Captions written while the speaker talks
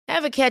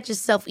Ever catch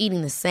yourself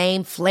eating the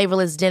same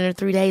flavorless dinner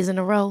 3 days in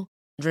a row?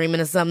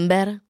 Dreaming of something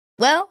better?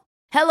 Well,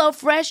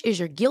 HelloFresh is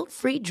your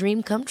guilt-free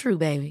dream come true,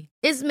 baby.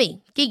 It's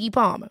me, Keke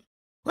Palmer.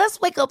 Let's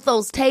wake up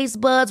those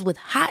taste buds with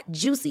hot,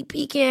 juicy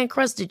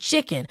pecan-crusted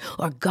chicken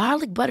or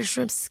garlic butter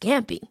shrimp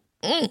scampi.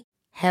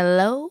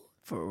 Hello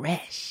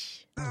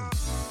Fresh.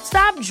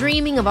 Stop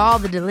dreaming of all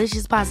the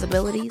delicious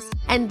possibilities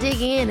and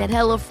dig in at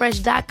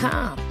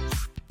HelloFresh.com.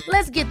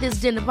 Let's get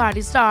this dinner party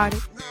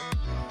started.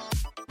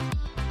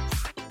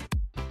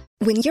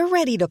 When you're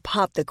ready to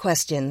pop the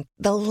question,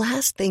 the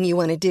last thing you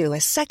want to do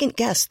is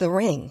second-guess the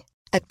ring.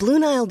 At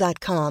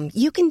BlueNile.com,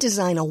 you can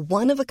design a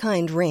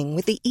one-of-a-kind ring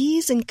with the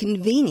ease and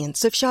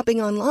convenience of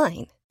shopping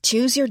online.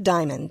 Choose your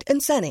diamond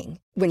and setting.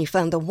 When you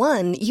find the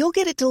one, you'll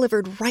get it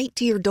delivered right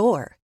to your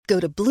door. Go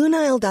to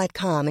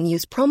BlueNile.com and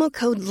use promo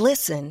code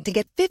LISTEN to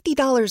get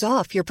 $50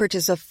 off your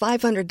purchase of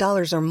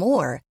 $500 or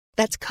more.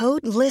 That's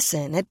code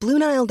LISTEN at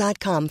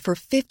BlueNile.com for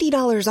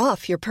 $50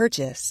 off your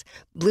purchase.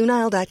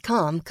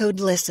 BlueNile.com, code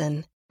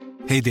LISTEN.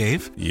 Hey,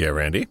 Dave. Yeah,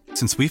 Randy.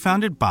 Since we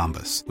founded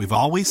Bombas, we've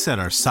always said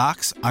our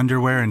socks,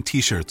 underwear, and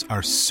T-shirts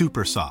are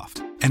super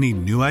soft. Any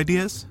new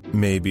ideas?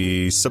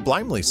 Maybe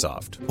sublimely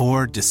soft.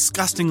 Or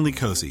disgustingly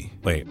cozy.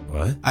 Wait,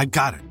 what? I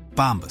got it.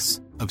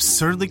 Bombas.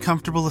 Absurdly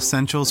comfortable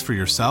essentials for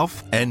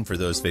yourself and for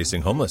those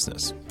facing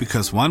homelessness.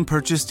 Because one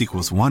purchased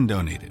equals one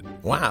donated.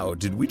 Wow,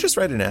 did we just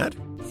write an ad?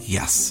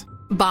 Yes.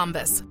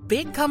 Bombas.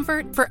 Big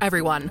comfort for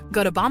everyone.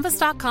 Go to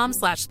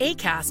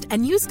bombas.com/ACAST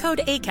and use code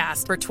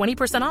ACAST for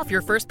 20% off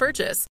your first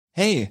purchase.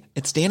 Hey,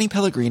 it's Danny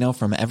Pellegrino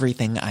from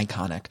Everything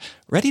Iconic.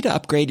 Ready to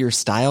upgrade your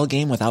style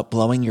game without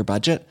blowing your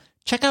budget?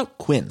 Check out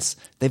Quince.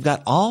 They've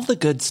got all the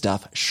good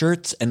stuff,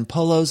 shirts and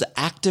polos,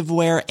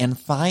 activewear, and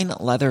fine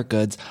leather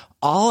goods,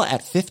 all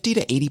at 50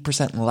 to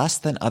 80% less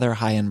than other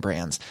high-end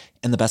brands.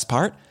 And the best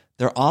part?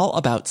 They're all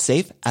about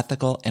safe,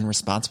 ethical, and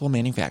responsible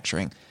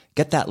manufacturing.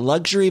 Get that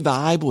luxury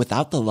vibe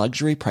without the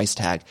luxury price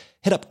tag.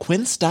 Hit up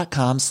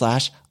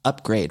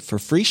quince.com/upgrade for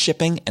free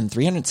shipping and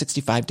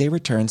 365-day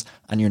returns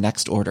on your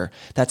next order.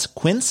 That's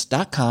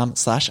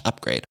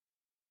quince.com/upgrade.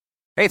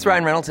 Hey, it's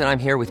Ryan Reynolds, and I'm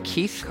here with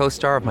Keith,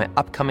 co-star of my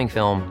upcoming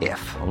film,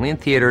 If, only in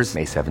theaters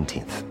May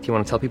 17th. Do you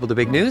want to tell people the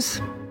big news?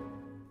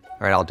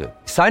 All right, I'll do it.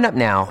 Sign up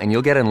now and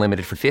you'll get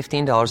unlimited for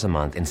 $15 a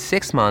month and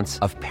 6 months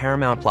of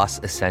Paramount Plus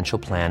Essential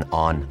Plan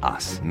on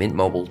us.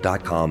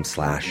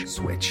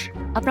 MintMobile.com/switch.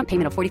 Upfront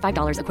payment of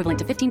 $45 equivalent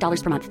to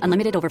 $15 per month.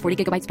 Unlimited over 40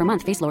 gigabytes per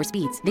month. Face lower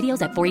speeds.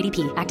 Videos at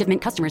 480p. Active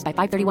Mint customers by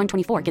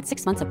 531.24 get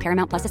 6 months of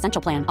Paramount Plus Essential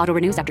Plan. Auto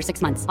renews after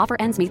 6 months. Offer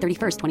ends May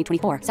 31st,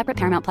 2024. Separate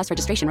Paramount Plus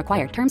registration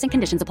required. Terms and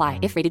conditions apply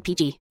if rated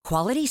PG.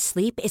 Quality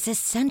sleep is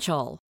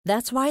essential.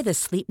 That's why the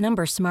Sleep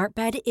Number Smart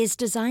Bed is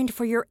designed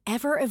for your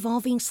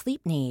ever-evolving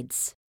sleep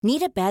needs.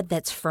 Need a bed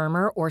that's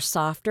firmer or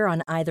softer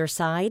on either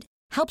side?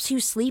 Helps you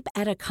sleep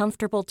at a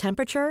comfortable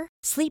temperature?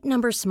 Sleep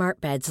Number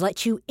Smart Beds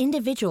let you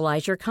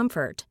individualize your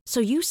comfort, so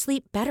you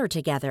sleep better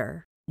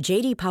together.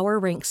 J.D. Power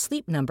ranks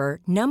Sleep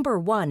Number number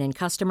 1 in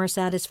customer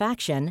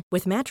satisfaction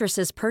with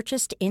mattresses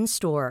purchased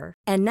in-store.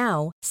 And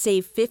now,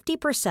 save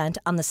 50%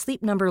 on the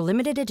Sleep Number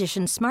Limited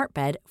Edition Smart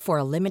Bed for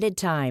a limited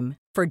time.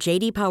 For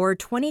J.D. Power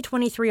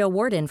 2023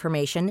 award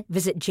information,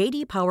 visit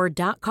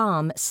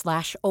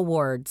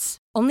jdpower.com/awards.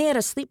 Only at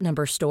a Sleep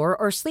Number store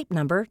or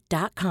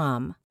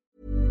sleepnumber.com.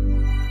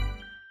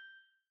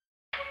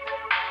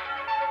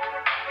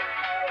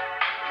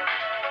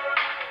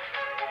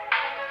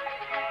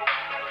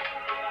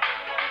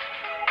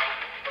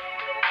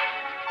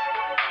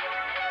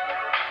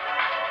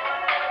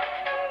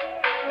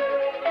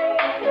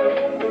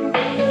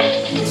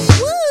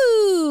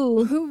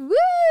 Woo! Woo!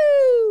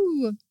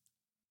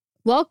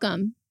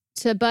 Welcome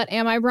to But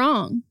Am I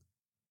Wrong?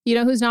 You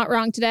know who's not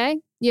wrong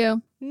today?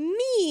 You.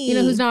 Me. You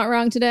know who's not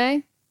wrong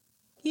today?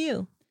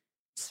 You.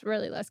 It's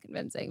really less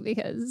convincing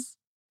because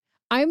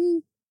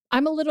I'm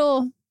a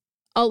little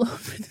all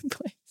over the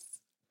place.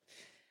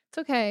 It's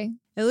okay.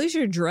 At least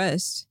you're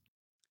dressed.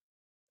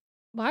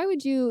 Why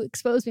would you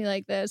expose me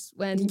like this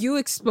when you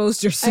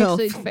exposed yourself?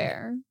 Actually, it's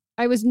fair.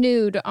 I was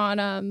nude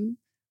on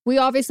we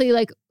obviously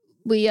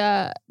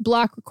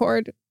block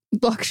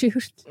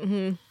shoot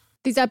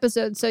these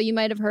episodes, so you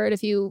might have heard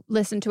if you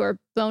listened to our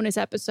bonus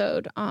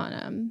episode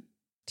on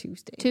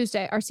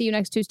Tuesday, our See You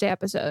Next Tuesday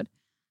episode.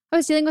 I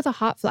was dealing with a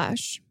hot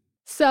flash.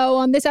 So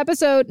on this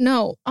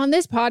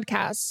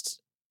podcast,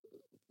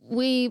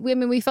 we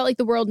felt like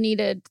the world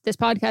needed this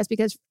podcast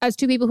because as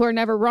two people who are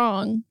never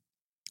wrong,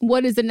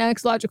 what is the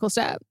next logical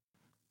step?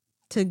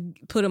 To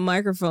put a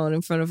microphone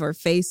in front of our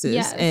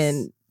faces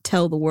and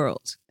tell the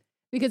world.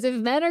 Because if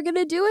men are going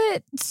to do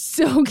it,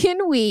 so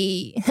can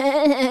we.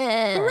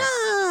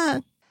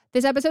 Hurrah!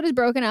 This episode is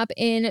broken up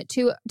in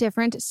 2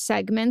 different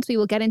segments. We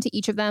will get into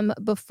each of them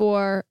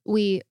before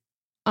we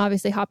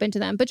obviously hop into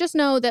them. But just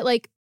know that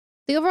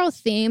the overall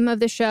theme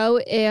of the show,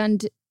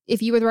 and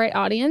if you were the right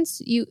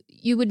audience, you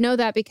would know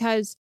that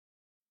because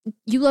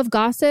you love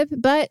gossip,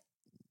 but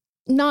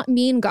not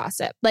mean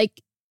gossip.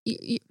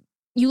 You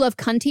love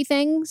cunty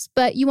things,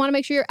 but you want to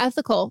make sure you're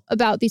ethical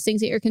about these things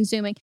that you're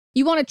consuming.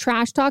 You want to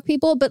trash talk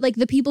people, but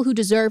the people who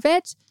deserve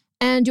it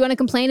and you want to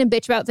complain and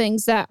bitch about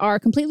things that are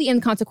completely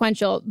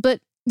inconsequential, but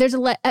there's a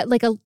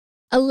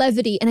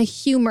levity and a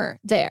humor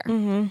there.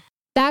 Mm-hmm.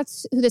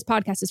 That's who this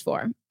podcast is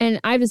for.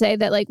 And I have to say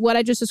that like what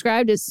I just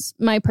described is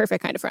my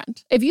perfect kind of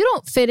friend. If you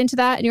don't fit into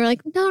that and you're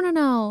like,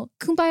 no,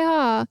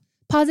 kumbaya,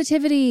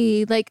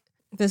 positivity, like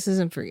this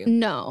isn't for you.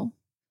 No,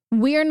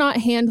 we're not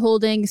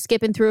hand-holding,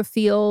 skipping through a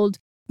field.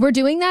 We're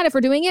doing that. If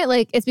we're doing it,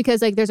 like it's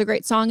because like there's a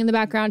great song in the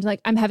background,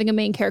 like I'm having a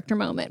main character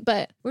moment,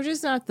 but we're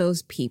just not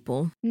those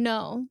people.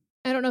 No,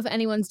 I don't know if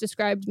anyone's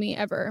described me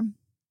ever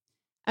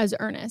as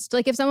earnest.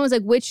 Like if someone was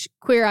like, which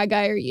Queer Eye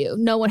guy are you?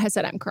 No one has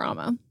said I'm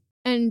Karamo.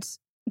 And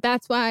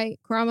that's why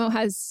Karamo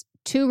has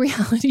 2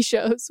 reality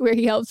shows where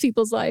he helps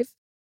people's life.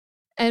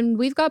 And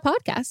we've got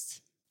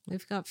podcasts.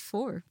 We've got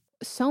 4.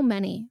 So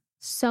many.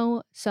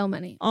 So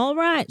many. All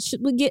right.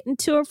 Should we get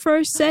into our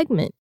first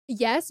segment?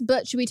 Yes,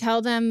 but should we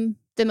tell them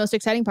the most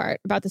exciting part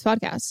about this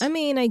podcast? I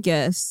mean, I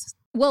guess.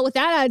 Well, with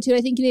that attitude,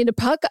 I think you need to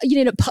puck up.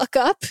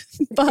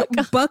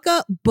 Buck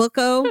up,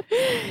 bucko.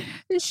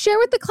 And share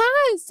with the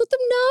class. Let them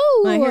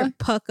know. I hear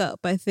puck up.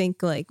 I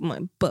think like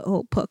my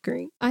butthole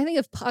puckering. I think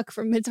of Puck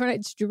from Midsummer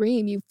Night's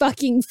Dream, you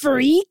fucking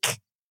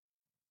freak.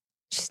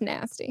 She's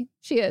nasty.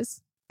 She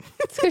is.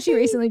 It's because she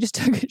recently just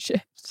took a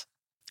shift.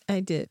 I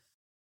did.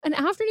 An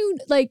afternoon,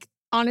 like,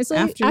 honestly,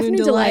 afternoon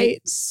delight.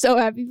 So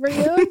happy for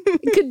you.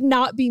 It could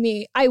not be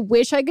me. I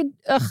wish I could.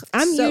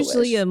 I'm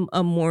usually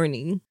a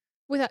morning.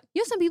 Without,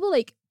 you know, some people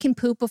like can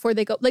poop before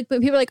they go. Like,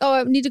 but people are like, oh,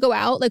 I need to go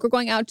out. Like, we're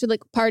going out to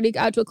like party,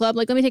 out to a club.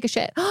 Like, let me take a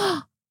shit.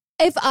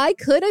 If I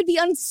could, I'd be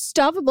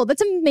unstoppable.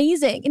 That's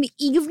amazing. An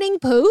evening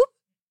poop?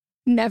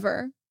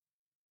 Never.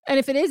 And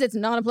if it is, it's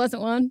not a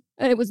pleasant one.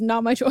 And it was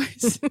not my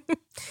choice.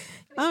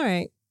 All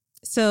right.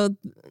 So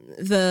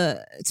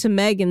to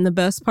Megan, the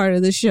best part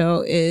of the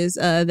show is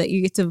that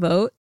you get to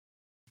vote.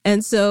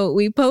 And so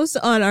we post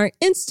on our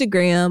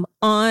Instagram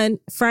on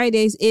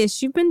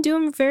Fridays-ish. You've been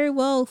doing very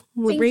well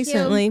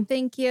recently.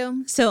 Thank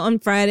you. So on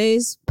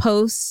Fridays,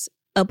 post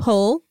a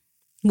poll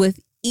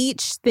with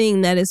each thing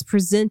that is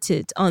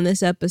presented on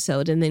this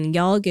episode, and then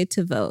y'all get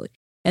to vote.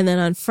 And then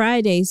on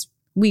Fridays,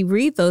 we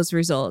read those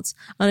results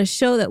on a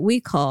show that we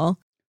call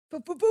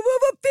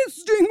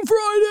Fisting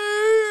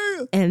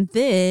Friday. And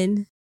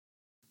then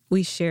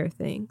we share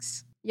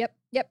things. Yep.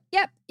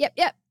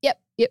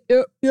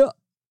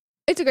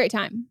 It's a great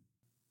time.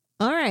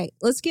 All right,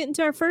 let's get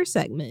into our first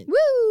segment.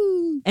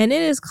 Woo! And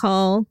it is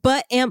called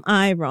But Am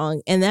I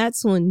Wrong? And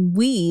that's when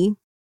we,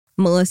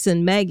 Melissa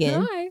and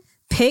Megan,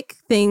 pick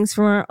things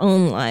from our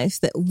own lives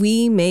that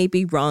we may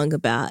be wrong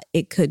about.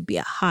 It could be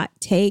a hot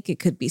take. It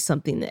could be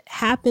something that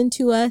happened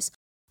to us.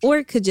 Or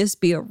it could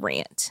just be a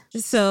rant.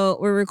 So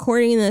we're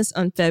recording this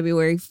on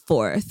February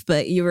 4th,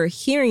 but you were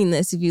hearing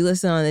this if you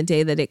listen on the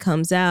day that it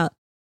comes out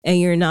and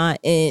you're not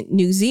in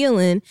New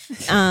Zealand.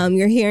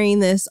 You're hearing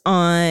this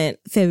on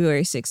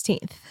February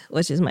 16th,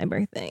 which is my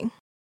birthday.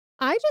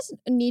 I just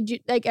need you,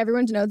 like,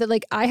 everyone to know that,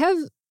 like, I have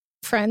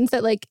friends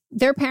that, like,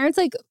 their parents,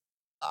 like,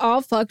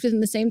 all fucked within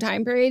the same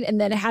time period and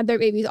then had their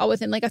babies all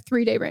within, like, a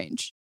 3-day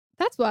range.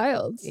 That's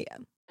wild. Yeah.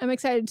 I'm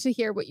excited to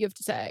hear what you have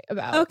to say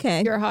about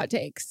your hot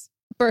takes.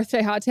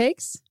 Birthday hot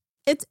takes?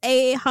 It's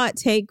a hot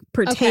take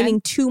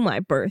pertaining to my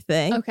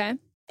birthday. Okay.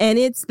 And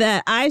it's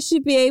that I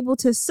should be able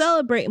to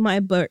celebrate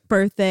my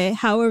birthday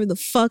however the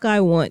fuck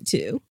I want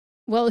to.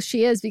 Well,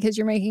 she is, because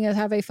you're making us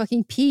have a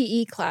fucking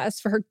PE class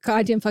for her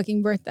goddamn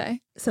fucking birthday.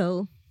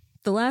 So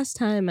the last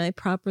time I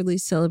properly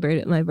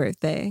celebrated my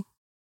birthday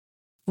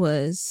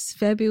was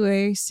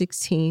February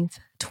 16th,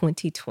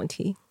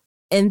 2020.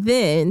 And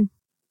then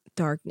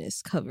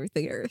darkness covered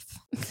the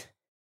earth.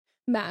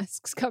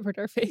 Masks covered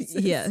our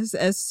faces. Yes.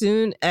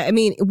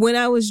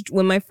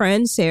 When my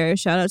friend Sarah,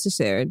 shout out to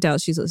Sarah,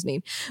 doubt she's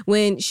listening,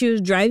 when she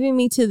was driving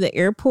me to the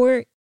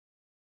airport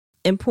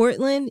in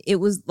Portland, it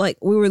was like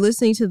we were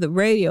listening to the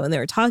radio and they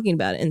were talking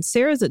about it. And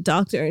Sarah's a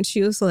doctor and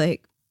she was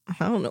like, I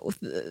don't know.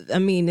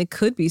 It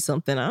could be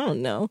something. I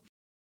don't know.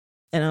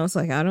 And I was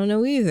like, I don't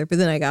know either. But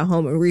then I got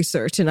home and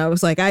researched and I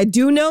was like, I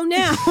do know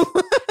now.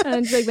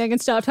 And she's like, Megan,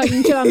 stop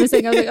talking to on this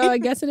thing. I was like, oh, I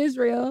guess it is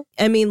real.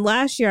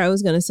 Last year I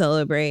was going to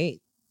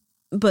celebrate,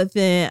 but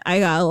then I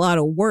got a lot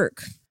of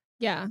work.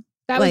 Yeah.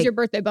 That was your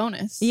birthday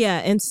bonus. Yeah.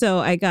 And so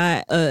I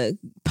got a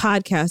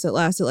podcast that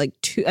lasted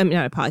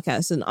not a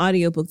podcast, an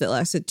audiobook that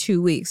lasted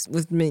 2 weeks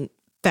with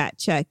Fat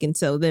Check. And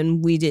so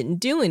then we didn't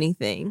do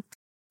anything.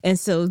 And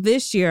so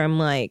this year I'm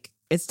like,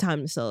 it's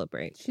time to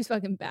celebrate. She's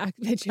fucking back,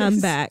 bitches. I'm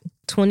back.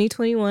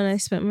 2021, I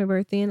spent my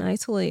birthday in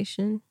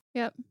isolation.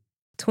 Yep.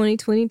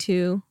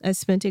 2022, I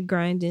spent it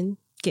grinding,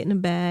 getting a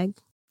bag.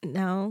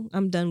 Now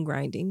I'm done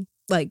grinding.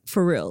 Like,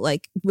 for real,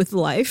 like with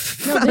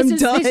life. No, I'm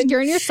done.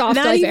 You're in your soft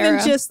Not life even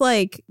era. just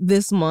like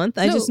this month.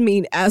 I just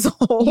mean as a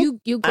whole.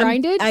 You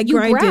grinded? I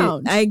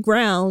grinded. I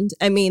ground.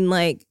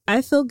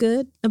 I feel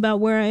good about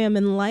where I am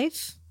in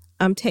life.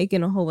 I'm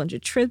taking a whole bunch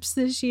of trips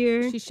this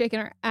year. She's shaking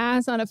her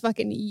ass on a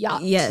fucking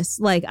yacht. Yes,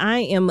 like I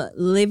am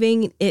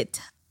living it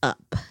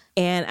up.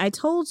 And I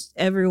told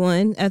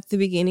everyone at the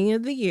beginning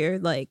of the year,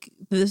 like,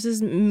 this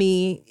is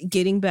me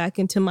getting back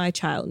into my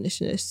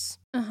childishness.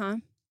 Uh-huh.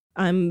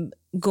 I'm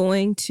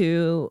going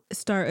to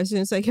start as soon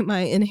as I get my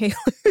inhaler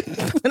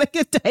when I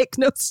get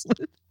diagnosed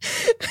with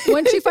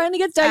when she finally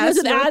gets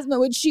diagnosed with asthma,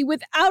 which she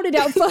without a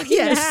doubt fucking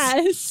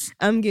has.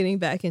 I'm getting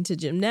back into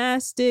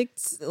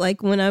gymnastics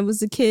like when I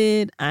was a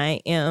kid.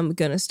 I am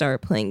gonna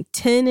start playing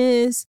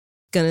tennis.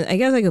 I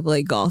guess I could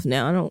play golf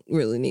now. I don't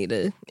really need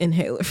an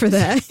inhaler for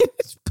that.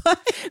 But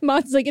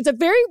Mott's like, it's a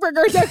very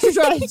rigorous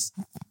exercise.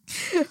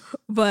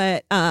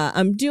 But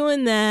I'm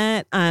doing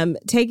that. I'm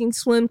taking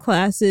swim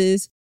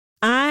classes.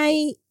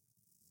 I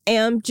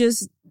am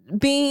just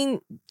being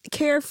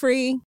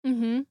carefree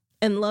and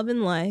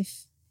loving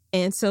life.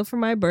 And so for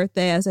my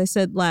birthday, as I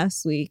said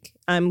last week,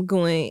 I'm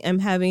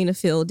having a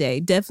field day,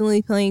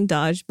 definitely playing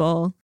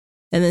dodgeball.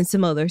 And then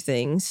some other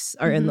things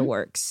are in the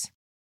works.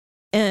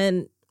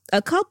 And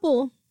a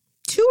couple,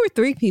 2 or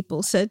 3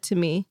 people said to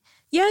me,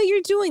 yeah,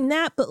 you're doing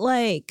that, but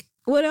like,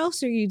 what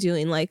else are you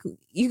doing? Like,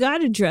 you got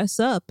to dress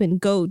up and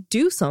go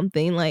do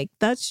something. Like,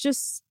 that's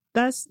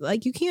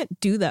like, you can't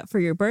do that for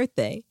your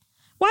birthday.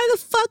 Why the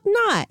fuck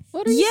not?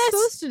 What are you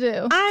supposed to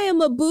do? I am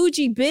a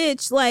bougie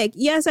bitch. Like,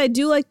 yes, I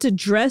do like to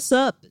dress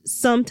up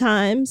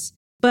sometimes,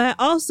 but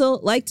I also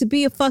like to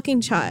be a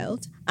fucking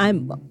child.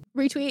 I'm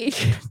retweet.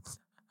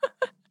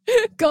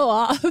 Go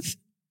off.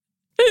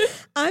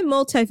 I'm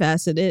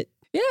multifaceted.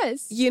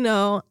 Yes. You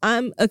know,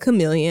 I'm a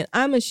chameleon.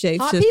 I'm a shapeshifter.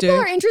 Hot people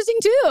are interesting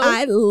too.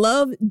 I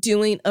love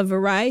doing a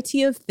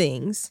variety of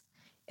things.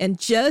 And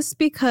just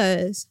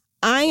because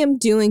I am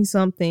doing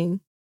something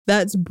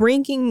that's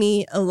bringing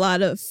me a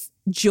lot of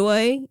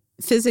joy,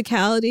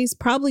 physicalities,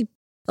 probably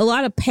a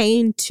lot of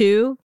pain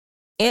too,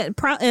 and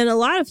a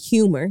lot of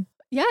humor.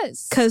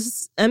 Yes.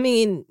 Because, I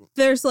mean,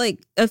 there's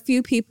like a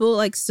few people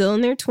like still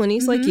in their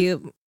 20s like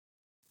you,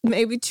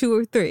 maybe 2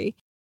 or 3.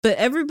 But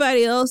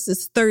everybody else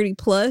is 30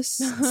 plus.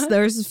 So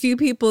there's a few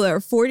people that are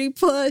 40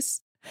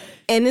 plus,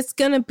 and it's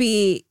gonna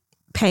be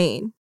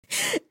pain.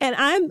 And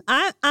I'm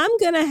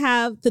gonna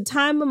have the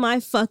time of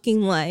my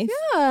fucking life.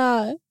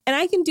 Yeah. And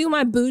I can do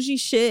my bougie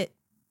shit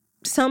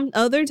some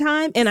other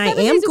time, and I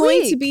am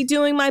going to be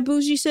doing my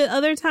bougie shit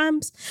other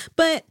times.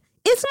 But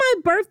it's my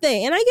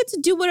birthday, and I get to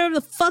do whatever the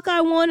fuck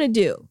I want to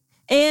do.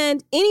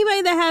 And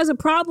anybody that has a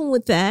problem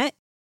with that,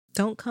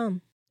 don't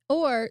come.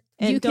 Or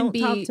and you can don't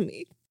be talk to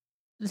me.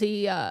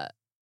 The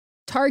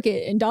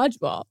target in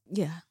dodgeball.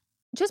 Yeah.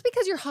 Just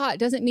because you're hot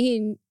doesn't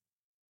mean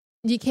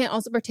you can't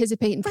also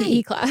participate in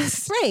PE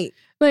class. Right.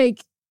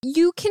 Like,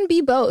 you can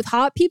be both.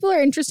 Hot people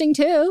are interesting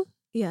too.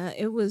 Yeah,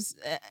 it was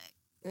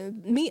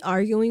me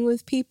arguing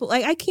with people.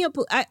 Like, I can't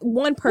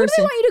one person. Where do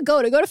they want you to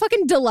go? To go to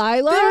fucking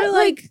Delilah? They're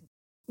like,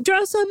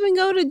 dress up and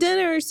go to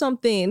dinner or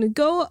something.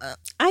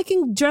 I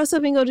can dress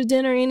up and go to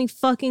dinner any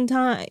fucking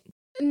time.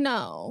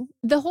 No.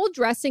 The whole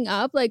dressing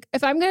up, like,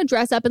 if I'm going to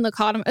dress up and look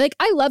hot, like,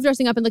 I love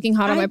dressing up and looking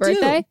hot on my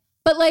birthday.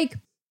 But, like,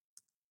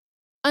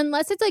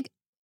 unless it's, like,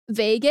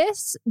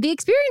 Vegas, the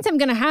experience I'm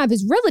going to have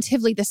is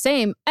relatively the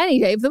same any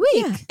day of the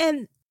week. Yeah,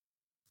 and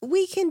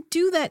we can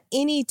do that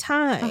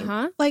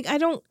anytime. Like, I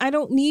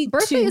don't need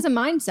Birthday is a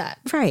mindset.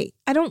 Right.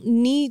 I don't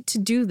need to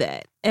do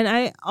that. And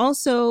I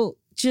also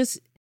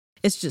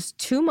it's just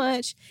too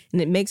much,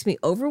 and it makes me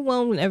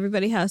overwhelmed when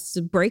everybody has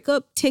to break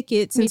up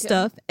tickets and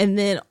stuff. And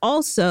then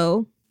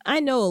also, I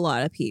know a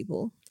lot of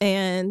people,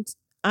 and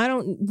I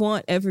don't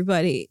want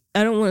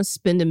to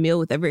spend a meal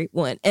with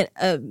everyone and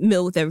a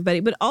meal with everybody.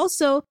 But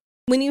also,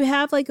 when you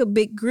have like a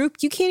big group,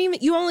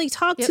 you only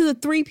talk to the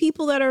 3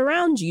 people that are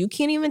around you. You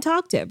can't even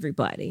talk to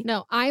everybody.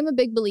 No, I'm a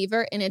big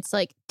believer in it's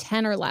like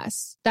 10 or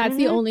less. That's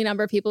the only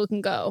number of people who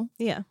can go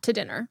to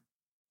dinner.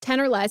 10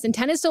 or less. And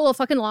 10 is still a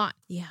fucking lot.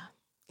 Yeah.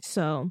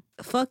 So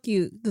fuck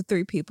you, the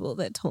 3 people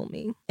that told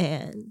me.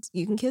 And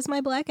you can kiss my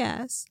black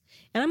ass.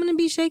 And I'm going to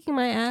be shaking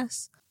my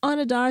ass on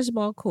a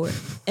dodgeball court.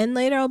 And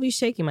later I'll be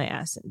shaking my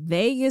ass in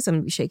Vegas. I'm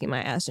going to be shaking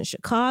my ass in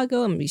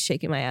Chicago. I'm going to be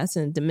shaking my ass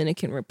in the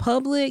Dominican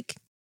Republic.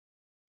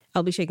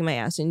 I'll be shaking my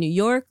ass in New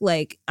York.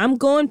 Like, I'm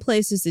going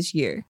places this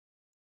year.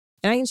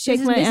 And I can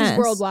shake my ass. This is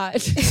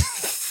worldwide.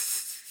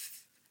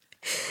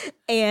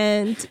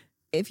 And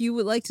if you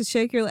would like to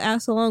shake your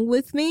ass along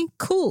with me,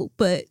 cool.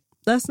 But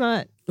that's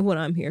not what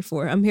I'm here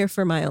for. I'm here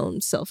for my own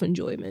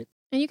self-enjoyment.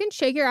 And you can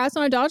shake your ass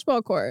on a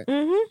dodgeball court.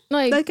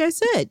 Like I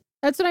said.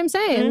 That's what I'm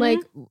saying. Like,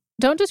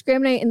 don't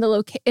discriminate in the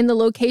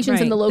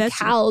locations and the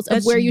locales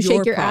of where you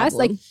shake your ass.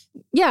 Like,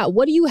 yeah,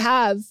 what do you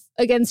have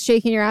against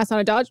shaking your ass on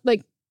a dodge?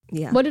 Like,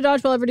 what did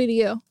dodgeball ever do to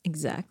you?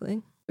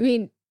 Exactly. I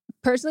mean,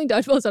 personally,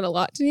 dodgeball's done a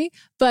lot to me,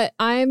 but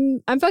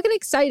I'm fucking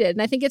excited.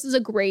 And I think this is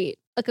a great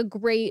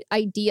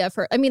idea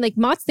for, I mean, like,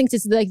 Motts thinks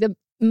it's like the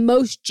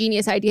most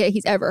genius idea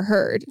he's ever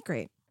heard.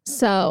 Great.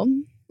 So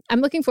I'm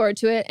looking forward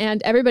to it.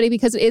 And everybody,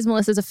 because it is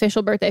Melissa's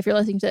official birthday, if you're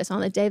listening to this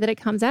on the day that it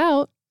comes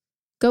out,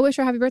 go wish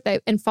her happy birthday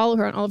and follow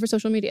her on all of her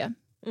social media.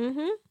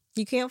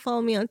 You can't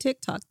follow me on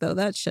TikTok, though.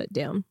 That's shut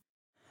down.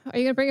 Are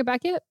you going to bring it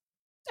back yet?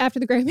 After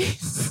the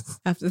Grammys?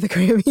 After the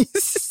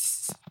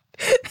Grammys.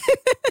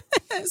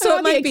 So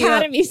it might be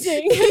Academy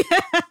sing.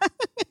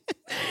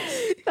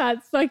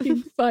 That's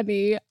fucking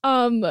funny.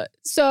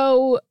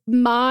 So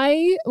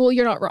well,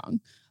 you're not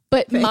wrong.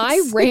 But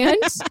my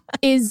rant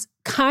is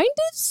kind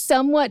of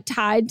somewhat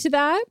tied to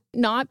that,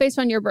 not based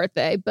on your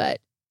birthday, but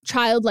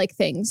childlike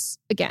things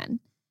again.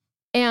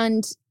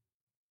 And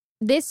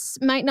this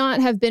might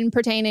not have been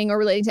pertaining or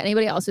relating to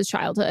anybody else's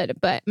childhood,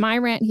 but my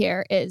rant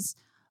here is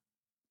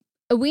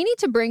we need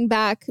to bring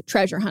back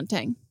treasure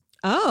hunting.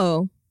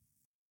 Oh.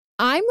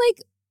 I'm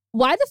like,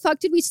 why the fuck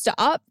did we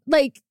stop?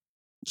 Like,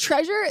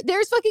 treasure,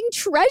 there's fucking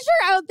treasure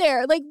out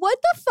there. Like, what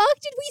the fuck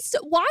did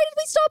why did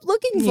we stop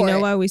looking for it? You know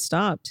why we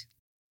stopped?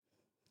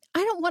 I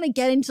don't want to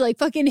get into like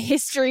fucking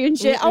history and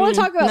shit. I want to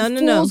talk about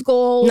fool's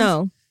gold.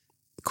 No.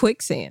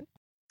 Quicksand.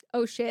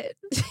 Oh, shit.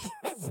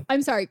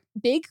 I'm sorry.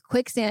 Big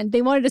quicksand.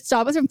 They wanted to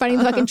stop us from finding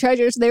the fucking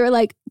treasure. So they were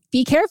like,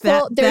 be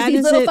careful. There's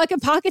these little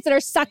fucking pockets that are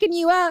sucking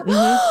you up.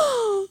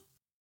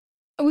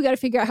 We got to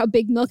figure out how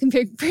big milk and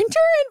big printer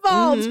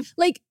involved.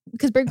 Like,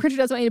 because big printer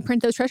doesn't want you to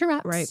print those treasure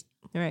maps.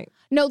 Right.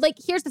 No, like,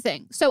 here's the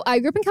thing. So I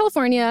grew up in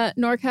California,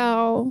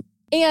 NorCal,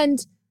 and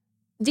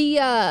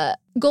the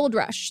gold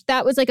rush,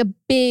 that was like a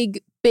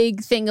big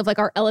thing of like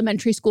our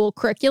elementary school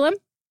curriculum,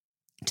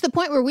 to the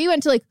point where we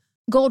went to like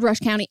Gold Rush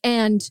County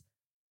and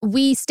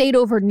we stayed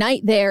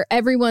overnight there.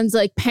 Everyone's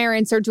like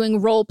parents are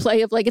doing role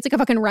play of like, it's like a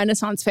fucking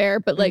Renaissance fair,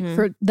 but like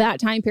for that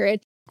time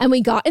period. And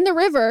we got in the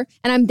river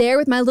and I'm there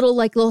with my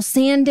little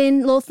sand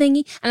in little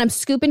thingy and I'm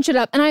scooping shit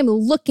up and I'm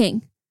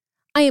looking.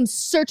 I am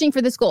searching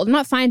for this gold. I'm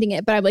not finding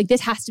it, but I'm like,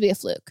 this has to be a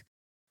fluke.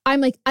 I'm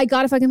like, I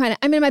gotta fucking find it.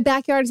 I'm in my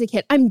backyard as a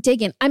kid. I'm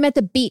digging. I'm at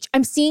the beach.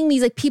 I'm seeing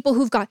these like people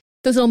who've got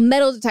those little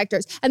metal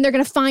detectors and they're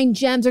gonna find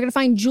gems. They're gonna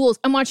find jewels.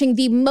 I'm watching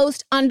the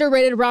most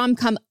underrated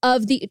rom-com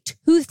of the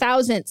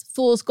 2000s,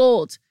 Fool's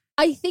Gold.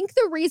 I think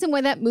the reason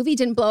why that movie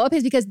didn't blow up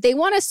is because they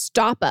want to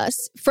stop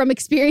us from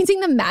experiencing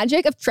the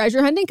magic of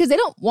treasure hunting because they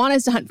don't want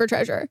us to hunt for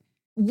treasure.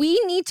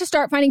 We need to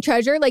start finding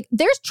treasure. Like,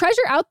 there's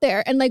treasure out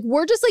there. And like,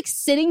 we're just like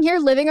sitting here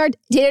living our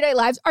day-to-day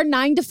lives, our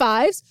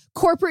 9-to-5s,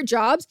 corporate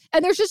jobs.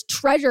 And there's just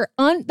treasure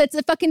that's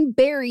fucking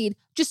buried,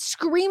 just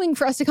screaming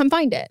for us to come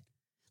find it.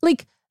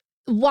 Like,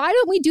 why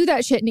don't we do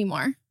that shit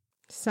anymore?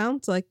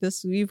 Sounds like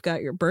this. You've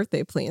got your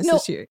birthday plans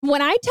this year.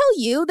 When I tell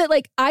you that,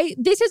 like,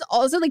 this has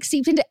also like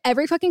seeped into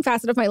every fucking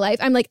facet of my life.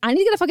 I'm like, I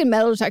need to get a fucking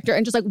metal detector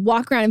and just like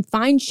walk around and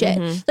find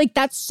shit. Like,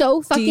 that's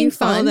so fucking fun. Do you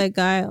follow that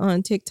guy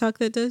on TikTok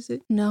that does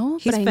it? No,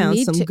 he's found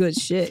some good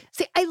shit.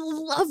 See, I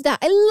love that.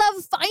 I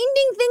love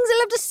finding things. I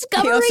love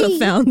discovery. He also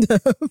found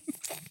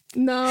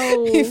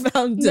No. He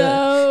found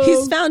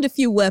he's found a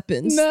few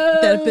weapons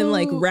that have been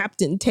like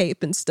wrapped in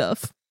tape and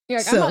stuff. You're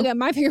like, I'm not getting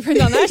my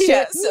fingerprints on that shit.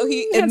 Yeah, so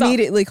he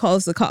immediately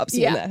calls the cops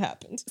when that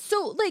happens.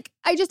 So like,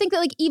 I just think that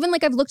like, even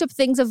like I've looked up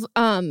things of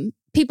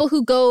people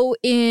who go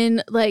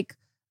in like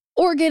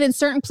Oregon and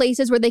certain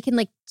places where they can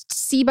like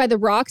see by the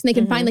rocks and they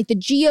can find like the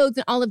geodes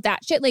and all of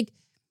that shit. Like,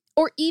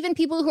 or even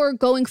people who are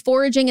going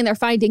foraging and they're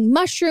finding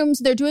mushrooms.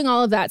 They're doing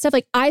all of that stuff.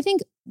 Like, I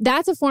think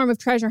that's a form of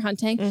treasure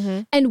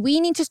hunting. And we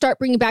need to start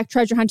bringing back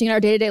treasure hunting in our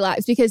day-to-day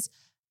lives because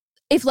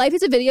if life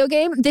is a video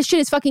game, this shit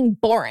is fucking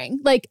boring.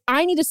 Like,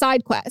 I need a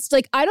side quest.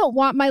 Like, I don't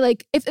want my,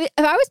 like, if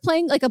I was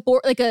playing like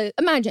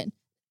imagine,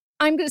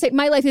 I'm going to say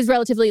my life is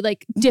relatively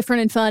like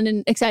different and fun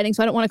and exciting.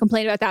 So I don't want to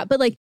complain about that.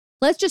 But like,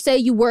 let's just say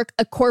you work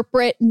a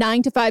corporate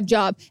 9-to-5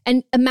 job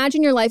and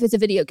imagine your life as a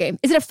video game.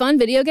 Is it a fun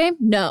video game?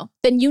 No.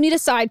 Then you need a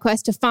side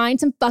quest to find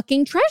some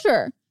fucking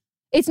treasure.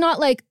 It's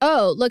not like,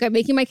 oh, look, I'm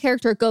making my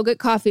character go get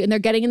coffee and they're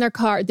getting in their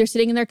car. They're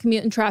sitting in their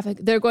commute in traffic.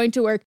 They're going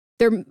to work.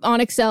 They're on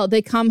Excel.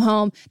 They come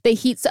home. They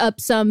heat up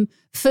some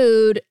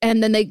food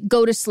and then they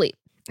go to sleep.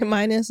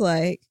 Mine is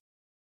like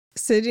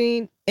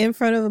sitting in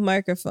front of a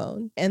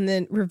microphone and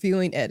then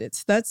reviewing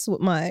edits. That's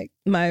what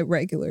my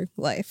regular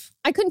life.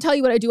 I couldn't tell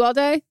you what I do all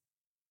day.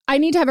 I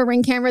need to have a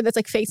Ring camera that's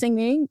like facing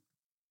me.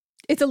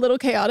 It's a little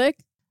chaotic.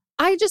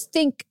 I just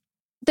think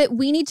that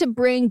we need to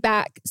bring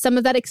back some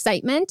of that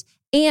excitement.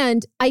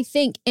 And I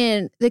think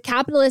in the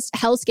capitalist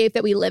hellscape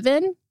that we live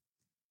in,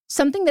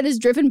 something that is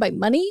driven by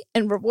money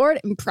and reward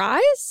and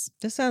prize.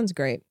 This sounds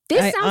great.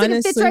 This sounds like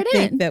it fits right in. I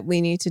honestly think that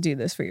we need to do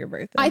this for your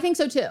birthday. I think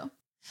so too.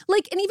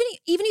 Like, and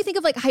even you think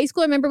of like high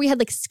school, I remember we had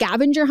like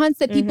scavenger hunts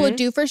that people would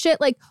do for shit.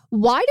 Like,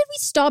 why did we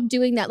stop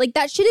doing that? Like,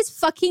 that shit is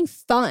fucking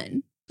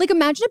fun. Like,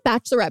 imagine a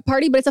bachelorette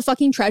party, but it's a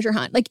fucking treasure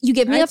hunt. Like, you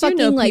give me a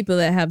fucking like people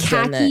that have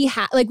khaki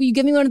hat. Like, you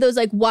give me one of those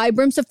like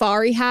Wybrim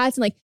safari hats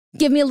and like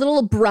give me a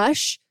little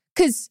brush.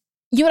 Because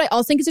you know what I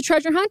also think is a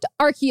treasure hunt?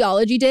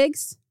 Archaeology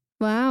digs.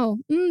 Wow.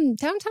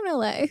 Downtown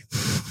LA.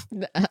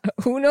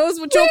 Who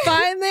knows what you'll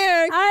find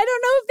there? I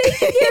don't know if they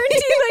can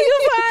guarantee what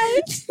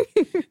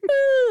you'll find.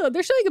 Ooh,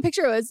 they're showing a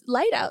picture of it's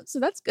light out, so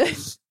that's good.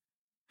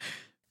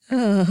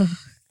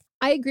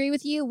 I agree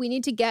with you. We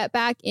need to get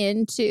back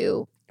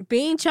into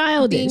being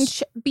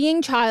childish.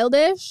 Being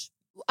childish.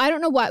 I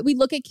don't know why. We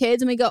look at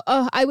kids and we go,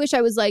 oh, I wish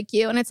I was like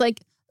you. And it's like,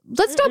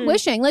 let's stop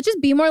wishing. Let's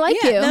just be more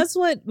like you. That's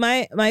what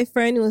my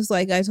friend was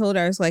like. I told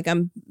her, I was like,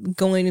 I'm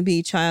going to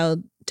be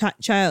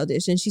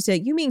childish. And she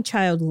said, you mean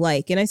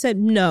childlike? And I said,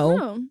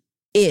 no.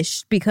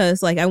 Ish,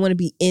 because like I want to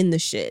be in the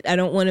shit. I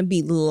don't want to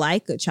be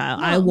like a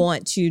child. I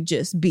want to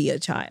just be a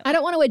child. I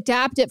don't want to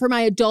adapt it for my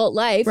adult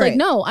life. Right. Like,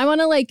 no, I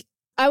want to like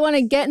I want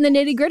to get in the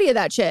nitty gritty of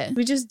that shit.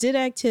 We just did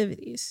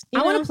activities.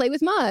 I want to play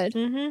with mud.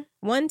 Mm-hmm.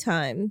 One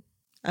time,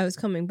 I was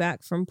coming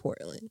back from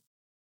Portland,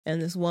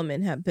 and this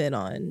woman had been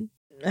on,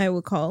 I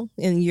would call,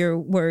 in your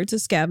words, a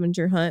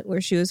scavenger hunt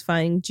where she was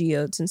finding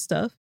geodes and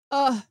stuff.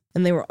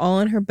 And they were all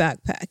in her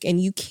backpack.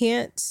 And you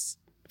can't,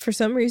 for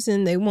some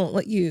reason, they won't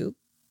let you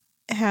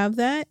have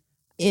that.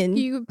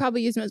 You could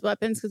probably use them as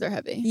weapons because they're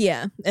heavy.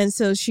 Yeah. And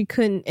so she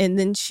couldn't. And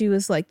then she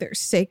was like, they're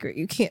sacred.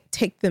 You can't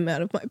take them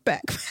out of my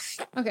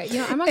backpack. Okay.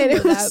 I'm not going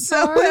to go that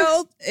far.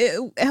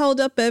 It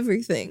held up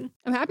everything.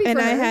 I'm happy for her.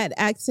 And I had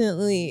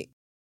accidentally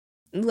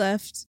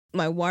left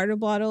my water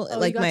bottle,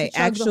 like my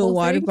actual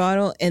water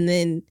bottle. And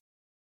then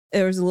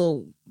there was a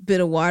little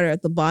bit of water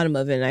at the bottom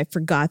of it. And I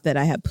forgot that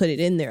I had put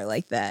it in there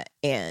like that.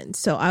 And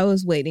so I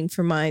was waiting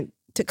for mine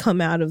to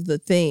come out of the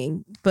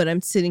thing, but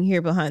I'm sitting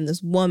here behind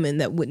this woman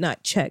that would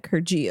not check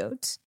her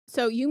geodes.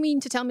 So you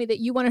mean to tell me that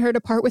you wanted her to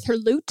part with her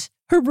loot,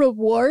 her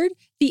reward,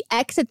 the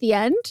X at the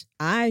end?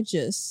 I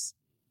just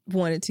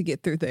wanted to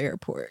get through the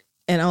airport,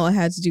 and all I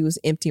had to do was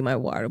empty my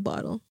water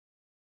bottle.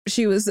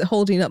 She was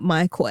holding up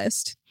my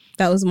quest.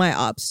 That was my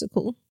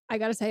obstacle. I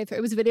gotta say, if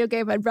it was a video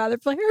game, I'd rather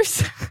play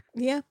hers.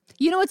 Yeah.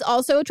 You know what's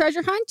also a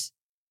treasure hunt?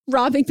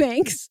 Robbing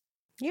banks.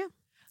 Yeah.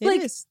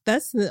 It is.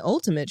 That's the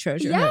ultimate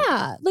treasure hunt.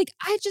 Yeah.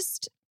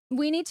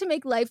 We need to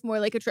make life more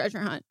like a treasure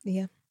hunt.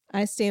 Yeah.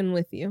 I stand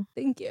with you.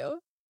 Thank you.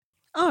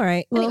 All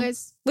right. Well,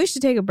 anyways, we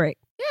should take a break.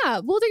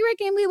 Yeah. We'll take a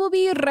break and we will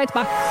be right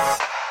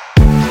back.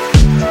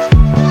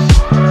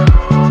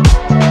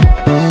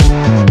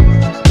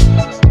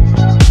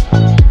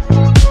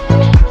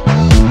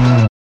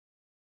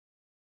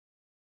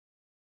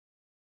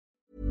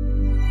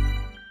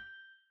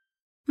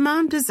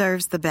 Mom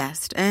deserves the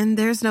best, and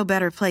there's no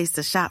better place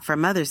to shop for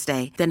Mother's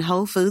Day than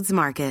Whole Foods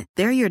Market.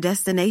 They're your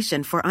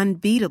destination for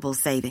unbeatable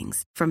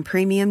savings, from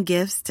premium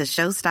gifts to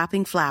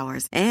show-stopping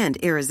flowers and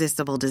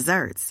irresistible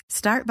desserts.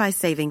 Start by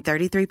saving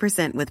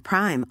 33% with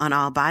Prime on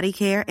all body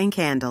care and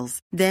candles.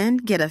 Then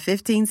get a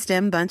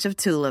 15-stem bunch of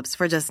tulips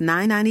for just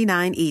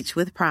 $9.99 each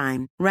with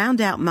Prime.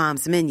 Round out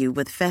Mom's menu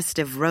with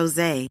festive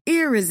rosé,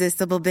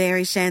 irresistible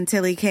berry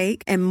chantilly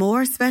cake, and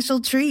more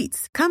special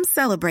treats. Come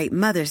celebrate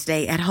Mother's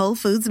Day at Whole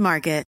Foods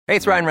Market. Hey,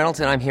 it's Ryan Reynolds,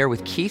 and I'm here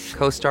with Keith,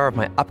 co-star of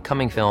my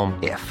upcoming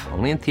film, If,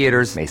 only in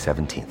theaters May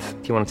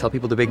 17th. Do you want to tell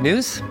people the big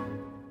news?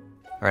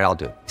 All right, I'll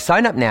do it.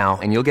 Sign up now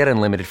and you'll get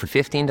unlimited for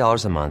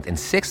 $15 a month and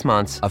 6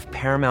 months of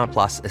Paramount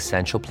Plus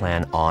Essential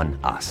Plan on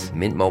us.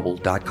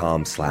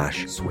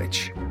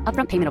 MintMobile.com/switch.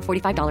 Upfront payment of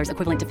 $45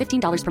 equivalent to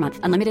 $15 per month.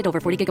 Unlimited over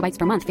 40 gigabytes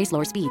per month. Face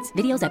lower speeds.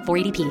 Videos at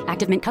 480p.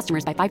 Active Mint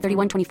customers by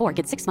 531.24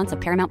 get 6 months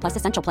of Paramount Plus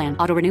Essential Plan.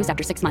 Auto renews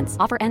after 6 months.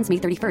 Offer ends May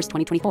 31st,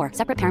 2024.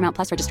 Separate Paramount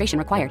Plus registration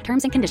required.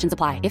 Terms and conditions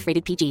apply if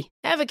rated PG.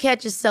 Ever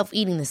catch yourself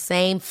eating the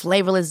same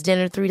flavorless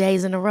dinner 3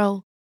 days in a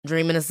row?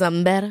 Dreaming of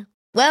something better?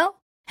 Well,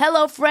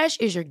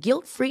 HelloFresh is your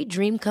guilt-free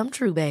dream come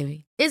true,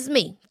 baby. It's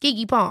me,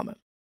 Keke Palmer.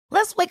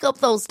 Let's wake up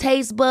those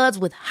taste buds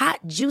with hot,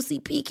 juicy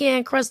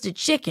pecan-crusted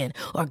chicken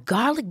or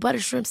garlic butter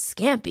shrimp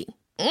scampi.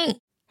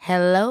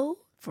 Hello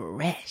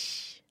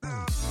Fresh.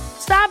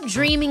 Stop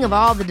dreaming of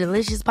all the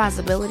delicious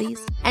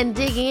possibilities and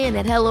dig in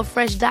at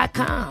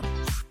HelloFresh.com.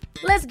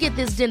 Let's get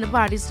this dinner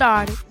party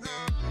started.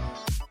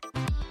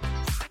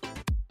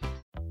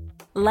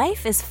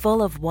 Life is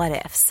full of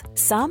what-ifs.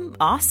 Some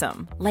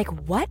awesome, like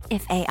what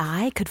if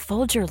AI could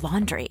fold your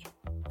laundry?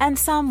 And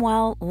some,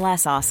 well,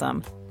 less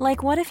awesome,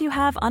 like what if you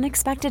have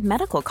unexpected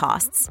medical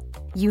costs?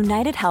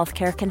 United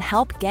Healthcare can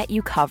help get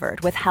you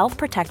covered with Health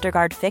Protector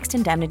Guard fixed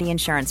indemnity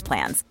insurance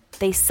plans.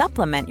 They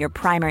supplement your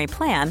primary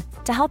plan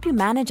to help you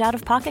manage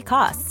out-of-pocket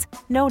costs.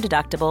 No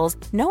deductibles,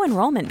 no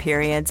enrollment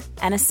periods,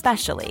 and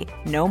especially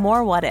no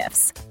more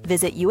what-ifs.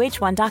 Visit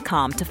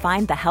uh1.com to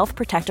find the Health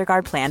Protector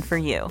Guard plan for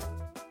you.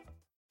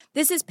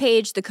 This is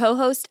Paige, the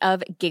co-host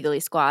of Giggly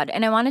Squad,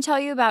 and I want to tell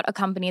you about a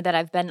company that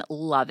I've been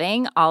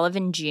loving, Olive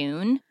 &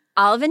 June.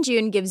 Olive &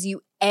 June gives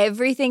you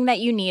everything that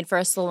you need for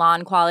a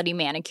salon-quality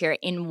manicure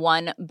in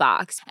one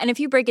box. And if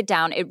you break it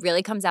down, it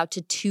really comes out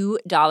to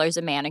 $2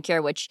 a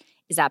manicure, which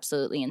is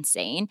absolutely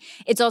insane.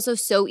 It's also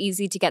so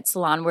easy to get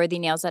salon-worthy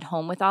nails at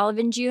home with Olive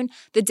 & June.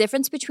 The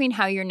difference between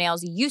how your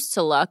nails used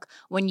to look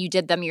when you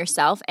did them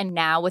yourself and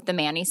now with the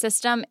Mani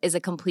system is a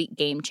complete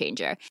game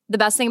changer. The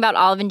best thing about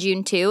Olive &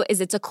 June, too,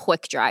 is it's a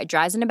quick dry.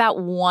 Dries in about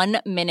 1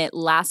 minute,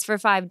 lasts for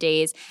 5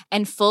 days,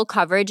 and full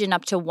coverage in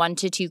up to 1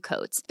 to 2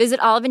 coats.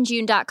 Visit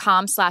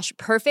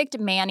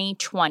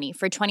oliveandjune.com/perfectmani20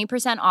 for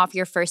 20% off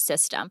your first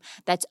system.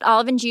 That's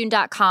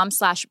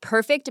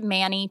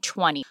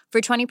oliveandjune.com/perfectmani20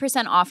 for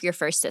 20% off your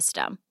first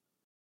system.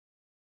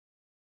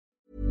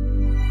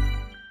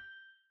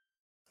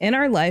 In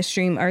our live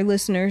stream, our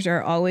listeners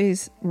are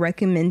always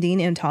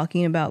recommending and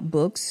talking about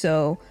books.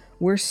 So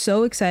we're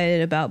so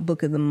excited about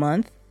Book of the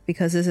Month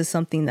because this is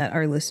something that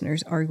our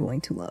listeners are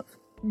going to love.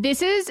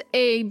 This is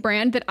a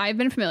brand that I've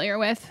been familiar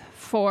with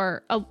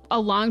for a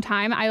long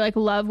time. I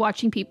love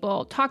watching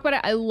people talk about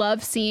it. I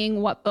love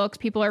seeing what books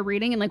people are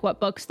reading and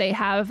what books they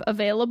have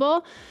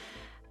available.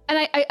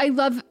 And I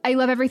love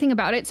everything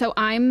about it. So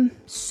I'm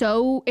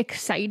so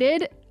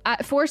excited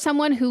for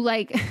someone who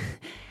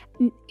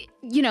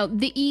you know,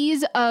 the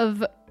ease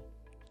of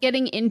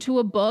getting into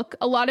a book,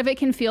 a lot of it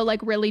can feel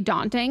like really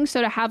daunting.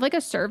 So to have like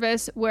a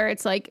service where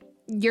it's like,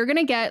 you're going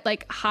to get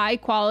like high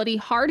quality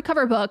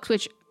hardcover books,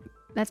 which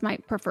that's my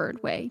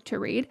preferred way to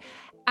read,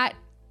 at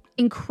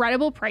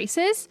incredible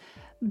prices,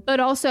 but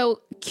also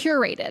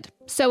curated.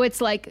 So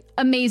it's like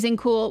amazing,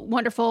 cool,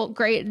 wonderful,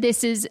 great.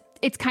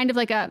 It's kind of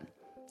like a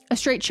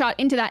straight shot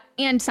into that,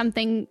 and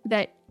something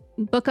that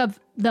Book of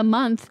the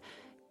Month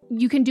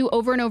you can do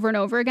over and over and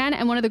over again.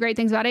 And one of the great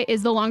things about it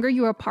is the longer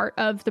you are part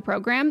of the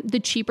program, the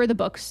cheaper the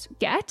books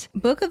get.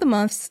 Book of the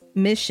Month's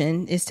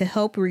mission is to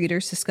help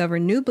readers discover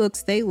new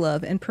books they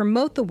love and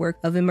promote the work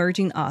of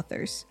emerging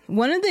authors.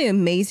 One of the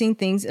amazing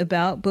things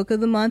about Book of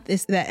the Month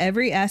is that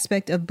every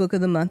aspect of Book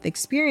of the Month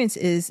experience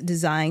is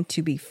designed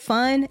to be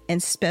fun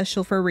and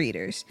special for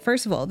readers.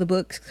 First of all, the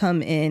books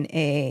come in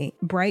a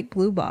bright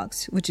blue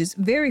box, which is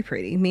very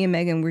pretty. Me and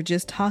Megan were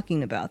just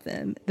talking about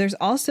them. There's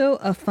also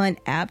a fun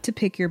app to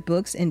pick your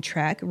books and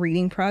track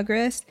reading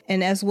progress.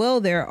 And as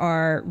well, there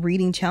are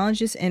reading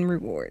challenges and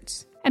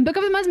rewards. And Book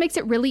of the Month makes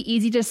it really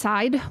easy to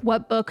decide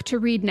what book to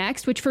read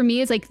next, which for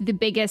me is like the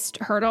biggest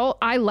hurdle.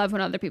 I love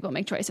when other people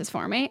make choices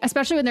for me,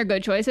 especially when they're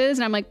good choices.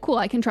 And I'm like, cool,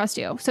 I can trust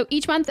you. So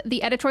each month,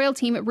 the editorial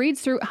team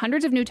reads through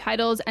hundreds of new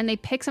titles and they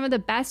pick some of the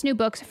best new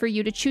books for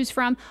you to choose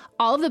from.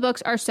 All of the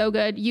books are so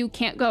good. You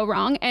can't go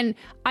wrong. And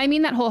I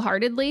mean that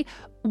wholeheartedly.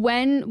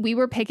 When we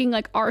were picking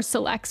like our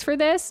selects for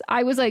this,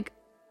 I was like,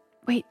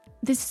 wait,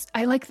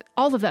 I like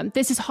all of them.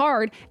 This is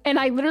hard. And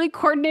I literally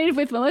coordinated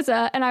with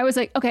Melissa and I was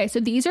like, okay, so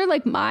these are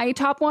like my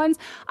top ones.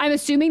 I'm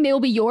assuming they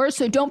will be yours.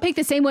 So don't pick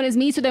the same one as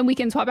me so then we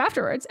can swap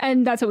afterwards.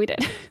 And that's what we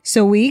did.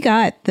 So we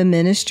got The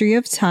Ministry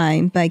of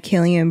Time by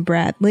Killian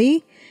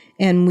Bradley.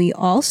 And we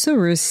also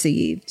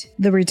received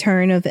The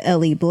Return of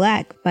Ellie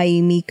Black by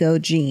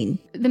Emiko Jean.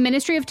 The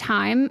Ministry of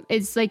Time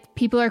is like,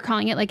 people are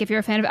calling it, like if you're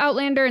a fan of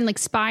Outlander and like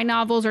spy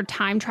novels or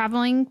time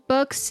traveling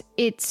books,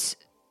 it's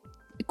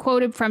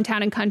quoted from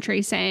Town and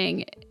Country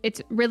saying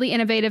it's really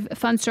innovative,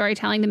 fun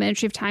storytelling. The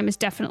Ministry of Time is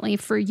definitely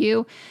for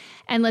you,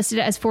 and listed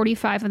as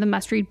 45 of the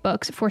must-read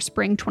books for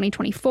spring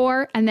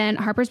 2024. And then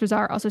Harper's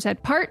Bazaar also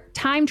said part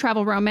time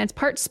travel romance,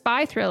 part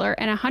spy thriller,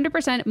 and 100%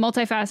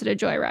 multifaceted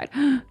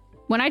joyride.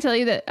 When I tell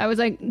you that, I was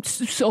like,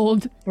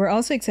 sold. We're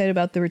also excited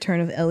about The Return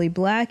of Ellie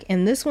Black,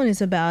 and this one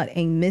is about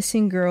a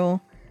missing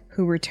girl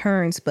who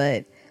returns,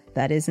 but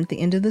that isn't the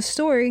end of the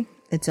story.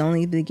 It's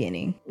only the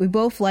beginning. We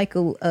both like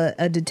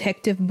a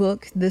detective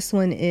book. This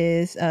one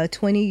is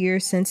 20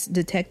 years since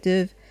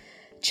Detective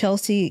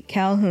Chelsea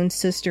Calhoun's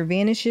sister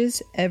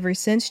vanishes. Ever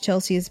since,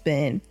 Chelsea has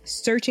been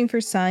searching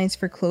for signs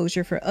for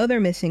closure for other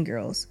missing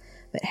girls,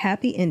 but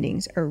happy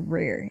endings are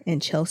rare in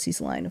Chelsea's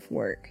line of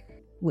work,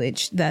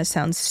 which that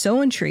sounds so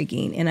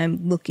intriguing, and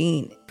I'm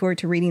looking forward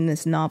to reading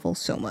this novel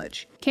so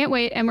much. Can't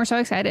wait, and we're so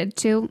excited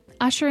to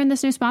usher in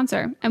this new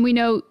sponsor. And we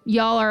know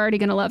y'all are already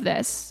going to love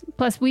this.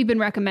 Plus, we've been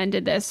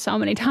recommended this so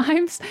many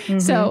times. Mm-hmm.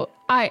 So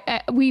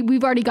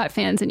we've already got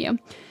fans in you.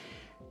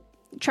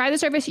 Try the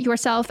service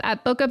yourself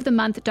at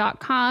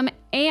bookofthemonth.com,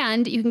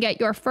 and you can get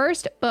your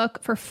first book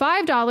for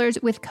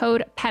 $5 with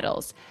code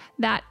PEDALS.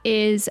 That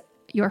is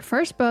your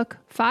first book,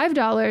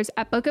 $5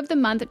 at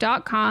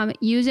bookofthemonth.com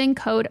using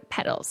code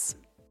PEDALS.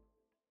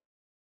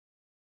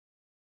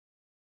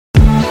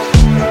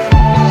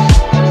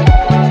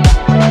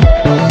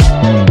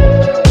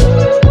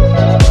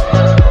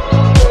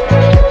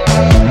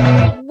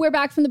 We're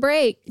back from the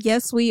break.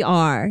 Yes, we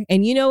are.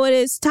 And you know what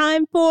it's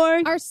time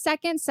for? Our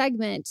second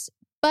segment.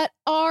 But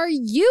are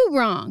you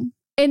wrong?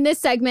 In this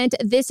segment,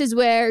 this is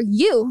where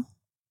you,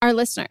 our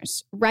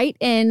listeners, write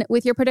in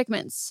with your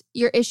predicaments,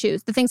 your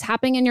issues, the things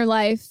happening in your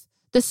life,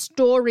 the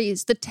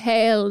stories, the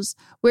tales,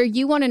 where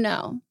you want to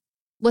know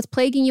what's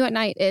plaguing you at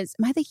night is,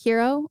 am I the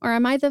hero or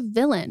am I the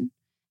villain?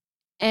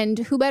 And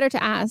who better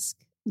to ask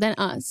than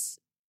us,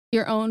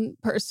 your own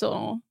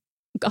personal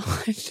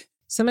God.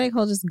 Somebody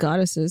called us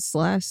goddesses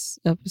last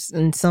episode,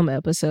 in some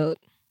episode.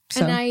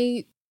 So. And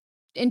I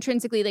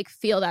intrinsically like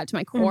feel that to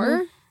my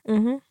core.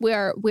 Mm-hmm. We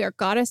are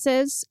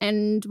goddesses,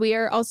 and we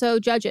are also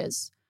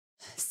judges.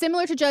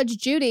 Similar to Judge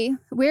Judy,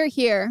 we're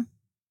here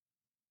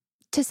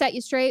to set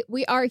you straight.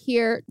 We are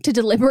here to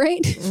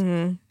deliberate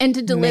and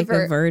to deliver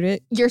make a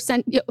verdict. Your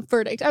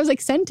verdict. I was like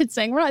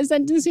sentencing. We're not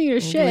sentencing you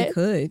to shit. We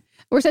could.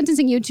 We're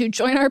sentencing you to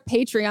join our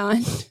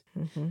Patreon.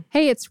 Mm-hmm.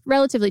 Hey, it's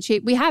relatively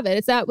cheap. We have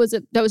it. That was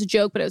a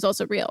joke, but it was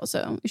also real.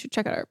 So you should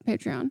check out our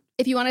Patreon.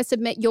 If you want to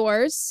submit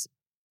yours,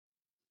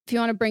 if you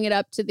want to bring it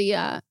up to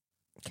the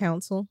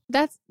council.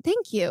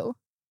 Thank you.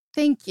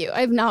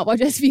 I have not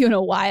watched SVU in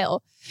a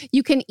while.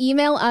 You can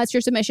email us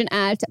your submission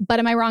at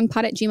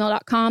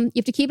butamIwrongpod@gmail.com. You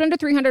have to keep it under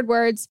 300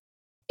 words.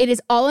 It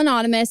is all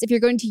anonymous. If you're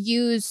going to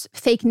use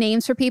fake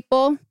names for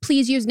people,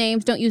 please use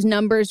names. Don't use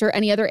numbers or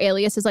any other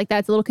aliases like that.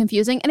 It's a little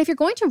confusing. And if you're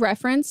going to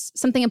reference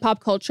something in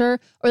pop culture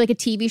or like a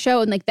TV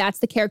show and like that's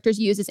the characters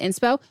you use as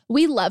inspo,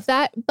 we love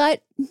that.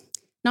 But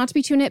not to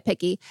be too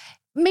nitpicky,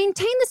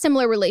 maintain the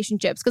similar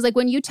relationships. Because like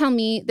when you tell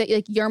me that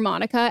like you're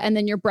Monica and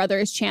then your brother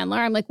is Chandler,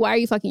 I'm like, why are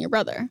you fucking your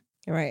brother?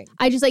 Right.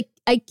 I just like,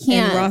 I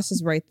can't. And Ross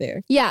is right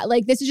there. Yeah,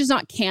 like this is just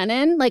not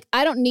canon. Like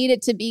I don't need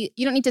it to be,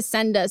 you don't need to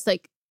send us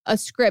like a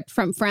script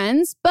from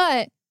Friends,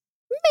 but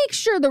make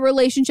sure the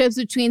relationships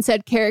between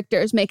said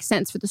characters make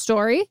sense for the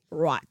story.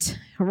 Rot.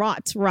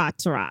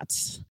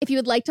 If you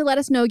would like to let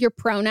us know your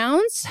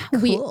pronouns,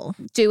 Cool.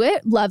 we do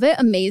it. Love it.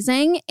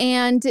 Amazing.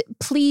 And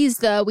please,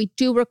 though, we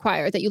do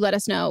require that you let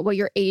us know what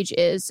your age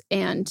is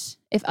and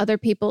if other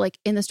people like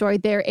in the story,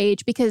 their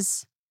age,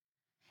 because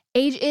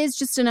age is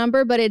just a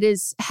number, but it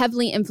is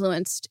heavily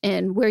influenced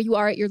in where you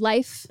are at your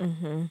life.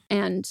 Mm-hmm.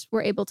 And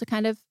we're able to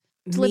kind of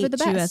deliver the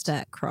best. Meet you at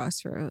that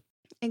crossroad.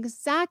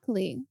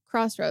 Exactly.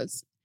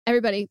 Crossroads.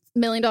 Everybody,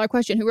 $1 million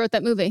question. Who wrote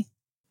that movie?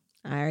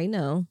 I already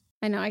know.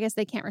 I know. I guess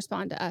they can't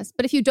respond to us.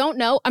 But if you don't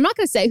know, I'm not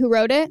going to say who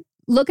wrote it.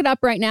 Look it up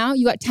right now.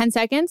 You got 10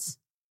 seconds.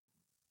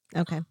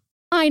 Okay.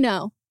 I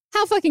know.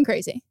 How fucking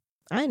crazy.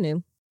 I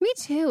knew. Me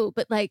too.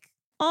 But like.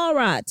 All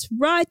right.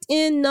 Right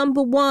in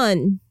number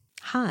 1.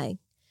 Hi,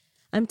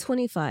 I'm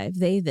 25,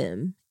 they,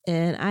 them,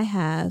 and I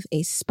have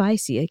a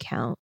spicy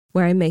account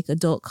where I make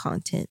adult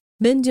content.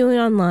 Been doing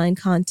online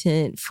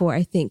content for,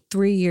 I think,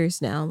 3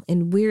 years now.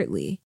 And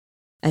weirdly,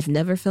 I've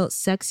never felt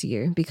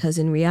sexier because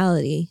in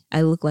reality,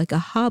 I look like a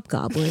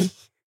hobgoblin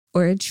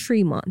or a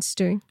tree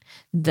monster.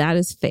 That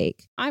is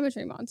fake. I'm a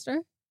tree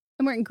monster.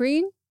 I'm wearing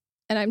green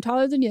and I'm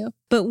taller than you.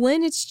 But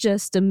when it's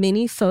just a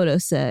mini photo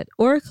set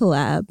or a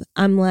collab,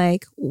 I'm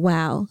like,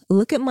 wow,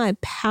 look at my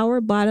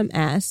power bottom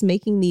ass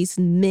making these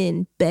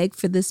men beg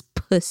for this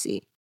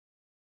pussy.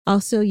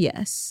 Also,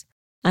 yes,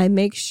 I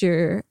make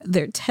sure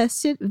they're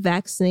tested,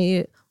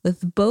 vaccinated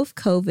with both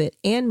COVID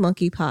and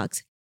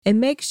monkeypox,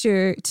 and make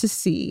sure to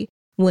see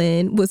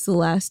when was the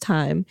last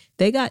time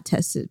they got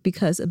tested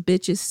because a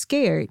bitch is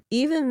scared,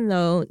 even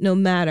though no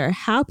matter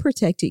how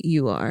protected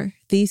you are,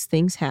 these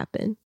things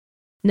happen.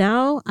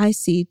 Now I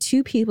see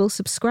 2 people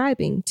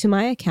subscribing to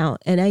my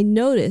account and I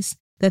notice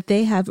that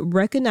they have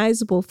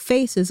recognizable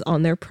faces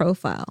on their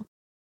profile,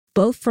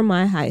 both from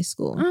my high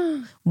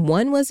school.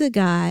 One was a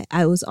guy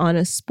I was on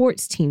a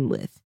sports team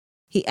with.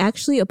 He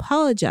actually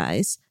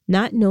apologized,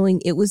 not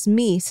knowing it was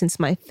me since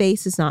my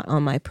face is not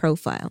on my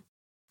profile.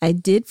 I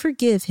did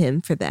forgive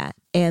him for that.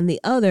 And the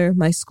other,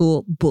 my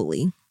school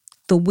bully.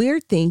 The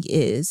weird thing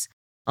is,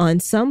 on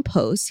some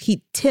posts,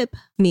 he'd tip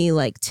me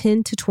like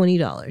 $10 to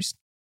 $20.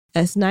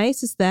 As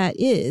nice as that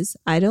is,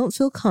 I don't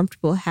feel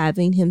comfortable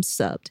having him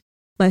subbed.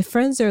 My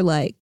friends are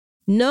like,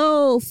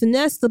 no,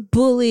 finesse the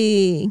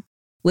bully,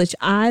 which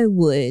I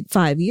would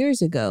 5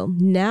 years ago.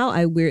 Now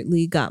I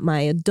weirdly got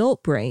my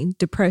adult brain,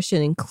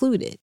 depression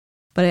included.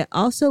 But I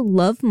also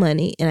love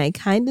money and I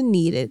kind of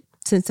need it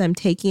since I'm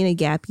taking a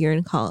gap year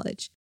in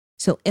college.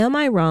 So am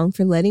I wrong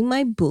for letting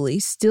my bully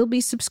still be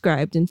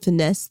subscribed and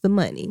finesse the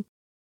money,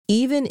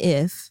 even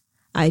if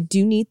I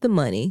do need the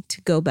money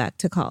to go back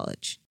to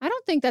college? I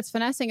don't think that's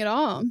finessing at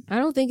all. I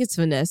don't think it's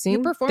finessing.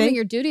 You're performing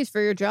your duties for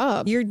your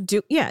job. You're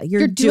doing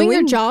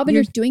your job and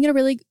you're doing it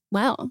really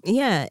well.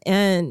 Yeah,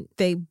 and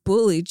they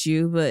bullied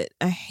you, but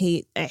I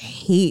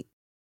hate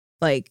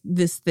like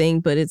this thing,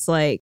 but it's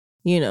like,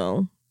 you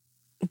know,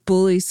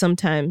 bullies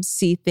sometimes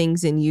see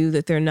things in you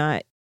that they're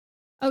not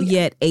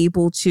yet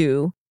able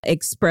to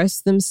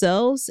express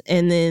themselves,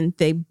 and then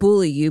they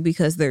bully you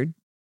because they're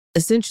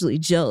essentially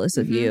jealous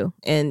of you.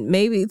 And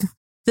maybe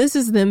this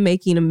is them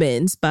making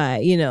amends by,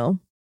 you know,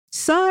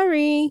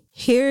 sorry,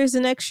 here's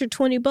an extra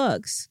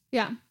 $20.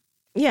 Yeah.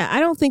 Yeah, I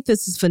don't think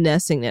this is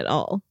finessing at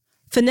all.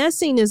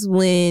 Finessing is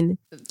when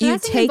you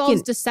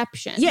involves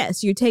deception.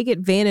 Yes, you take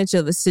advantage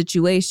of a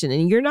situation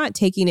and you're not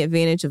taking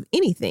advantage of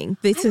anything.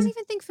 I don't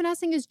even think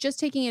finessing is just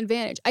taking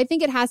advantage. I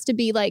think it has to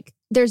be like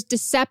there's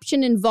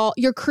deception involved.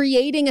 You're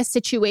creating a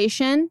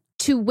situation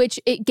to which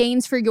it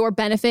gains for your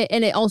benefit,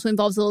 and it also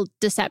involves a little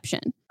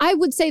deception. I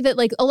would say that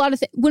like a lot of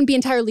things wouldn't be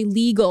entirely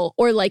legal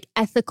or like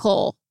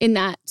ethical in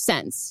that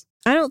sense.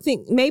 I don't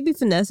think, maybe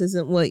finesse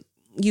isn't what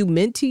you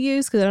meant to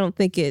use because I don't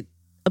think it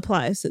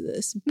applies to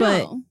this.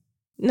 But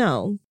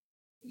no,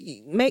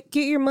 get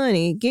your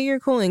money, get your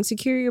coin,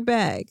 secure your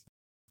bag.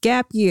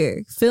 Gap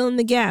year, fill in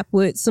the gap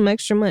with some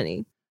extra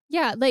money.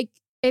 Yeah, like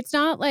it's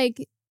not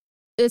like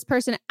this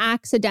person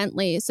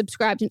accidentally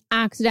subscribed and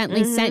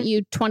accidentally sent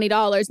you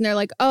 $20 and they're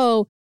like,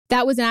 oh,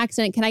 that was an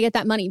accident. Can I get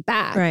that money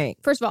back? Right.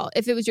 First of all,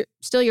 if it was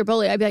still your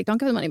bully, I'd be like, don't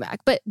give the money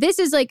back. But this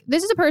is a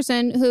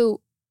person who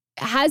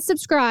has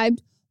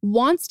subscribed,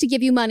 wants to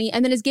give you money,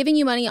 and then is giving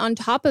you money on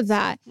top of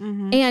that.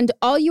 And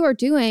all you are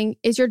doing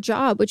is your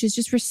job, which is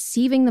just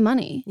receiving the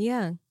money.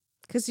 Yeah.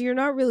 Because you're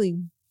not really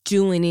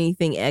doing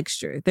anything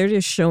extra. They're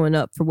just showing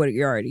up for what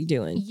you're already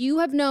doing. You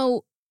have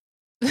no...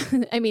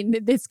 I mean,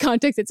 this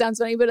context, it sounds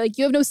funny, but like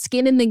you have no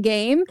skin in the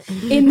game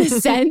in the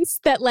sense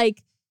that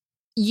like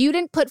you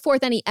didn't put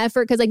forth any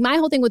effort. Cause like my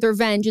whole thing with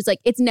revenge is like,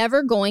 it's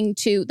never going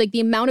to like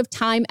the amount of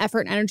time,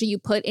 effort, and energy you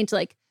put into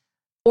like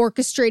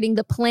orchestrating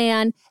the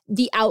plan,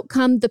 the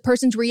outcome, the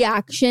person's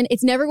reaction.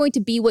 It's never going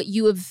to be what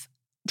you have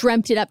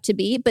dreamt it up to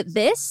be. But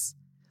this,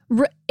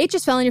 it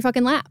just fell in your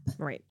fucking lap.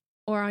 Right.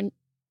 Or on.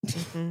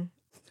 I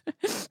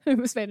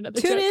almost made another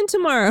Tune joke. in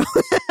tomorrow.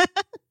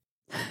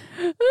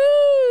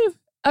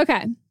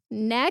 Okay.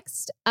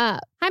 Next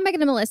up. Hi,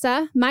 Megan and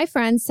Melissa. My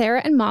friends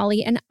Sarah and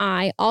Molly and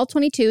I, all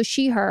 22,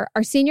 she, her,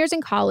 are seniors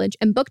in college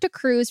and booked a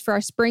cruise for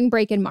our spring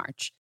break in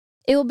March.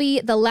 It will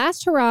be the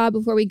last hurrah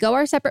before we go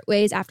our separate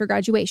ways after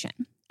graduation.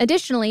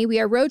 Additionally, we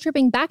are road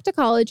tripping back to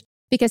college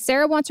because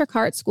Sarah wants her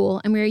car at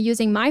school and we are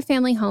using my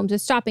family homes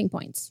as stopping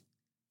points.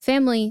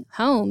 Family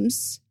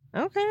homes?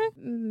 Okay.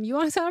 You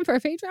want to sign up for a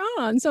Patreon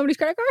on somebody's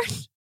credit card?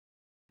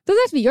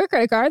 Doesn't have to be your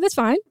credit card. That's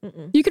fine.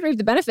 You can reap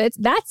the benefits.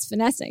 That's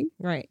finessing.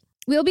 Right.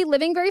 We'll be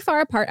living very far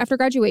apart after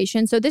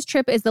graduation, so this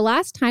trip is the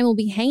last time we'll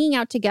be hanging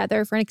out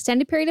together for an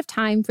extended period of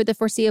time for the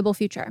foreseeable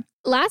future.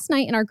 Last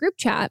night in our group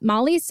chat,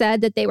 Molly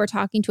said that they were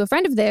talking to a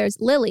friend of theirs,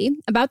 Lily,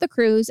 about the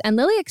cruise, and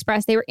Lily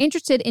expressed they were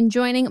interested in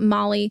joining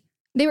Molly.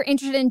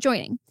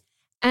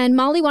 And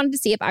Molly wanted to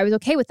see if I was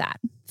okay with that.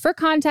 For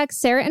context,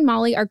 Sarah and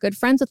Molly are good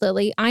friends with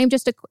Lily. I am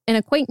just an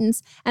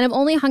acquaintance, and I've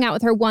only hung out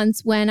with her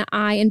once when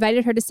I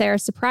invited her to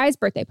Sarah's surprise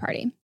birthday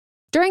party.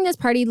 During this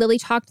party, Lily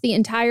talked the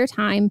entire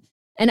time,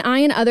 and I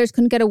and others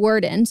couldn't get a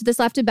word in, so this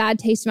left a bad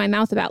taste in my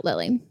mouth about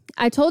Lily.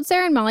 I told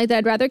Sarah and Molly that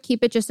I'd rather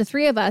keep it just the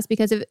three of us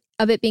because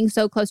of it being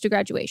so close to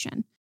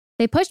graduation.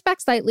 They pushed back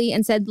slightly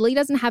and said Lily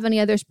doesn't have any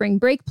other spring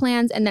break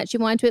plans and that she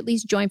wanted to at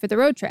least join for the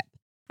road trip.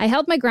 I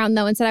held my ground,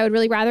 though, and said I would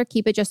really rather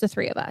keep it just the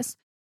three of us.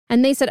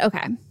 And they said,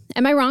 okay.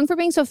 Am I wrong for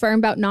being so firm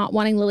about not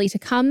wanting Lily to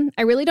come?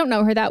 I really don't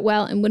know her that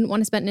well and wouldn't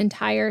want to spend an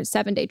entire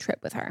 7-day trip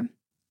with her.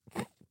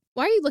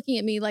 Why are you looking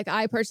at me like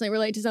I personally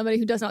relate to somebody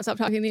who does not stop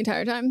talking the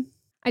entire time?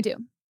 I do.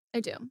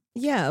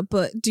 Yeah,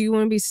 but do you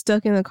want to be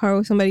stuck in the car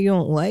with somebody you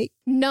don't like?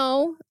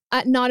 No,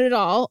 not at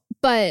all.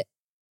 But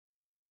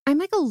I'm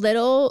like a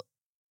little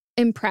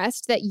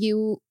impressed that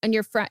you and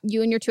your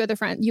two other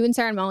friends, you and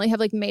Sarah and Molly, have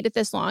like made it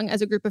this long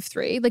as a group of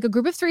three. Like a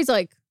group of three is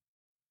like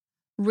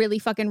really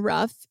fucking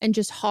rough and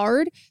just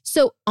hard.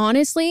 So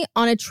honestly,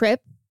 on a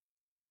trip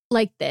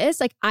like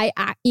this, like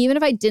even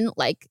if I didn't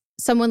like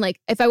someone,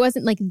 like if I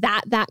wasn't like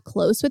that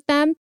close with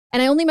them,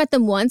 and I only met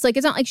them once, like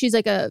it's not like she's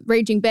like a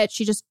raging bitch.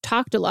 She just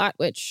talked a lot,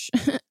 which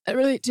I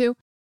relate to.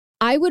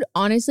 I would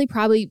honestly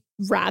probably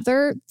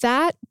rather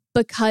that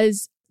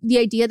because the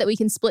idea that we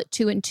can split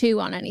 2 and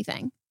 2 on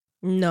anything.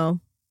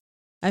 No,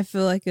 I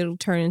feel like it'll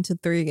turn into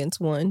 3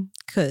 against 1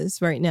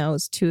 because right now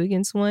it's 2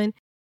 against 1.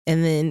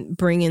 And then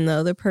bringing the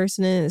other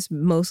person in is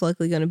most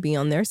likely going to be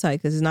on their side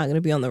because it's not going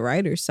to be on the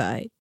writer's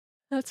side.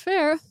 That's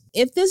fair.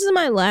 If this is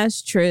my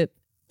last trip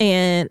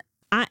and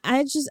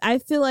I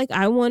feel like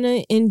I want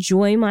to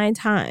enjoy my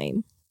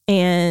time.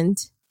 And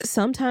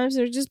sometimes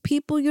there's just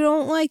people you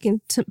don't like and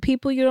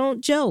people you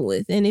don't gel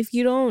with. And if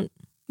you don't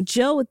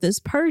gel with this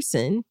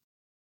person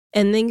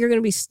and then you're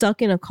going to be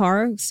stuck in a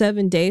car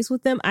 7 days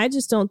with them, I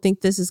just don't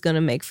think this is going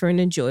to make for an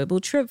enjoyable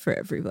trip for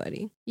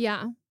everybody.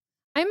 Yeah.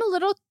 I'm a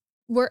little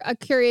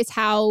curious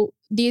how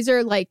these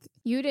are like,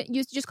 you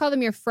just call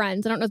them your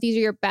friends. I don't know if these are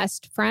your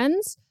best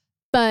friends,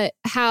 but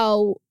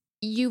how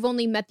you've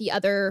only met the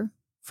other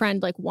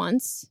friend like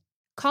once.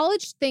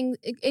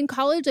 In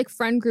college, like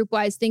friend group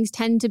wise, things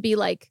tend to be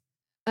like,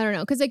 I don't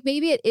know, because like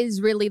maybe it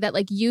is really that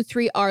like you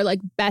three are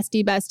like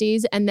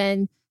besties and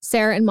then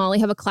Sarah and Molly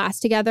have a class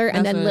together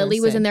and then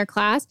Lily was in their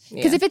class.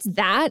 Because if it's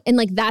that and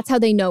like that's how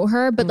they know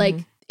her, but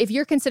like if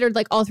you're considered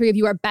like all three of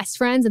you are best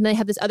friends and they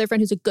have this other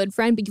friend who's a good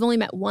friend, but you've only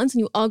met once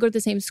and you all go to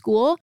the same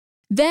school,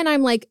 then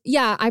I'm like,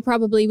 yeah, I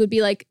probably would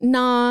be like,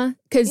 nah.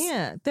 Because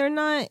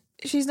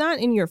she's not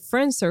in your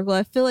friend circle.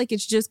 I feel like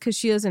it's just because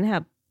she doesn't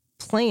have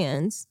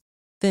plans,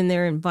 then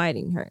they're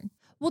inviting her.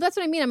 Well, that's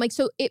what I mean. I'm like,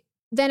 so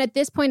then at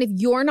this point, if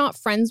you're not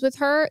friends with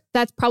her,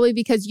 that's probably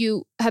because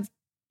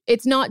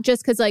it's not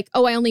just because like,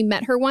 oh, I only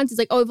met her once. It's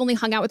like, oh, I've only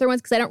hung out with her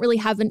once because I don't really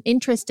have an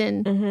interest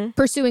in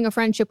pursuing a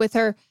friendship with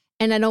her.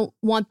 And I don't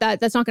want that.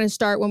 That's not going to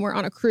start when we're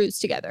on a cruise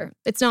together.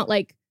 It's not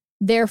like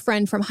their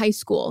friend from high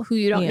school who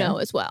you don't know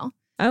as well.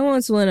 I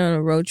once went on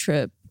a road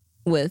trip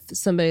with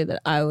somebody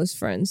that I was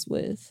friends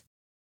with.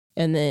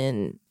 And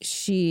then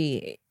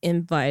she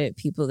invited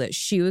people that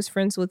she was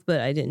friends with, but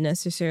I didn't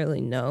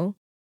necessarily know.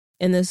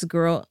 And this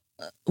girl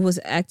was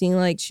acting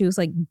like she was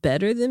like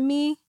better than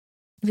me.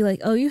 Be like,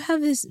 oh, you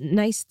have this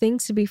nice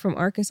things to be from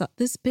Arkansas.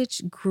 This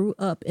bitch grew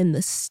up in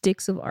the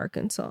sticks of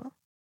Arkansas.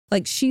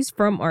 Like she's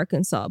from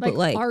Arkansas, but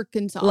like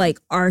Arkansas. Like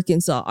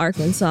Arkansas.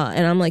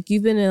 And I'm like,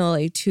 you've been in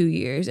LA 2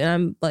 years and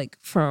I'm like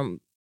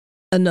from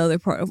another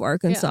part of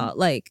Arkansas. Yeah.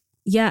 Like,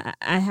 yeah,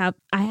 I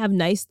have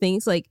nice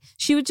things. Like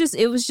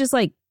it was just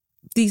like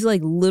these like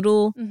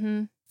little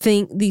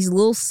these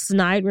little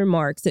snide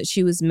remarks that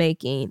she was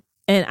making.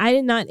 And I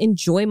did not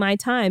enjoy my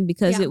time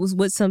because it was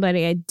with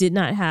somebody I did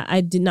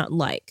not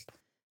like.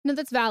 No,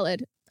 that's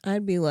valid.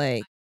 I'd be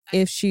like,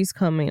 if she's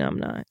coming, I'm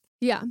not.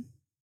 Yeah.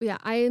 Yeah,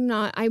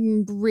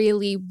 I'm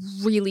really,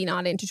 really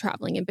not into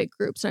traveling in big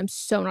groups. And I'm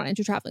so not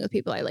into traveling with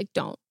people I like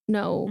don't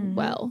know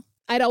well.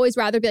 I'd always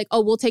rather be like,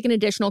 oh, we'll take an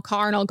additional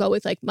car and I'll go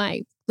with like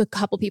the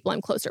couple people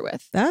I'm closer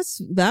with.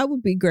 That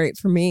would be great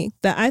for me.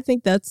 I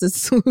think that's the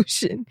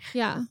solution.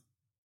 Yeah.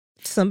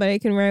 Somebody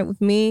can ride with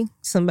me.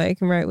 Somebody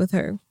can ride with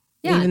her.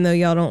 Yeah. Even though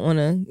y'all don't want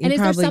to. And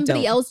is there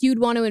somebody else you'd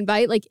want to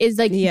invite? Like,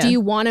 do you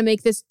want to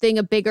make this thing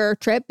a bigger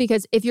trip?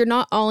 Because if you're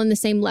not all in the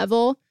same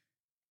level,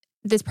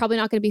 this is probably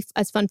not going to be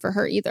as fun for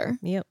her either.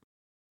 Yep.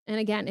 And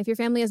again, if your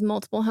family has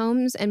multiple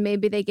homes and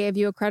maybe they gave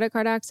you a credit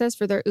card access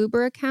for their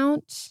Uber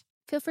account,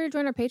 feel free to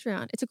join our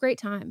Patreon. It's a great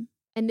time.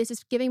 And this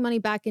is giving money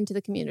back into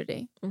the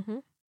community. Mm-hmm.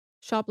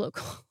 Shop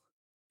local.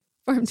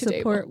 Farm to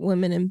Support table.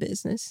 women in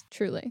business.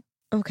 Truly.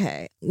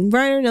 Okay.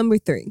 Writer number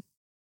 3.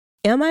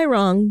 Am I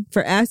wrong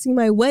for asking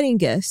my wedding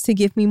guests to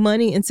give me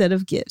money instead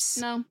of gifts?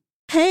 No.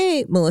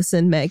 Hey, Melissa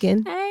and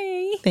Megan.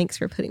 Hey. Thanks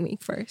for putting me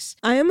first.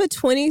 I am a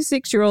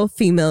 26-year-old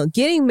female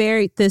getting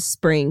married this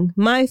spring.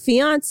 My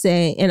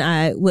fiance and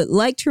I would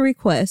like to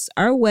request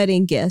our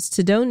wedding guests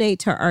to donate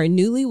to our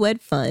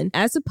newlywed fund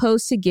as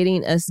opposed to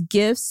getting us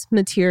gifts,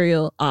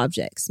 material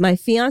objects. My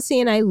fiance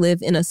and I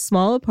live in a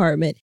small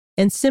apartment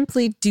and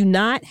simply do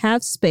not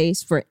have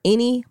space for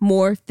any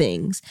more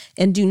things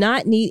and do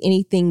not need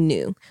anything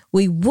new.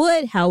 We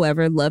would,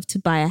 however, love to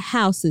buy a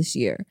house this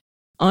year.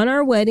 On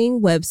our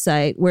wedding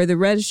website where the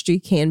registry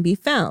can be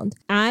found,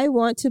 I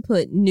want to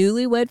put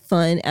newlywed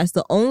fund as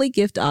the only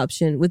gift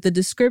option with the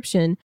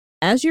description,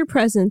 as your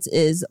presence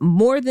is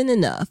more than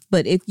enough,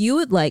 but if you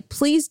would like,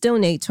 please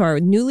donate to our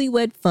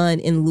newlywed fund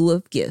in lieu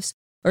of gifts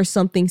or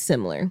something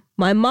similar.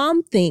 My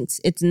mom thinks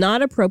it's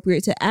not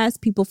appropriate to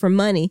ask people for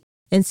money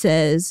and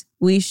says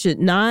we should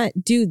not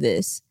do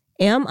this.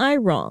 Am I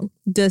wrong?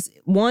 Does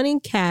wanting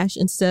cash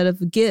instead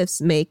of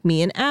gifts make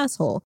me an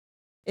asshole?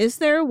 Is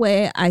there a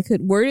way I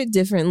could word it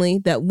differently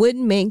that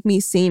wouldn't make me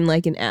seem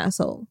like an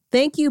asshole?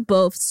 Thank you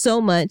both so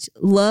much.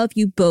 Love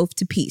you both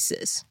to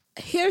pieces.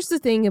 Here's the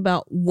thing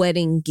about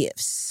wedding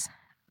gifts.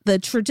 The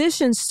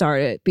tradition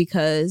started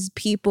because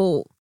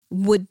people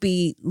would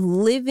be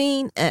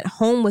living at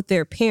home with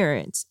their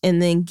parents and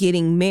then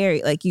getting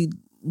married. Like you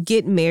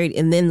get married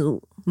and then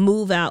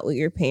move out of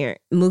your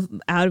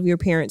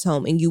parents'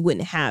 home and you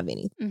wouldn't have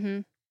any. Mm-hmm.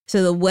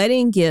 So the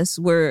wedding gifts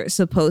were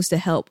supposed to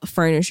help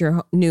furnish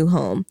your new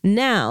home.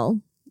 Now,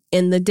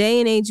 in the day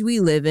and age we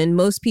live in,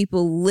 most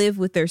people live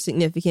with their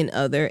significant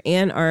other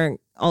and are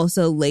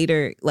also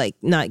later like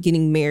not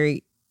getting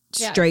married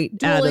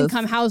straight out of dual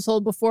income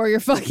household before you're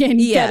fucking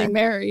getting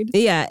married.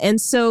 Yeah. And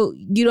so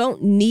you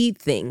don't need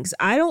things.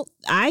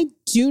 I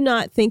do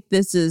not think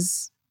this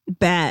is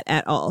bad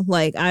at all.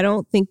 Like, I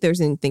don't think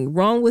there's anything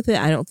wrong with it.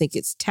 I don't think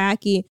it's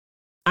tacky.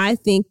 I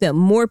think that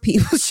more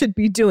people should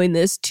be doing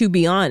this, to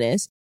be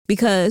honest.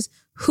 Because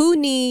who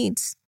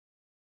needs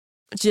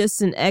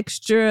just an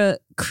extra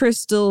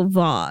crystal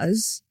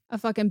vase? A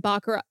fucking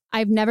baccarat.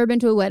 I've never been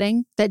to a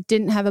wedding that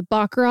didn't have a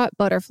baccarat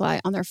butterfly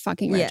on their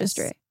fucking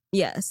registry.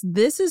 Yes,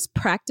 this is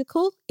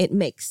practical. It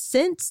makes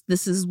sense.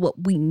 This is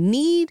what we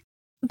need.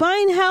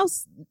 Buying a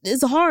house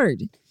is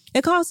hard.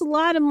 It costs a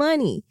lot of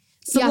money.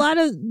 It's a lot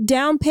of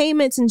down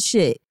payments and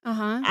shit.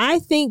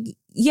 I think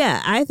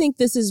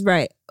this is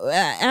right.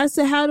 As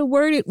to how to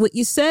word it, what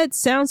you said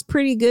sounds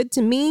pretty good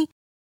to me.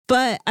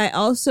 But I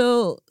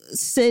also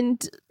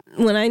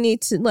when I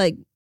need to like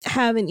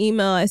have an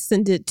email, I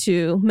send it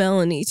to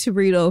Melanie to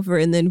read over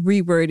and then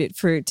reword it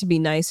for it to be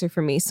nicer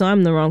for me. So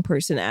I'm the wrong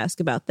person to ask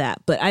about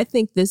that. But I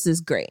think this is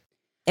great.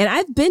 And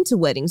I've been to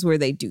weddings where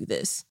they do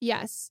this.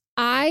 Yes.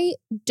 I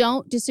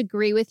don't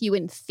disagree with you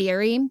in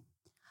theory,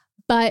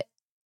 but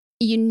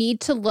you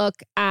need to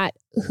look at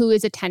who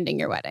is attending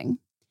your wedding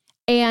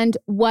and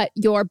what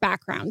your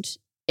background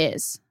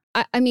is.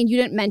 I mean, you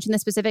didn't mention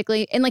this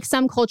specifically. In like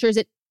some cultures,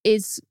 it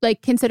is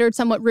like considered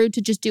somewhat rude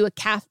to just do a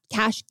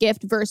cash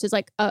gift versus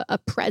like a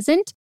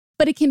present,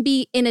 but it can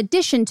be in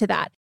addition to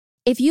that.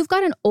 If you've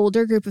got an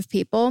older group of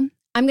people,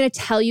 I'm going to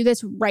tell you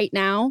this right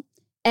now.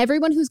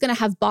 Everyone who's going to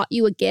have bought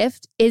you a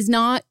gift is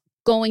not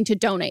going to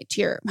donate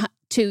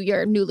to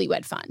your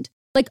newlywed fund.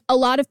 Like a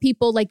lot of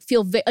people like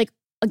feel like,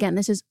 again,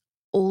 this is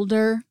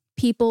older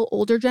people,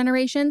 older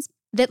generations,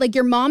 that like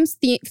your mom's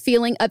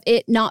feeling of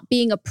it not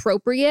being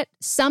appropriate.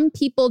 Some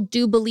people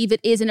do believe it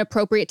is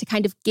inappropriate to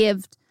kind of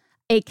give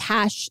a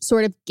cash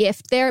sort of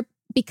gift there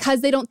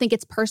because they don't think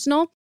it's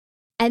personal.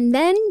 And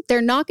then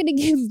they're not going to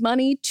give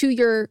money to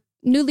your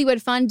newlywed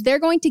fund. They're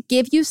going to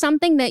give you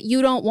something that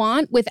you don't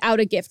want without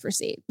a gift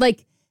receipt.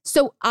 Like,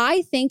 so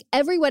I think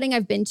every wedding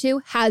I've been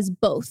to has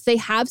both. They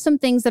have some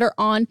things that are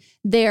on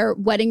their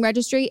wedding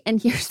registry.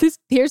 And here's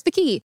the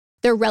key.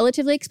 They're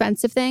relatively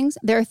expensive things.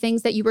 There are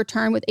things that you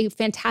return with a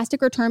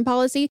fantastic return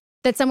policy.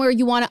 That's somewhere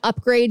you want to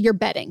upgrade your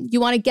bedding.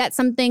 You want to get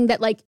something that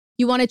like,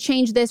 you want to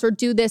change this or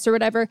do this or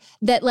whatever,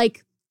 that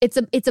like it's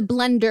a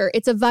blender,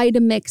 it's a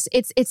Vitamix,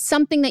 it's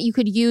something that you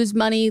could use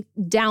money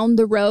down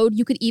the road.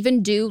 You could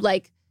even do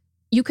like,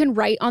 you can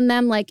write on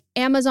them like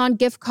Amazon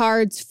gift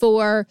cards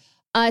for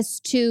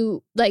us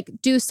to like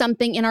do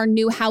something in our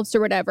new house or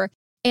whatever,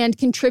 and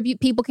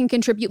people can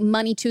contribute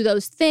money to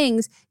those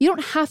things. You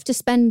don't have to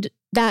spend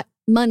that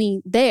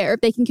money there.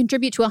 They can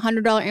contribute to a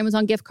 $100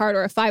 Amazon gift card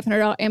or a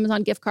 $500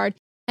 Amazon gift card,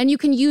 and you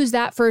can use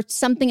that for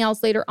something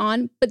else later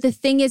on. But the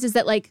thing is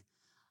that like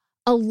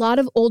a lot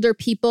of older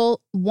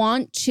people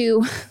want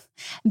to,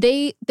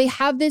 they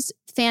have this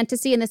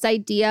fantasy and this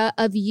idea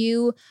of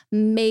you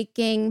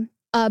making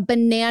a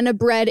banana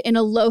bread in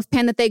a loaf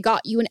pan that they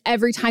got you, and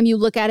every time you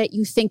look at it,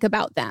 you think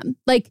about them.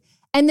 Like,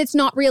 and it's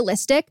not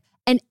realistic.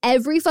 And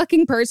every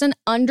fucking person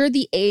under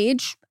the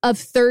age of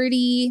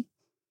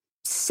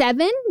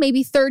 37,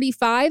 maybe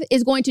 35,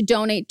 is going to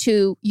donate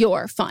to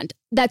your fund.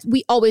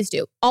 We always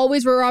do.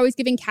 We're always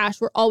giving cash.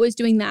 We're always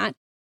doing that.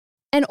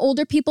 And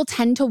older people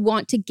tend to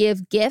want to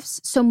give gifts.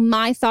 So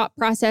my thought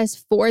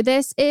process for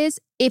this is,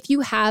 if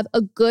you have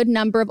a good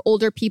number of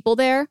older people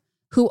there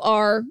who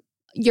are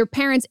your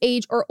parents'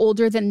 age or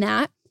older than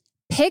that,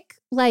 pick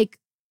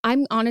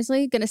I'm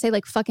honestly going to say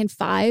fucking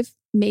 5,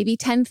 maybe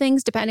 10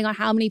 things, depending on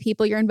how many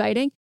people you're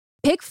inviting.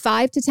 Pick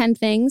 5 to 10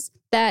 things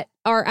that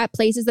are at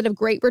places that have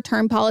great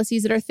return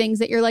policies, that are things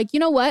that you're you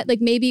know what?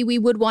 Maybe we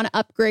would want to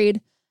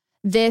upgrade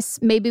this.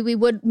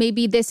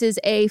 Maybe this is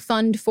a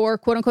fund for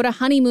quote unquote a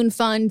honeymoon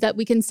fund that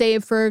we can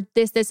save for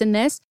this, and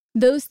this.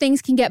 Those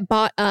things can get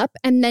bought up.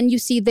 And then you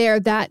see there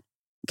that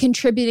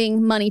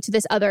contributing money to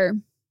this other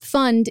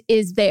fund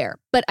is there.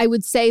 But I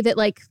would say that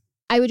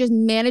I would just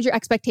manage your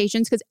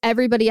expectations, because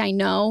everybody I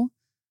know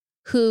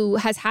who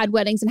has had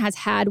weddings and has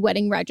had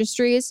wedding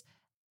registries,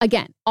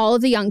 again, all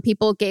of the young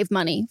people gave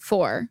money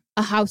for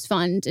a house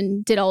fund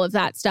and did all of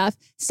that stuff.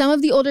 Some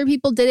of the older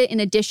people did it in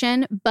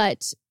addition,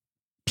 but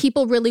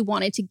people really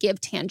wanted to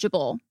give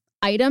tangible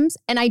items.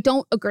 And I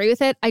don't agree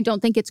with it. I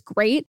don't think it's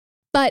great.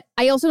 But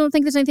I also don't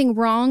think there's anything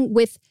wrong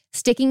with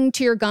sticking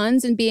to your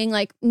guns and being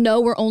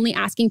no, we're only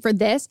asking for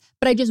this.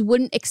 But I just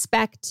wouldn't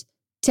expect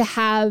to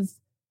have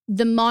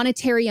the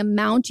monetary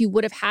amount you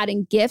would have had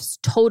in gifts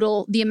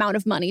total the amount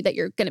of money that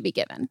you're going to be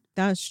given.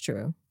 That's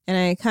true. And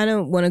I kind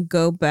of want to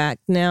go back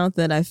now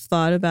that I've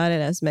thought about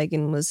it as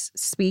Megan was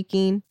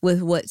speaking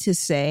with what to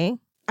say.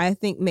 I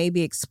think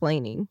maybe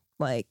explaining,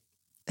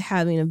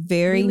 having a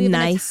very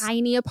nice, in a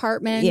tiny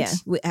apartment. Yeah.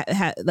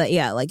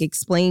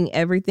 Explaining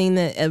everything,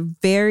 that a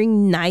very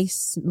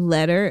nice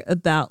letter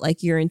about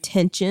your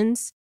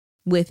intentions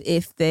with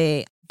if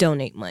they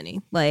donate money.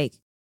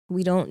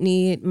 We don't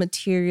need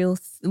material.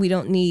 I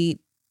don't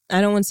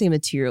want to say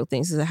material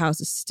things, because the house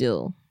is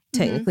still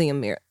technically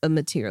a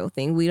material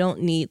thing. We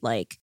don't need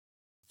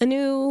a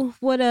new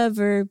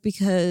whatever,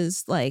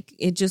 because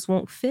it just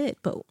won't fit.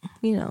 But,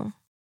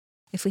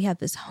 if we have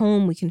this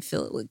home, we can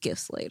fill it with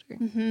gifts later.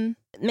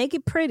 Mm-hmm. Make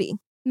it pretty.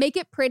 Make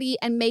it pretty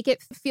and make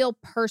it feel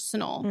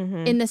personal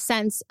in the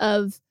sense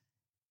of,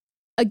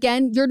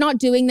 again, you're not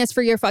doing this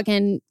for your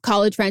fucking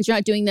college friends. You're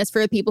not doing this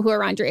for the people who are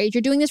around your age.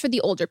 You're doing this for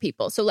the older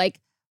people. So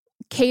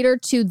cater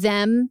to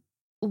them,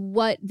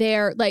 what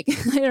they're I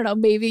don't know,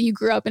 maybe you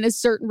grew up in a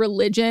certain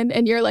religion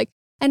and you're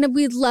and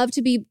we'd love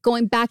to be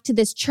going back to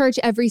this church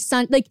every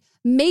Sunday.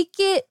 Make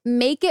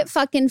it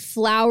fucking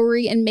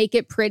flowery and make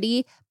it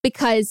pretty,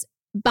 because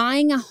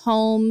buying a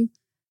home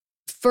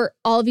for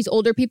all of these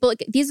older people,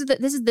 this is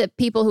the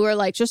people who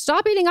are just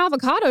stop eating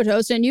avocado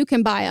toast and you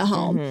can buy a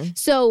home. Mm-hmm.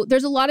 So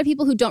there's a lot of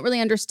people who don't really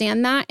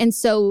understand that. And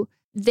so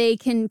they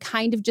can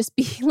kind of just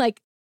be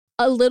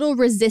a little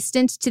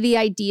resistant to the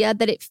idea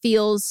that it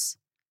feels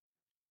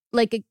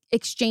like an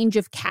exchange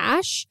of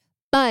cash.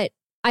 But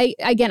I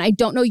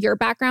don't know your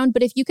background,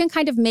 but if you can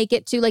kind of make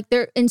it to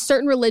there in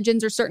certain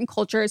religions or certain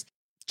cultures,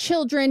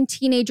 children,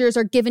 teenagers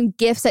are given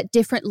gifts at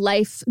different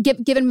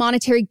given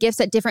monetary gifts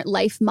at different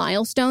life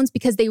milestones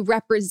because they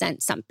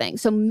represent something.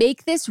 So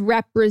make this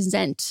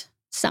represent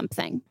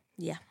something.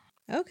 Yeah.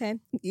 Okay.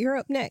 You're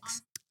up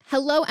next.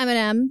 Hello,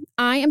 Eminem.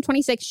 I am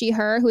 26, she,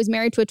 her, who is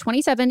married to a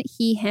 27,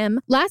 he, him.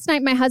 Last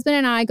night, my husband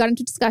and I got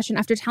into discussion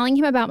after telling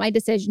him about my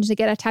decision to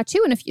get a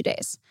tattoo in a few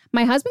days.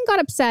 My husband got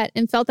upset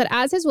and felt that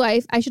as his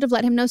wife, I should have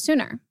let him know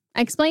sooner.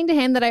 I explained to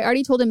him that I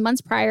already told him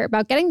months prior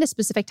about getting this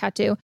specific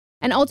tattoo,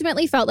 and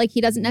ultimately felt like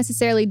he doesn't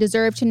necessarily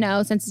deserve to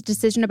know since it's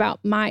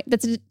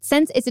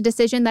a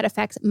decision that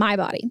affects my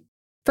body.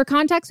 For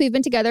context, we've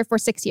been together for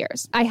 6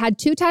 years. I had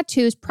 2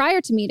 tattoos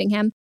prior to meeting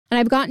him, and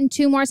I've gotten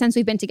 2 more since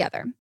we've been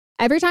together.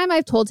 Every time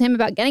I've told him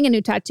about getting a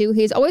new tattoo,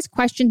 he's always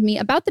questioned me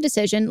about the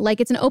decision like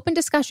it's an open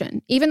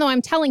discussion, even though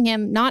I'm telling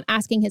him, not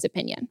asking his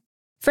opinion.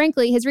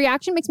 Frankly, his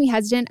reaction makes me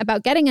hesitant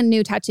about getting a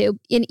new tattoo,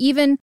 and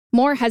even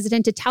more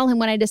hesitant to tell him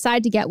when I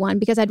decide to get one,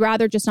 because I'd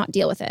rather just not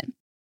deal with it.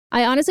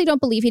 I honestly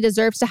don't believe he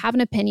deserves to have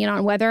an opinion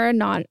on whether or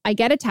not I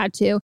get a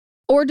tattoo,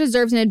 or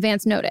deserves an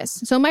advance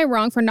notice. So am I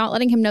wrong for not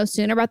letting him know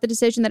sooner about the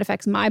decision that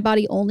affects my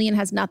body only and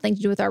has nothing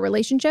to do with our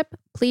relationship?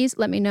 Please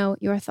let me know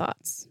your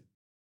thoughts.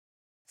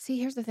 See,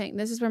 here's the thing.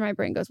 This is where my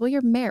brain goes, well,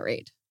 you're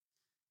married.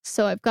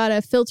 So I've got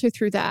to filter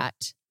through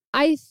that.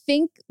 I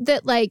think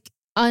that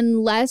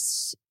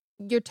unless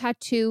your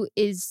tattoo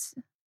is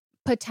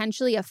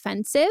potentially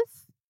offensive,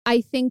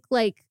 I think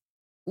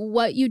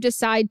what you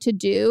decide to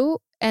do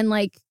and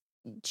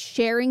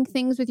sharing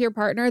things with your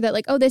partner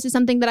that oh, this is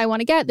something that I want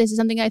to get. This is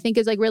something I think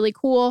is really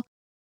cool.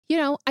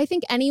 I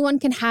think anyone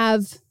can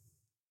have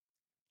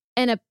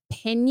an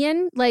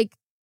opinion.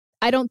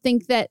 I don't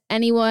think that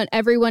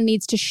everyone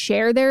needs to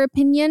share their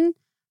opinion,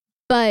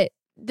 but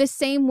the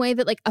same way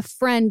that a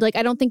friend,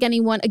 I don't think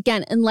anyone,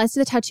 again, unless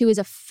the tattoo is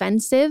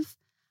offensive,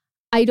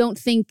 I don't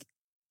think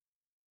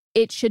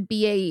it should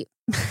be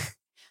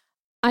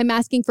I'm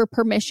asking for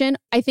permission.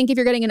 I think if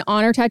you're getting an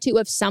honor tattoo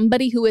of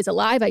somebody who is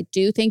alive, I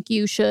do think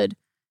you should,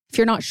 if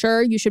you're not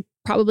sure, you should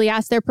probably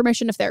ask their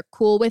permission if they're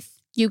cool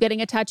with you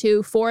getting a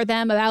tattoo for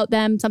them, about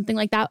them, something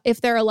like that,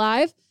 if they're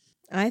alive.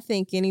 I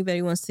think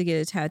anybody wants to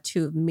get a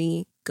tattoo of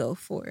me, go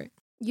for it.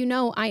 You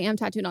know, I am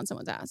tattooed on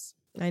someone's ass.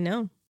 I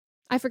know.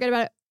 I forget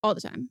about it all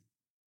the time.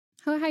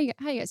 How you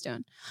guys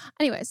doing?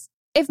 Anyways,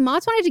 if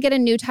Mott's wanted to get a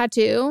new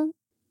tattoo.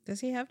 Does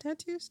he have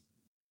tattoos?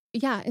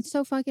 Yeah, it's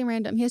so fucking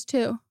random. He has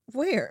 2.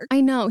 Where? I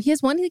know. He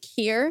has one like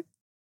here,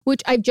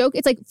 which I joke,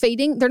 it's like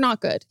fading. They're not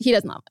good. He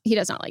does not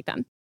like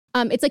them.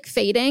 It's like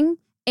fading.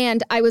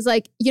 And I was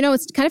like, you know,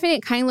 it's kind of fading.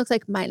 It kind of looks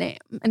like my name.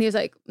 And he was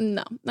like,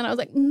 no. And I was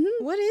like,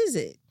 What is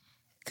it?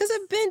 Because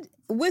I've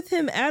been with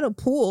him at a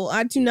pool.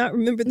 I do not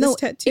remember this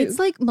tattoo. It's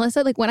like,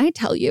 Melissa, like when I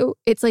tell you,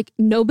 it's like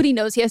nobody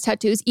knows he has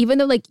tattoos, even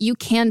though like you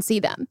can see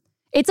them.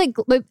 It's like,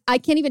 I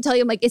can't even tell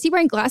you. I'm like, is he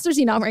wearing glasses or is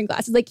he not wearing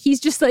glasses? Like, he's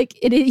just like,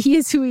 he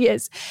is who he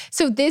is.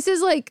 So this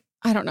is like,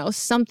 I don't know,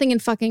 something in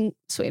fucking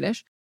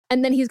Swedish.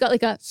 And then he's got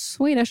like a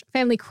Swedish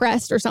family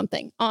crest or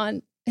something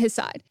on his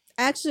side.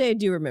 Actually, I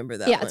do remember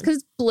that. Yeah, it's because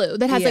it's blue.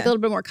 That has like a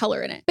little bit more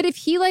color in it. But if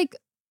he like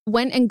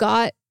went and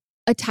got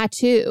a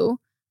tattoo,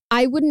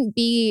 I wouldn't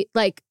be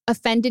like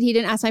offended he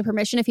didn't ask my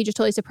permission if he just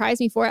totally surprised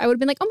me for it. I would have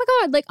been like, oh my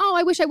God, like, oh,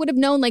 I wish I would have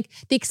known like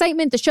the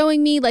excitement, the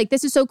showing me, like,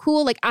 this is so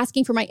cool. Like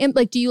asking for my,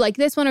 like, do you like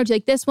this one or do you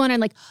like this one? And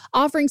like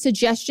offering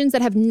suggestions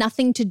that have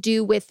nothing to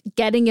do with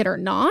getting it or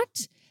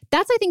not.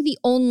 That's, I think, the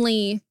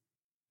only,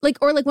 like,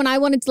 or like when I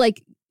wanted to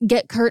like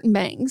get curtain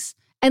bangs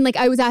and like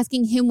I was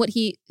asking him what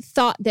he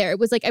thought there. It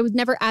was like, I was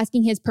never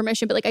asking his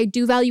permission, but like I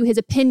do value his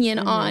opinion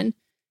on,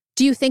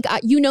 do you think,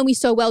 you know me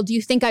so well, do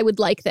you think I would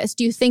like this?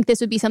 Do you think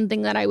this would be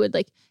something that I would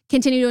like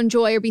continue to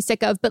enjoy or be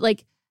sick of? But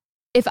like,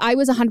 if I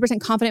was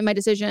 100% confident in my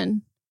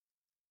decision,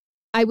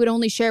 I would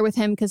only share with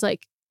him because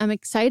like, I'm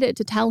excited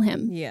to tell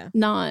him. Yeah.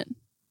 Not.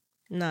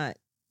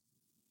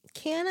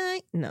 Can I?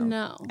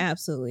 No.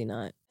 Absolutely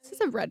not. This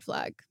is a red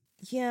flag.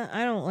 Yeah,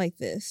 I don't like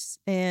this.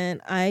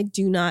 And I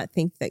do not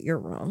think that you're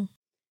wrong.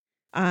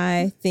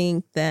 I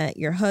think that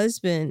your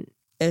husband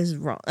is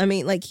wrong. I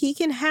mean, like he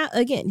can have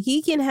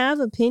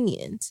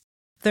opinions.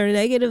 If they're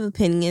negative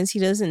opinions, he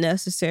doesn't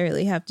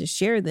necessarily have to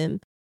share them.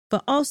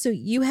 But also,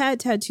 you had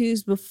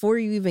tattoos before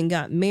you even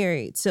got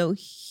married. So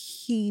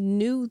he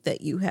knew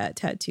that you had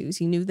tattoos.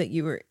 He knew that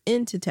you were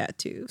into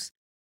tattoos.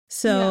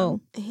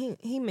 So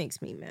he makes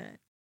me mad.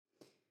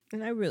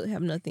 And I really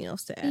have nothing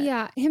else to add.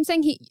 Yeah. Him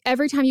saying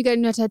every time you get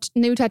a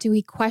new tattoo,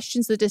 he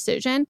questions the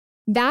decision.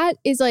 That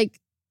is like,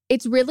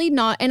 it's really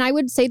not. And I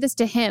would say this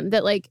to him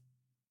that like,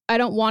 I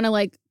don't want to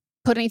like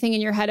put anything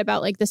in your head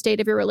about like the state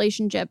of your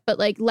relationship, but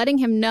like letting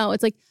him know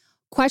it's like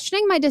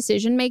questioning my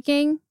decision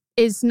making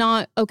is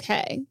not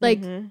okay.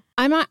 Like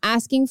I'm not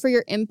asking for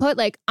your input.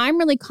 Like I'm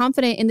really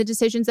confident in the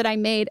decisions that I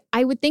made.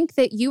 I would think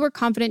that you were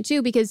confident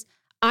too because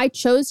I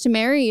chose to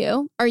marry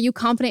you. Are you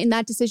confident in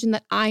that decision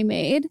that I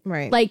made?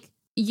 Right. Like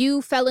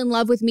you fell in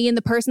love with me and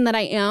the person that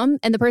I am,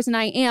 and the person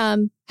I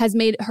am has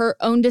made her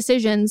own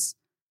decisions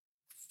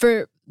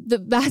for the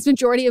vast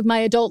majority of my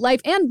adult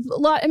life. And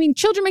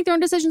children make their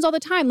own decisions all the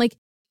time. Like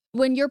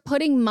when you're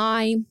putting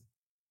my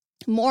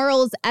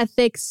morals,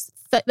 ethics,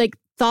 like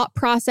thought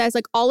process,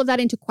 like all of that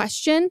into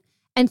question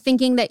and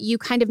thinking that you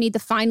kind of need the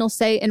final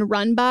say and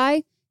run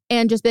by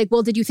and just be like,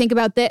 well, did you think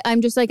about that?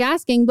 I'm just like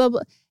asking, blah,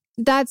 blah.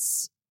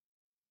 That's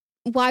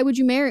why would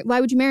you marry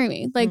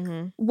me? Like,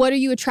 what are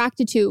you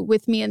attracted to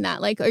with me in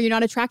that? Like, are you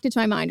not attracted to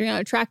my mind? Are you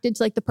not attracted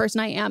to like the person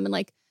I am and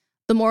like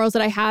the morals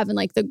that I have and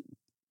like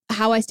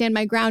how I stand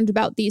my ground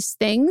about these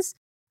things?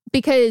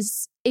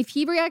 Because if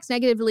he reacts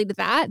negatively to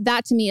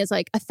that to me is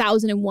like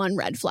 1,001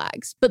 red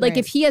flags. But like,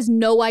 if he has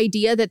no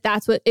idea that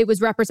that's what it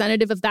was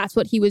representative of, that's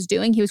what he was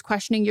doing, he was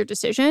questioning your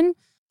decision.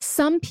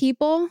 Some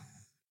people,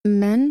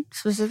 men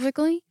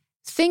specifically,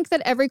 think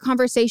that every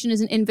conversation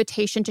is an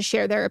invitation to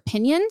share their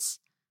opinions.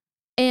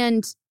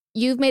 And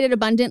you've made it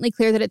abundantly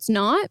clear that it's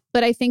not.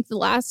 But I think the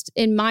last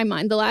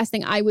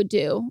thing I would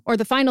do, or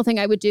the final thing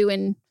I would do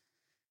in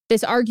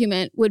this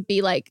argument would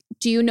be like,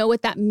 do you know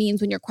what that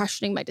means when you're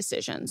questioning my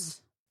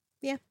decisions?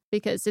 Yeah.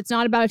 Because it's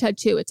not about a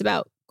tattoo. It's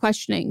about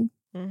questioning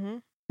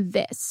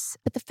this.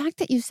 But the fact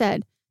that you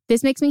said,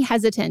 this makes me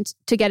hesitant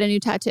to get a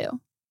new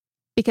tattoo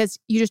because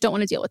you just don't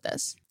want to deal with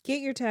this. Get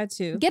your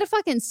tattoo. Get a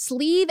fucking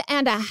sleeve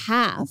and a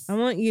half. I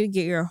want you to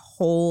get your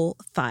whole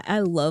thigh. I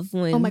love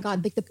when, oh my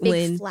God, like the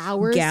big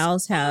flowers.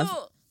 Gals have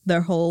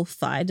their whole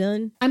thigh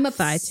done. I'm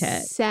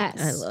obsessed. Thigh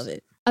tat. I love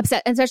it.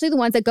 Obsessed. And especially the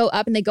ones that go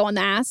up and they go on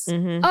the ass.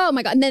 Oh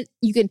my God. And then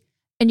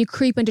you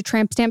creep into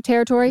tramp stamp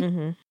territory.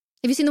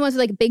 Have you seen the ones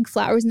with like big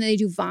flowers and then they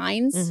do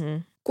vines?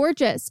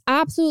 Gorgeous.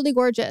 Absolutely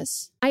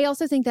gorgeous. I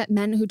also think that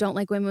men who don't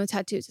like women with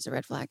tattoos is a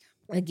red flag.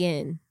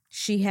 Again,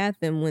 she had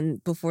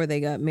them before they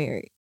got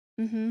married.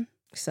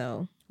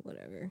 So,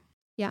 whatever.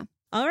 Yeah.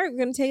 All right, we're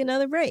going to take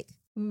another break.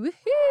 Woohoo!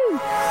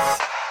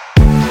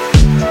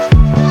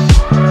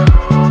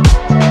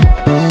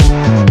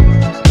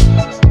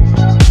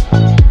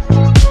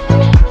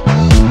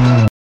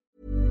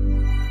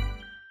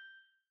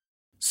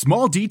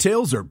 Small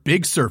details are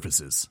big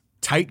surfaces.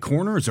 Tight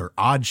corners are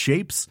odd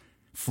shapes.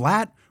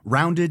 Flat,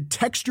 rounded,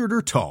 textured,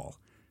 or tall.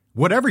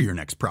 Whatever your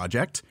next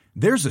project,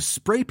 there's a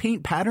spray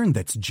paint pattern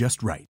that's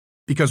just right.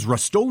 Because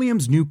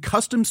Rust-Oleum's new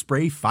Custom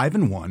Spray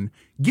 5-in-1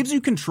 gives you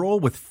control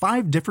with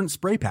 5 different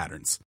spray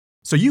patterns.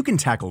 So you can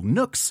tackle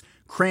nooks,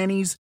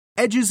 crannies,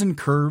 edges, and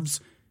curves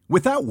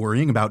without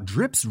worrying about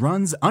drips,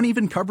 runs,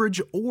 uneven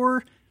coverage,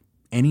 or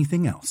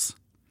anything else.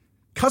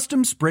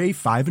 Custom Spray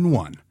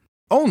 5-in-1.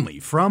 Only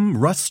from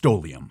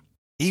Rust-Oleum.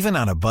 Even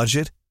on a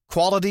budget,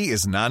 quality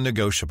is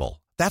non-negotiable.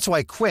 That's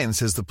why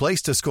Quince is the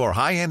place to score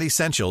high-end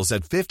essentials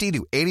at 50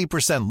 to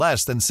 80%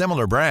 less than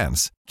similar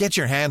brands. Get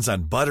your hands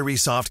on buttery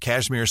soft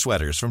cashmere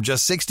sweaters from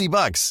just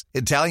 $60,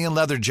 Italian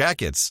leather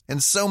jackets,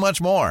 and so much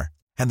more.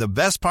 And the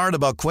best part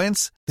about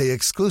Quince, they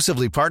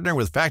exclusively partner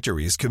with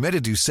factories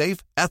committed to safe,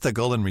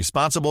 ethical, and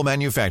responsible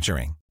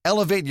manufacturing.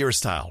 Elevate your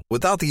style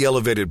without the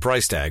elevated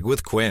price tag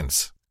with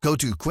Quince. Go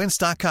to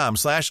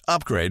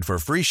quince.com/upgrade for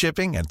free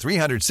shipping and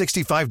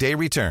 365-day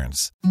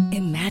returns.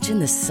 Imagine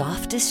the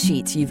softest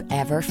sheets you've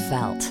ever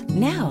felt.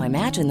 Now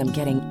imagine them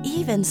getting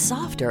even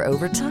softer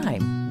over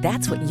time.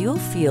 That's what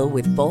you'll feel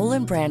with Boll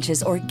 &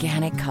 Branch's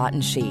organic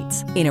cotton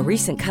sheets. In a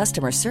recent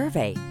customer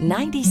survey,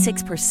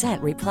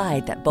 96%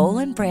 replied that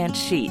Boll & Branch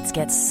sheets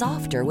get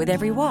softer with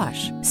every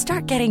wash.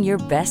 Start getting your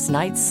best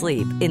night's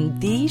sleep in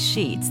these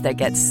sheets that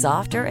get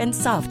softer and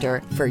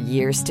softer for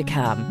years to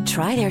come.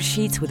 Try their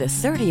sheets with a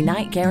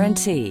 30-night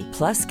guarantee.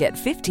 Plus, get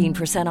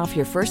 15% off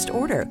your first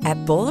order at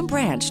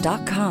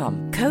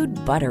bollandbranch.com. Code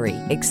BUTTERY.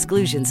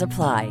 Exclusions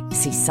apply.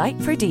 See site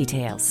for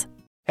details.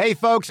 Hey,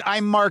 folks,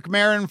 I'm Mark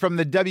Maron from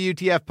the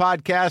WTF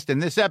Podcast,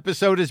 and this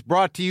episode is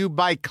brought to you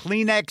by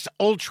Kleenex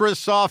Ultra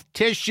Soft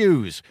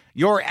Tissues,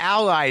 your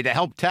ally to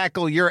help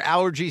tackle your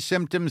allergy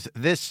symptoms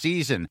this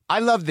season. I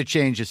love the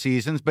change of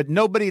seasons, but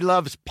nobody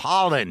loves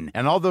pollen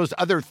and all those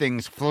other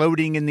things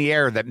floating in the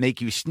air that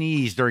make you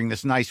sneeze during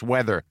this nice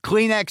weather.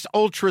 Kleenex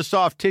Ultra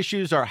Soft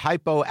Tissues are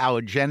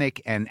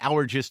hypoallergenic and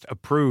allergist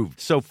approved,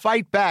 so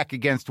fight back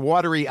against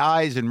watery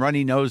eyes and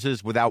runny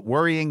noses without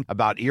worrying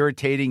about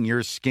irritating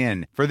your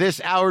skin. For this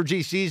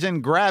allergy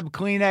season, grab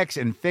Kleenex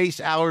and face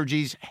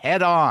allergies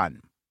head on.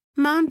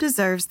 Mom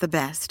deserves the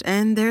best,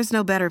 and there's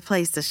no better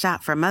place to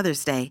shop for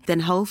Mother's Day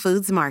than Whole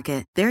Foods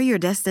Market. They're your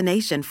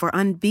destination for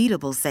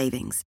unbeatable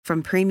savings,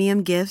 from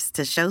premium gifts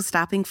to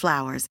show-stopping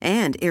flowers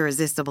and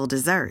irresistible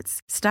desserts.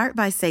 Start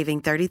by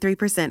saving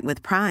 33%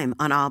 with Prime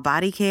on all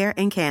body care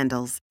and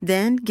candles.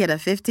 Then get a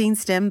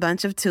 15-stem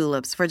bunch of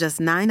tulips for just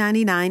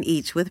 $9.99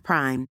 each with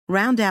Prime.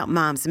 Round out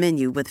Mom's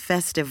menu with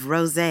festive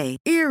rosé,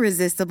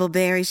 irresistible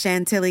berry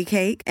chantilly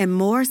cake, and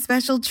more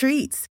special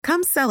treats.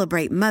 Come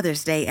celebrate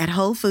Mother's Day at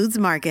Whole Foods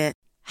Market.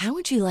 How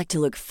would you like to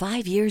look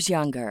 5 years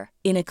younger?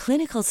 In a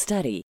clinical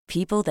study,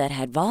 people that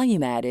had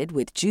volume added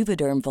with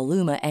Juvederm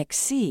Voluma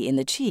XC in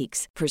the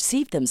cheeks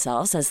perceived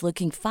themselves as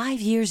looking 5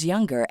 years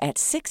younger at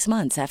 6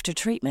 months after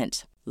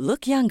treatment.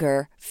 Look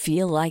younger,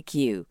 feel like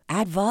you.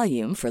 Add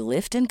volume for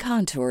lift and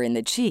contour in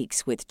the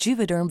cheeks with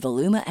Juvederm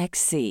Voluma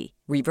XC.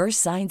 Reverse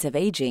signs of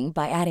aging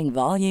by adding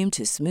volume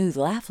to smooth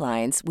laugh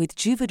lines with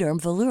Juvederm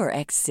Volure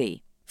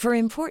XC. For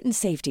important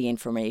safety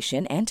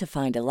information and to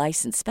find a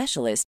licensed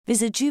specialist,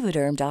 visit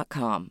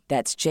Juvederm.com.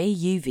 That's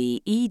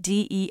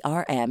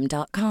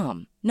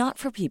JUVEDERM.com. Not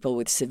for people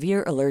with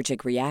severe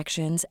allergic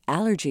reactions,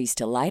 allergies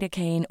to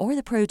lidocaine, or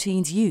the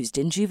proteins used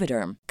in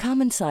Juvederm.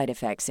 Common side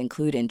effects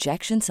include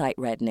injection site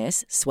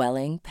redness,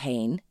 swelling,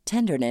 pain,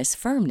 tenderness,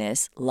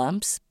 firmness,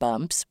 lumps,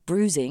 bumps,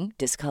 bruising,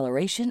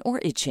 discoloration,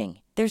 or itching.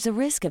 There's a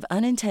risk of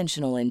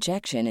unintentional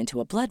injection into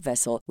a blood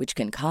vessel, which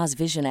can cause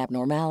vision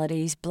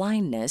abnormalities,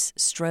 blindness,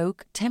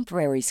 stroke,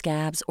 temporary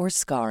scabs, or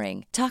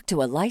scarring. Talk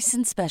to a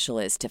licensed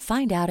specialist to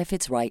find out if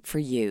it's right for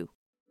you.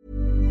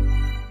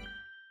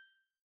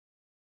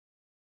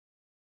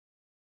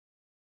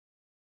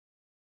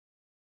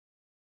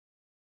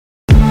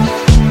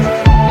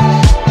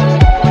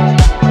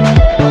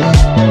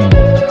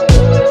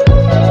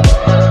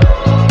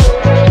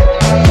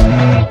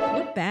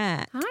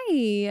 Back.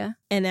 Hi.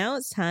 And now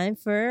it's time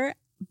for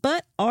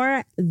But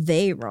Are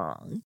They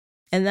Wrong?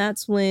 And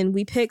that's when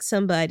we pick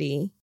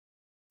somebody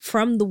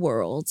from the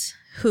world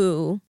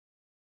who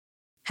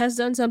has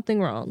done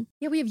something wrong.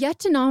 Yeah, we have yet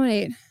to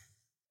nominate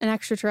an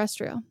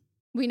extraterrestrial.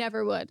 We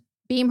never would.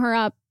 Beam her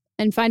up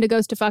and find a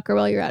ghost to fuck her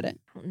while you're at it.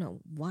 I don't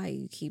know why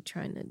you keep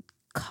trying to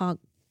cock.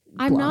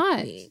 I'm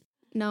not. Me.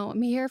 No,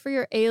 I'm here for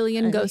your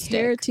alien ghost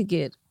here stick. to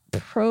get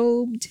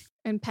probed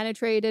and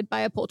penetrated by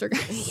a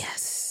poltergeist.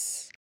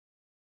 Yes.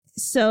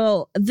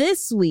 So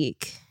this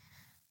week,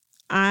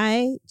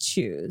 I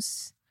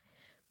choose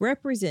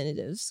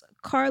Representatives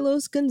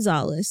Carlos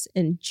Gonzalez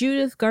and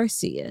Judith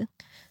Garcia,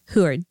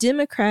 who are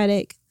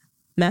Democratic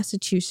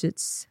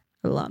Massachusetts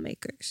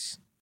lawmakers.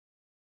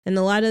 And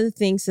a lot of the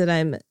things that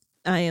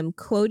I am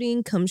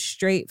quoting come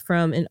straight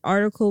from an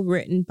article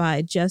written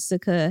by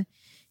Jessica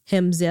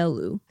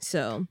Hemzelu.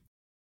 So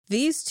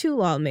these two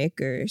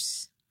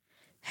lawmakers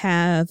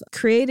have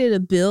created a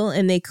bill,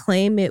 and they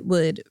claim it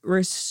would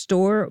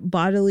restore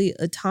bodily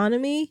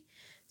autonomy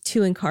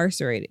to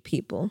incarcerated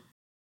people.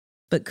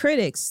 But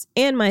critics,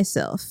 and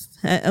myself,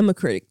 I'm a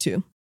critic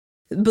too,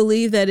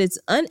 believe that it's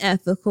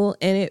unethical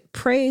and it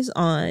preys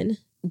on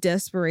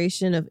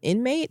desperation of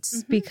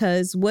inmates,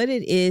 because what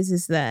it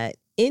is that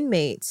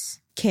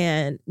inmates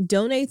can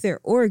donate their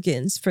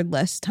organs for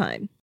less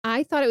time.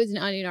 I thought it was an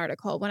Onion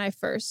article when I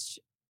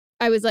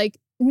was like,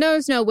 no,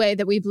 there's no way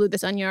that we blew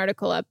this Onion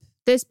article up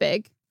this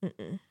big.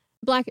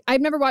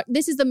 I've never watched,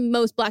 this is the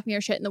most Black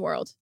Mirror shit in the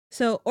world.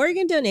 So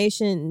organ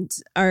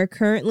donations are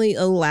currently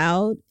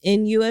allowed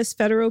in U.S.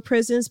 federal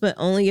prisons, but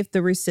only if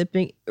the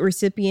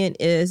recipient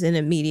is an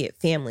immediate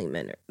family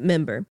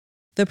member.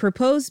 The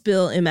proposed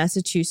bill in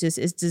Massachusetts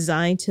is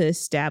designed to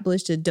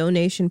establish a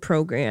donation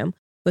program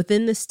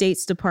within the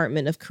state's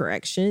Department of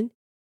Correction,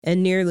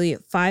 and nearly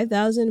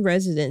 5,000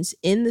 residents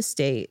in the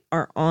state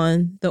are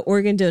on the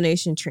organ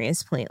donation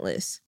transplant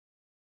list.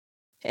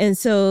 And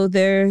so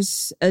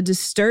there's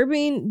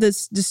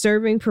this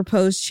disturbing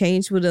proposed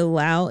change would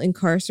allow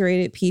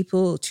incarcerated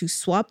people to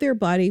swap their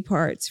body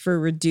parts for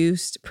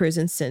reduced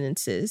prison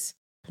sentences.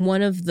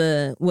 One of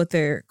what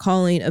they're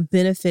calling a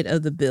benefit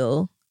of the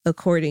bill,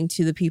 according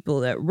to the people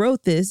that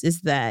wrote this,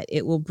 is that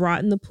it will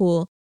broaden the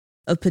pool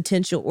of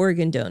potential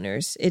organ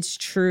donors. It's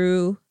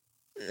true.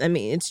 I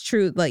mean, it's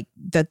true like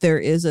that there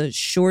is a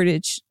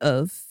shortage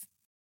of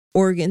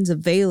organs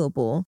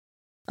available.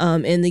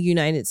 In the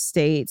United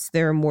States,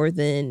 there are more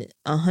than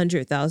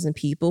 100,000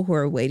 people who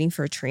are waiting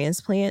for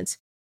transplants,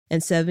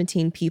 and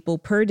 17 people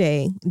per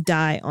day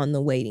die on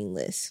the waiting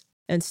list.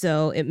 And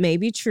so it may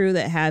be true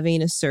that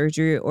having a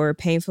surgery or a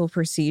painful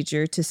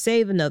procedure to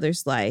save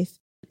another's life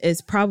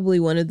is probably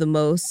one of the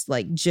most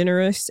like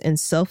generous and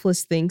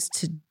selfless things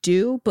to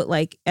do. But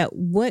like, at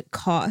what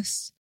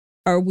cost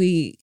are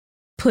we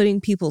putting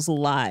people's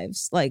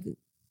lives? Like,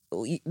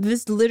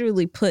 this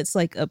literally puts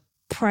like a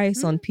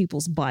price on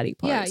people's body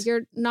parts. Yeah,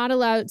 you're not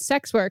allowed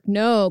sex work.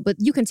 No, but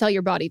you can sell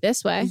your body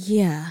this way.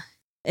 Yeah.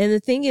 And the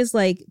thing is,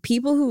 like,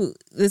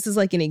 this is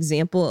like an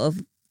example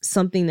of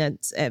something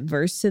that's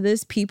adverse to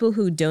this. People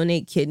who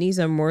donate kidneys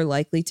are more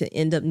likely to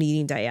end up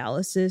needing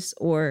dialysis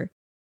or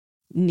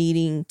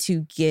needing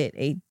to get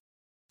a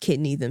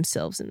kidney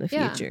themselves in the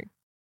future.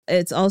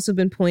 It's also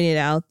been pointed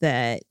out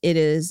that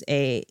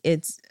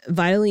it's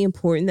vitally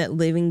important that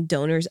living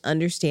donors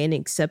understand and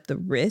accept the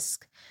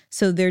risk,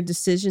 so their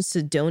decisions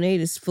to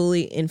donate is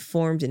fully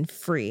informed and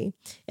free.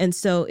 And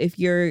so if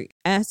you're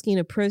asking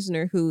a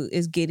prisoner who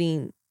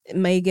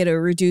may get a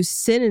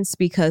reduced sentence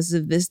because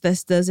of this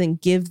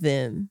doesn't give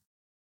them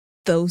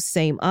those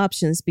same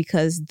options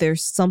because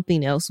there's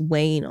something else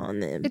weighing on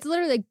them. It's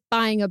literally like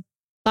buying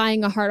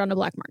a heart on the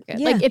black market.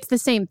 Yeah. Like, it's the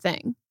same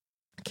thing.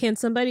 Can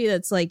somebody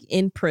that's like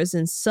in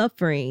prison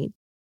suffering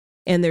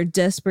and they're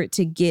desperate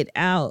to get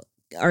out,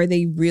 are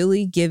they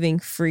really giving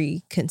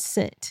free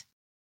consent?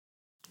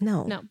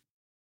 No.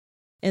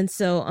 And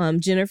so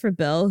Jennifer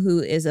Bell,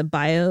 who is a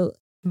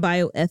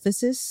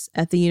bioethicist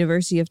at the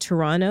University of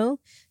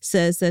Toronto,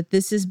 says that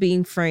this is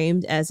being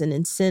framed as an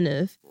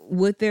incentive.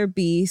 Would there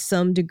be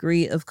some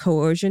degree of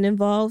coercion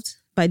involved?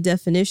 By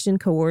definition,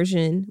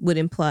 coercion would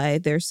imply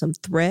there's some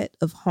threat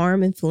of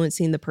harm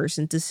influencing the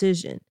person's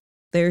decision.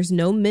 There's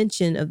no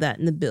mention of that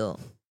in the bill.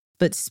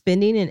 But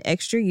spending an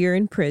extra year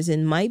in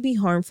prison might be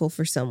harmful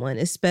for someone,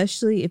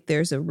 especially if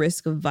there's a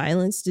risk of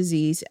violence,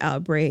 disease,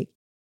 outbreak,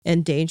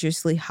 and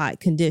dangerously hot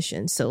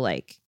conditions. So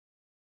like,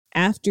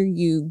 after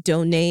you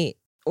donate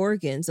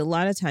organs, a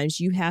lot of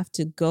times you have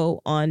to go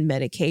on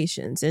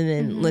medications. And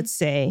then let's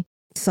say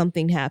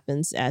something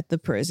happens at the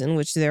prison,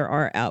 which there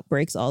are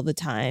outbreaks all the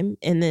time.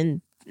 And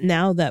then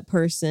now that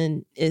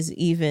person is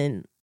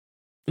even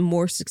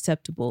more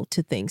susceptible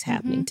to things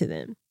happening to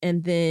them.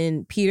 And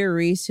then Peter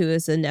Reese, who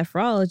is a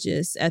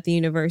nephrologist at the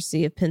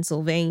University of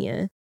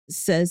Pennsylvania,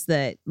 says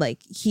that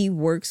like he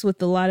works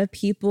with a lot of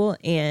people,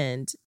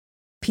 and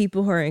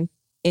people who are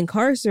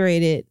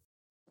incarcerated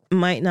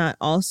might not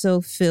also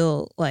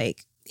feel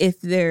like, if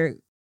they're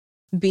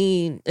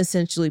being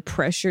essentially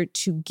pressured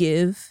to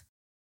give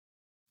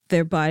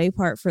their body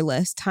part for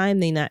less time,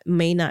 they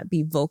may not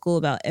be vocal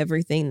about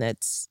everything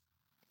that's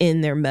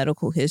in their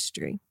medical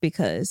history,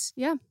 because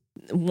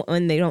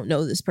when they don't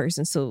know this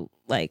person, so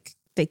like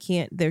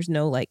there's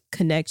no like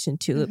connection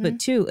to it. But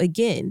two,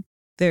 again,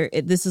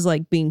 this is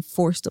like being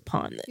forced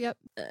upon them.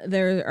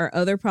 There are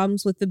other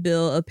problems with the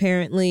bill.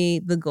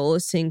 Apparently, the goal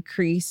is to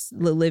increase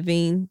the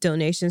living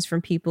donations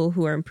from people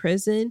who are in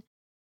prison.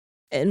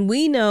 And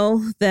we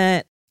know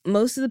that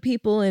most of the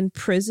people in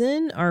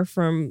prison are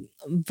from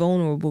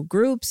vulnerable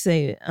groups.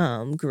 They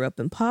grew up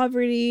in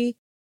poverty,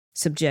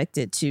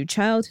 subjected to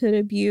childhood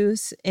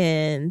abuse,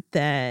 and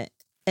that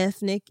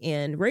ethnic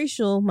and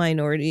racial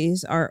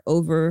minorities are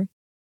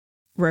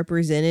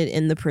overrepresented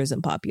in the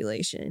prison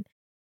population.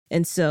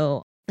 And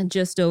so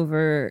just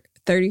over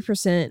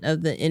 30%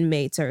 of the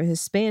inmates are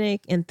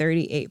Hispanic and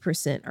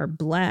 38% are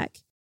Black.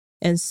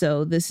 And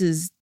so this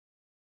is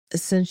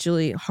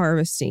essentially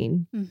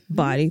harvesting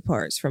body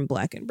parts from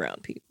Black and brown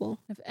people.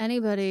 If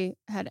anybody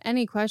had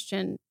any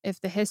question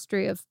if the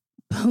history of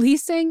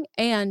policing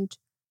and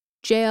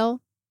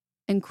jail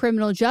and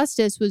criminal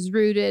justice was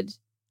rooted,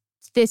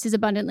 this is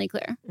abundantly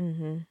clear.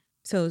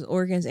 So it's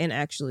organs and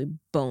actually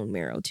bone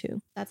marrow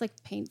too. That's like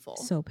painful.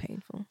 So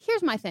painful.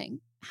 Here's my thing.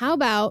 How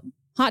about,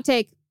 hot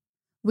take,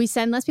 we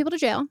send less people to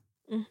jail.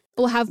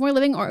 We'll have more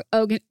living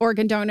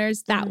organ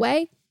donors that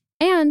way.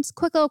 And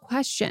quick little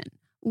question.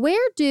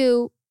 Where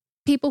do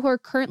people who are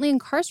currently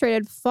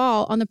incarcerated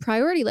fall on the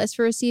priority list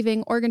for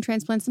receiving organ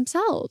transplants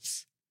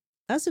themselves?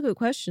 That's a good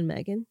question,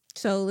 Megan.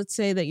 So let's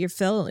say that your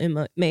fellow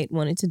inmate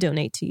wanted to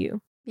donate to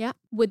you. Yeah.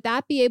 Would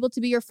that be able to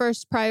be your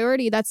first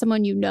priority? That's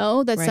someone you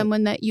know, that's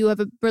someone that you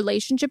have a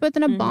relationship with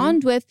and a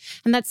bond with,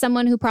 and that's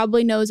someone who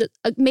probably knows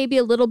maybe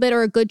a little bit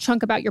or a good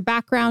chunk about your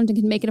background and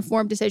can make an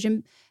informed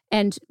decision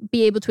and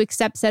be able to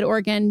accept said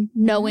organ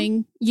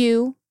knowing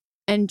you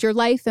and your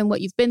life and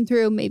what you've been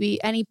through,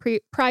 maybe any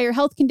prior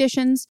health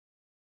conditions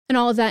and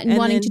all of that, and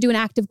wanting to do an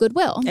act of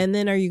goodwill. And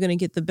then are you going to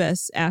get the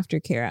best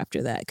aftercare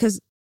after that? Because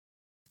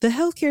the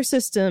healthcare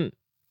system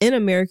in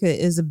America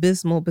is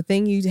abysmal, but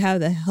then you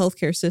have the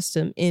healthcare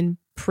system in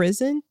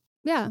prison.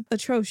 Yeah.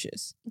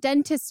 Atrocious.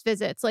 Dentist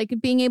visits, like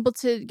being able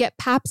to get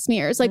pap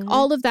smears, like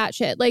all of that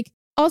shit. Like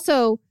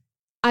also,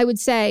 I would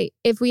say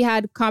if we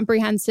had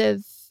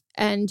comprehensive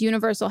and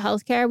universal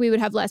healthcare, we would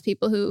have less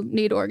people who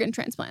need organ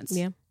transplants.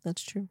 Yeah,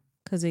 that's true.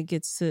 Because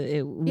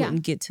it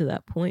wouldn't get to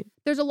that point.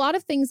 There's a lot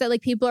of things that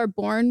like people are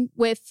born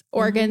with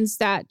organs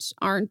that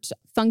aren't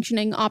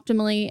functioning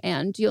optimally,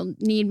 and you'll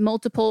need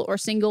multiple or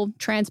single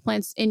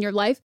transplants in your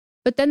life.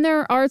 But then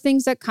there are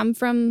things that come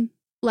from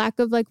lack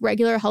of like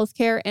regular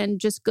healthcare and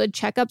just good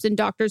checkups and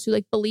doctors who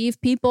like believe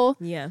people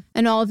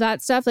and all of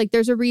that stuff. Like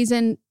there's a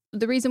reason.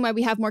 The reason why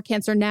we have more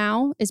cancer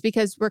now is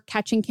because we're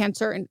catching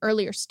cancer in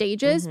earlier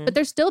stages, but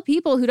there's still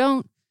people who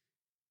don't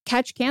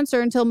catch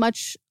cancer until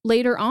much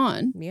later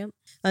on. Yeah.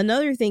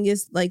 Another thing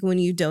is like when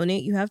you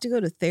donate, you have to go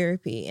to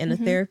therapy, and a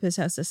therapist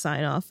has to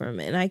sign off from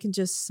it. And I can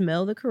just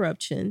smell the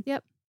corruption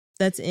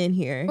that's in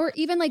here. Or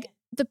even like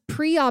the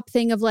pre-op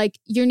thing of like,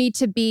 you need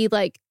to be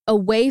like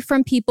away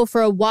from people for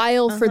a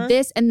while for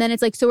this. And then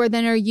it's like, so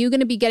then are you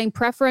going to be getting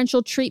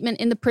preferential treatment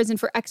in the prison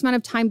for X amount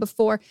of time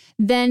before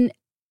then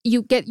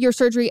you get your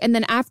surgery? And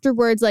then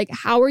afterwards, like,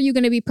 how are you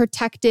going to be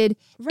protected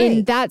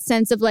in that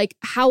sense of like,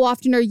 how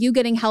often are you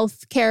getting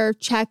health care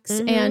checks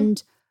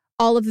and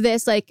all of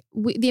this? Like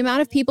the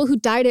amount of people who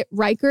died at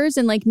Rikers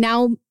and like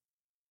now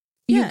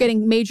you're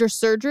getting major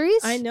surgeries.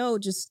 I know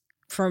just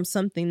from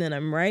something that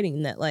I'm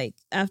writing that like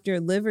after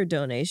liver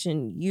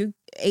donation,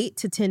 8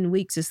 to 10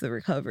 weeks is the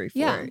recovery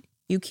for it.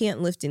 You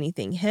can't lift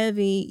anything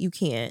heavy. You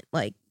can't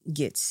like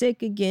get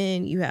sick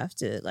again. You have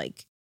to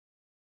like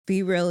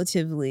be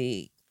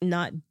relatively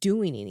not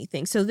doing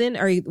anything. So then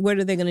what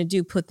are they going to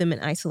do? Put them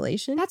in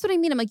isolation? That's what I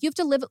mean. I'm like, you have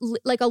to live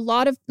like a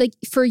lot of like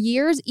for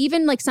years,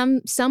 even like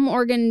some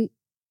organ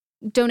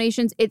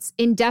donations, it's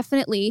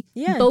indefinitely.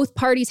 Both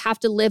parties have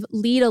to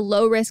lead a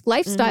low risk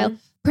lifestyle.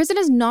 Prison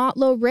is not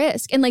low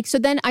risk. And like, so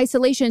then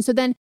isolation. So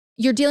then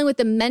you're dealing with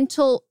the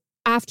mental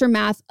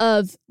aftermath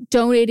of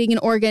donating an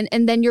organ.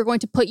 And then you're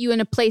going to put you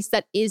in a place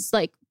that is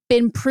like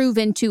been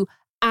proven to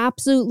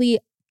absolutely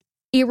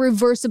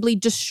irreversibly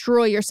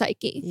destroy your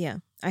psyche. Yeah.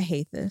 I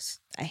hate this.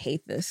 I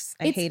hate this.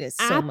 I hate it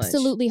so much. It's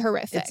absolutely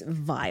horrific. It's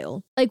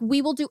vile. Like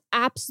we will do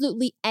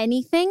absolutely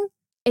anything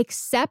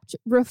except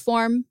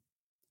reform,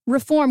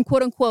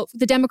 quote unquote,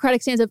 the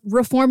Democratic stance of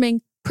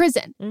reforming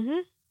prison.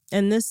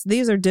 And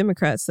these are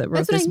Democrats that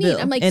wrote this bill.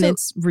 I'm like, and so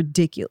it's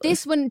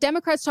ridiculous. When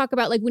Democrats talk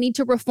about like we need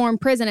to reform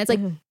prison, it's like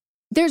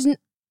there's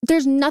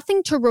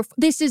nothing to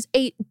this is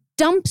a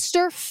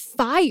dumpster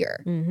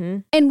fire.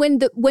 And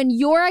when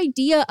your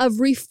idea of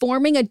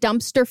reforming a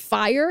dumpster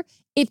fire,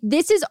 if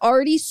this is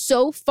already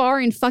so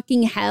far in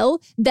fucking hell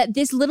that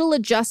this little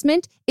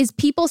adjustment is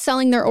people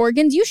selling their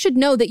organs, you should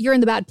know that you're in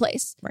the bad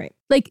place. Right.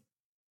 Like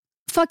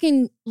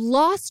fucking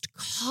lost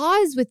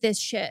cause with this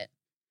shit.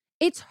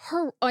 It's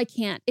I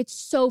can't. It's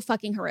so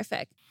fucking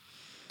horrific.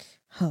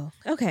 Oh,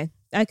 okay.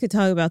 I could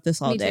talk about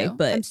this all day,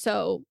 but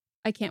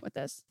I can't with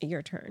this.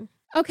 Your turn.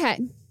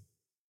 Okay.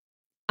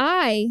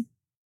 I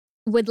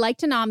would like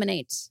to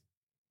nominate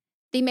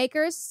the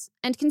makers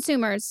and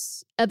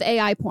consumers of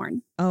AI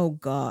porn. Oh,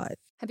 God.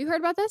 Have you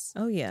heard about this?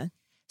 Oh, yeah.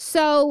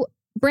 So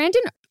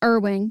Brandon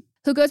Irwing,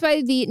 who goes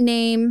by the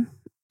name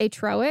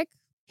Atroic,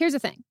 here's the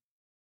thing.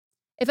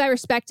 If I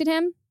respected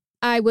him,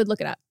 I would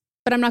look it up.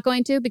 But I'm not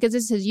going to because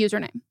this is his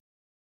username.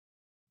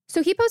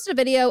 So he posted a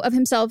video of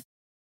himself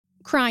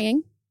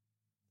crying,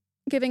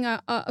 giving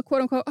a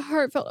quote-unquote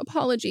heartfelt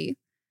apology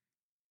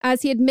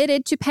as he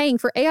admitted to paying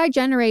for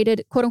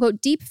AI-generated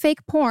quote-unquote deep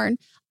fake porn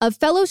of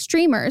fellow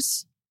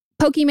streamers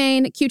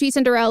Pokimane, QT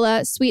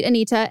Cinderella, Sweet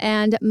Anita,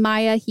 and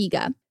Maya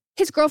Higa.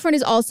 His girlfriend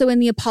is also in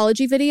the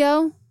apology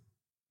video,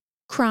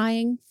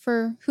 crying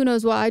for who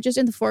knows why, just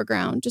in the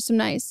foreground, just some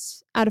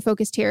nice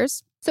out-of-focus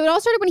tears. So it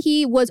all started when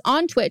he was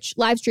on Twitch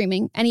live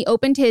streaming and he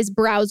opened his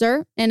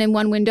browser, and in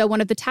one window, one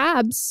of the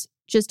tabs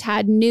just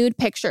had nude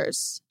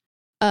pictures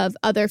of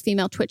other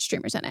female Twitch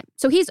streamers in it.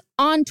 So he's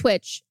on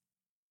Twitch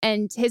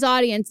and his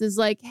audience is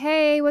like,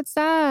 hey, what's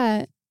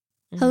that?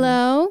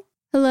 Hello?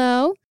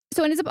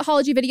 So in his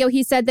apology video,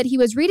 he said that he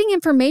was reading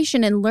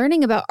information and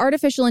learning about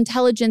artificial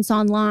intelligence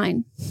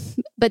online.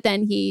 But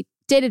then he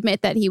did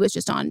admit that he was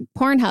just on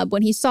Pornhub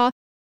when he saw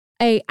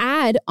an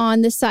ad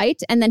on the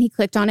site, and then he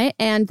clicked on it,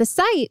 and the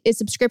site is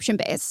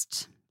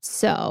subscription-based.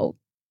 So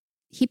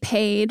he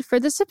paid for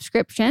the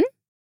subscription,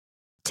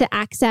 to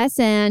access.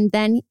 And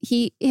then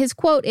his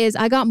quote is,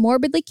 "I got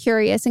morbidly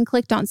curious and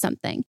clicked on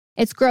something.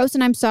 It's gross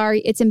and I'm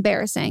sorry. It's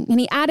embarrassing." And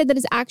he added that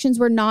his actions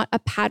were not a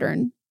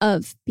pattern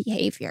of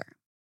behavior.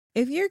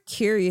 If you're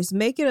curious,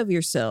 make it of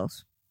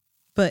yourself,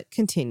 but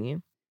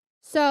continue.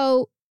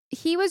 So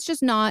he was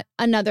just not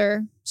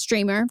another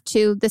streamer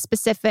to the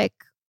specific.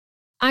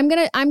 I'm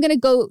gonna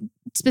go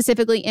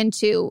specifically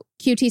into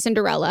QT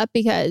Cinderella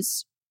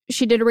because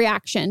she did a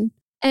reaction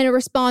and a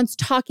response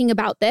talking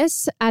about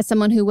this as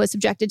someone who was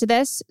subjected to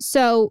this.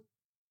 So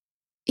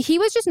he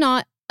was just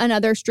not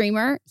another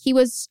streamer. He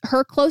was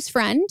her close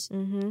friend,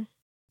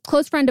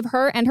 close friend of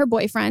her and her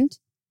boyfriend.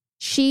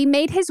 She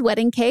made his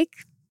wedding cake,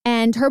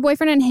 and her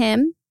boyfriend and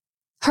him,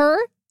 her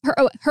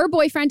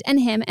boyfriend and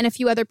him and a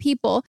few other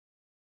people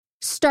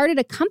started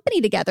a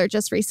company together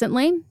just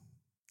recently.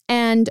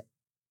 And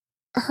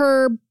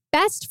her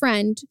best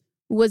friend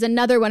was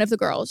another one of the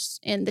girls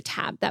in the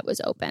tab that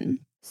was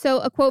open. So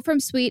a quote from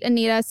Sweet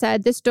Anita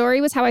said, "This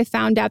story was how I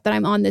found out that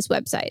I'm on this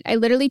website. I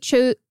literally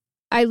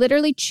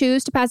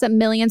choose to pass up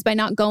millions by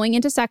not going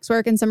into sex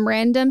work, and some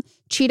random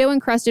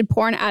Cheeto-encrusted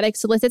porn addict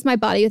solicits my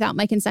body without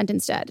my consent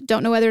instead.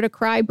 Don't know whether to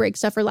cry, break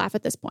stuff, or laugh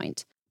at this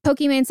point."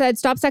 Pokimane said,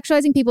 "Stop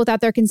sexualizing people without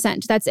their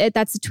consent." That's it.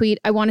 That's the tweet.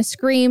 "I want to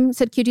scream,"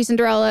 said QT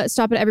Cinderella.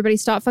 "Stop it, everybody.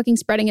 Stop fucking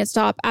spreading it.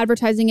 Stop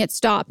advertising it.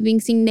 Stop. Being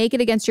seen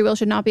naked against your will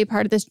should not be a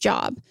part of this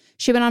job."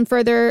 She went on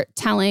further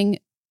telling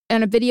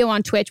in a video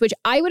on Twitch, which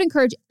I would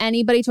encourage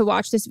anybody to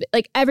watch this,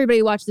 like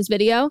everybody watch this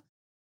video.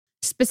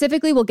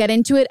 Specifically, we'll get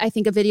into it. I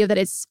think a video that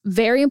is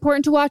very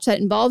important to watch that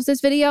involves this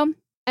video.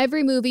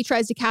 Every movie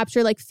tries to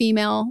capture like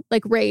female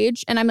like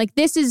rage. And I'm like,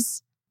 this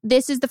is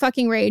the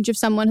fucking rage of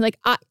someone who like,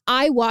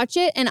 I watch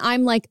it and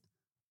I'm like,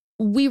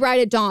 we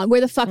ride at dawn.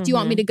 Where the fuck do you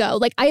want me to go?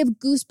 Like I have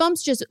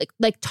goosebumps just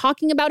like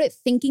talking about it,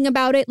 thinking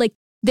about it. Like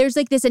there's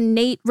like this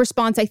innate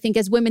response, I think,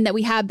 as women that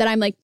we have that I'm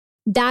like,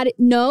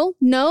 no,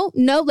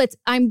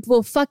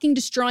 we'll fucking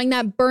destroying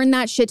that, burn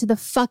that shit to the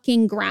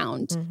fucking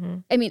ground.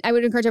 I mean, I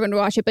would encourage everyone to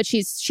watch it, but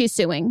she's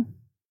suing.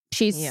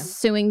 She's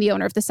suing the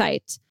owner of the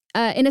site.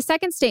 In a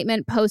second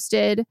statement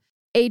posted,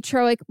 let's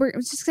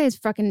just say his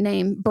fucking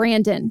name,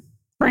 Brandon.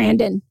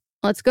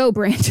 Let's go,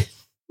 Brandon.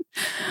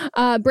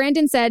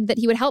 Brandon said that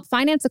he would help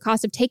finance the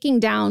cost of taking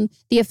down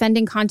the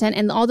offending content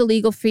and all the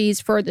legal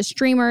fees for the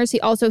streamers. He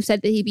also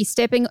said that he'd be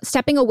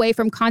stepping away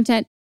from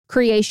content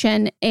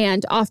creation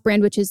and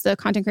Off-Brand, which is the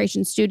content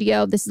creation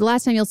studio. "This is the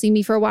last time you'll see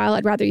me for a while.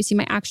 I'd rather you see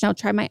my action.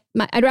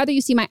 I'd rather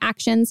you see my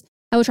actions.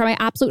 I will try my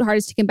absolute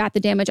hardest to combat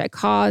the damage I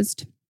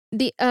caused."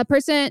 The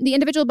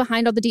individual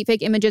behind all the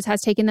deepfake images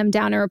has taken them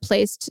down and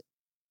replaced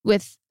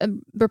the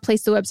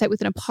website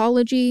with an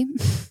apology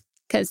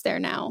because they're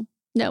now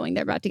knowing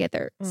they're about to get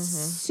their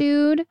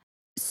sued.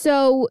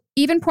 So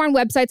even porn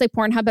websites like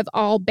Pornhub have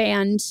all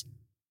banned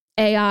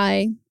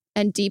AI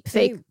and deepfake.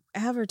 They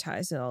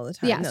advertise it all the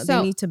time. Yeah, no,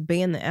 they need to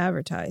ban the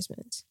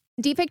advertisements.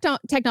 Deepfake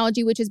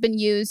technology, which has been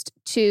used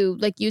to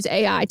like use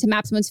AI to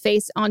map someone's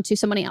face onto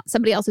somebody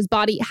else's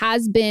body,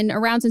 has been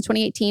around since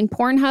 2018.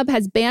 Pornhub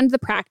has banned the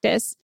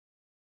practice,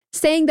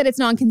 saying that it's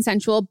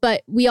non-consensual.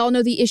 But we all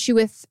know the issue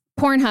with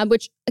Pornhub,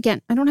 which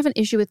again, I don't have an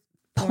issue with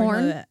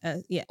porn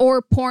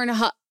or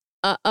Pornhub,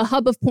 a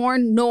hub of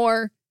porn,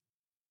 nor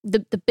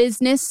the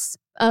business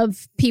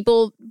of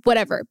people,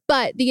 whatever.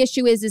 But the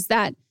issue is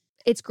that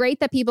it's great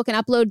that people can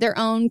upload their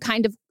own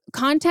kind of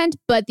content,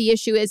 but the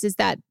issue is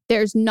that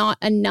there's not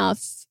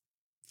enough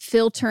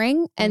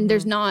filtering and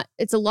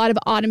it's a lot of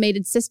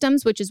automated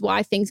systems, which is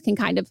why things can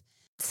kind of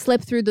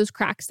slip through those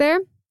cracks there.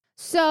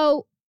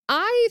 So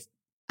I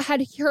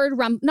had heard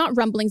not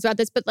rumblings about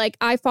this, but like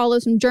I follow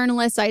some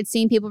journalists. I had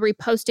seen people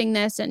reposting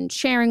this and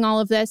sharing all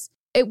of this.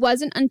 It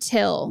wasn't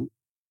until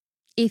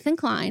Ethan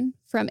Klein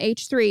from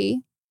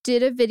H3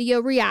 did a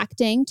video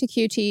reacting to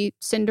QT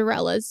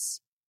Cinderella's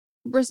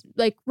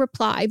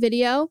reply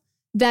video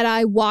that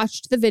I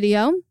watched the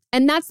video.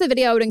 And that's the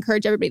video I would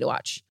encourage everybody to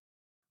watch.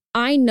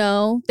 I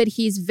know that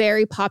he's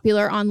very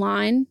popular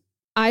online.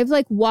 I've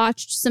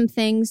watched some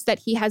things that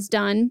he has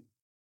done.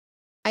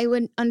 I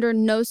would under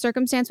no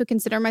circumstance would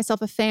consider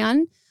myself a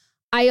fan.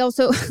 I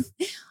also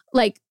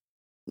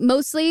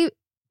mostly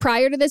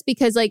prior to this,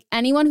 because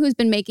anyone who's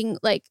been making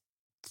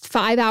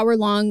 5-hour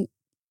long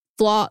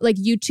vlog,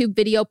 YouTube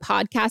video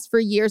podcasts for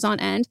years on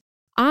end,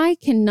 I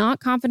cannot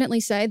confidently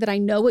say that I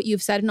know what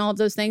you've said and all of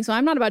those things. So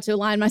I'm not about to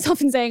align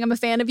myself in saying I'm a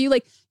fan of you.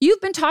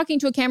 You've been talking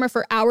to a camera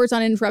for hours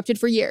uninterrupted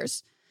for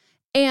years.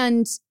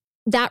 And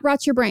that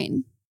rots your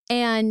brain.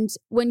 And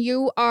when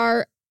you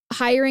are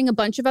hiring a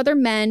bunch of other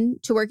men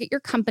to work at your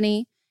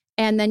company,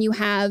 and then you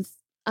have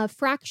a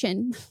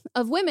fraction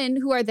of women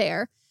who are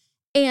there,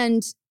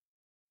 and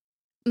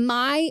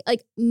my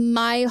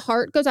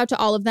heart goes out to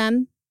all of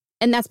them.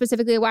 And that's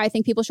specifically why I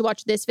think people should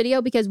watch this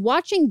video, because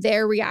watching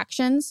their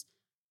reactions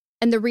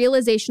and the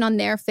realization on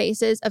their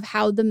faces of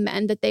how the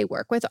men that they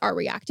work with are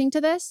reacting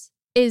to this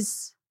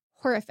is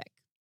horrific.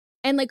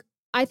 And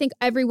I think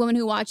every woman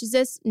who watches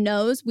this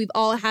knows we've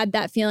all had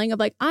that feeling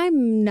of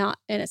I'm not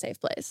in a safe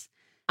place.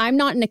 I'm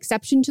not an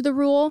exception to the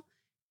rule,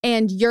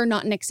 and you're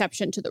not an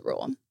exception to the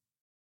rule.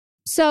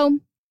 So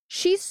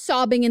She's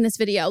sobbing in this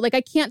video. Like,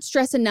 I can't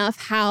stress enough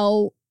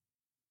how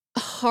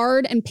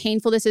hard and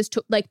painful this is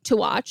to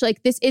watch.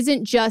 Like, this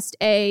isn't just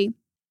a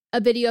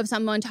video of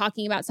someone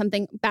talking about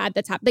something bad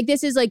that's happened.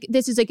 Like,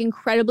 this is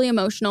incredibly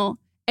emotional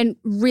and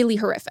really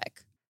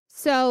horrific.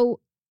 So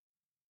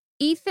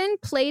Ethan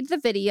played the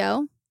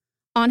video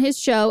on his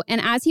show,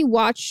 and as he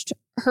watched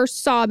her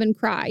sob and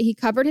cry, he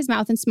covered his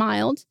mouth and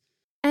smiled.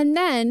 And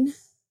then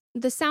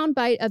the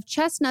soundbite of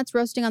chestnuts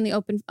roasting on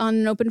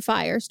an open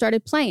fire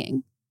started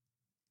playing.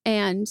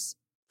 And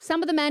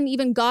some of the men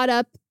even got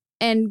up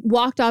and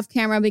walked off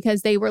camera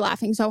because they were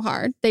laughing so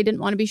hard. They didn't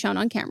want to be shown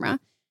on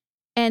camera.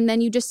 And then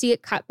you just see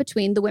it cut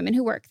between the women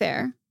who work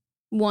there.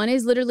 One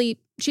is literally,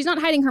 she's not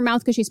hiding her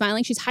mouth because she's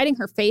smiling. She's hiding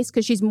her face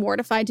because she's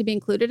mortified to be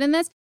included in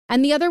this.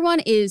 And the other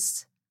one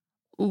is,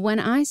 when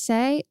I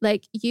say,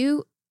 like,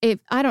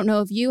 I don't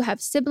know if you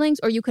have siblings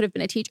or you could have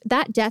been a teacher,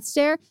 that death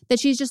stare that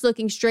she's just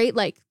looking straight,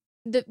 like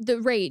the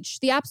rage,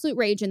 the absolute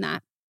rage in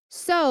that.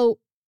 So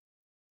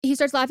he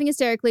starts laughing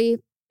hysterically.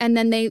 And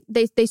then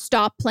they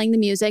stop playing the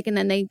music and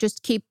then they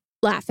just keep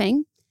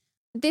laughing.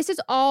 This is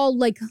all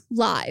like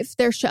live,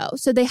 their show.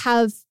 So they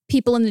have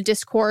people in the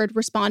Discord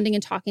responding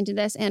and talking to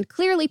this. And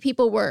clearly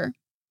people were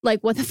like,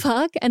 what the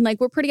fuck? And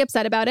like, we're pretty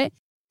upset about it.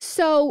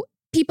 So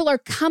people are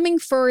coming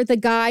for the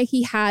guy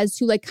he has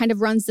who like kind of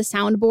runs the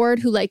soundboard,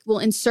 who like will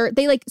insert,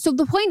 so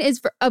the point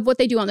is of what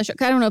they do on the show.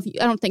 I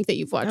don't think that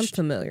you've watched. I'm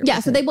familiar. Yeah.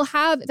 So they will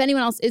have, if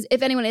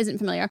anyone isn't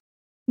familiar,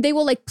 they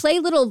will like play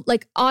little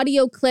like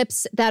audio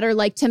clips that are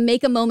like to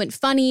make a moment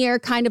funnier,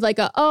 kind of like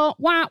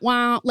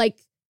like,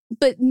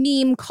 but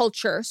meme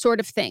culture sort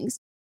of things.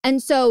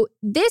 And so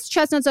this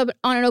Chestnuts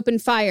on an Open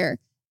Fire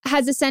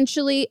has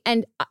essentially,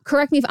 and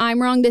correct me if I'm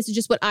wrong, this is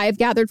just what I've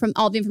gathered from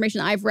all the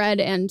information I've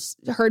read and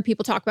heard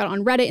people talk about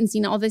on Reddit and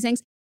seen all these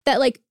things, that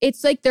like,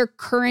 it's like their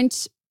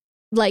current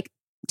like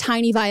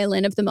tiny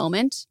violin of the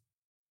moment.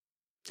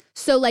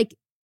 So like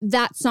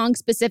that song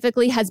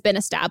specifically has been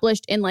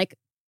established in like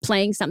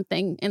playing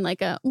something in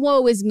like a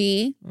woe is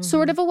me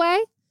sort of a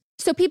way.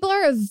 So people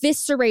are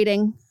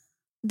eviscerating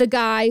the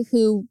guy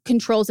who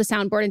controls the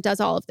soundboard and does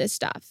all of this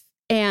stuff.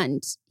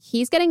 And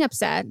he's getting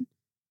upset.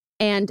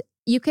 And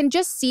you can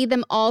just see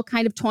them all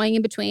kind of toying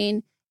in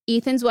between.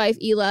 Ethan's wife,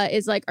 Hila,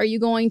 is like, are you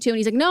going to? And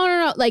he's like,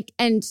 no. Like,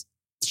 and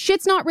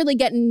shit's not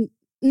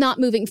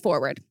moving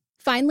forward.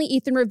 Finally,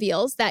 Ethan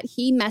reveals that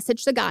he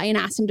messaged the guy and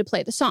asked him to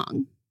play the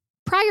song.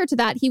 Prior to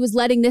that, he was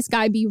letting this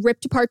guy be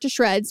ripped apart to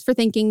shreds for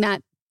thinking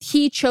that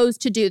he chose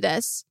to do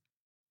this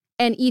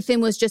and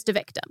Ethan was just a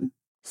victim.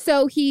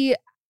 So he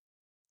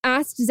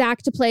asked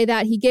Zach to play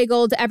that. He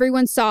giggled.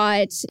 Everyone saw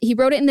it. He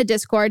wrote it in the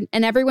Discord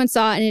and everyone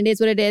saw it, and it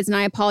is what it is. And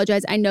I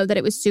apologize. I know that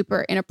it was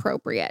super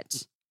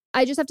inappropriate.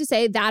 I just have to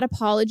say that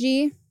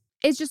apology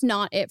is just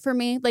not it for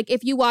me. Like,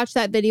 if you watch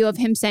that video of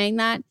him saying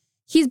that,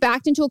 he's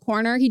backed into a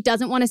corner. He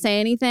doesn't want to say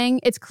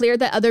anything. It's clear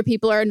that other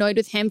people are annoyed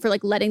with him for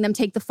like letting them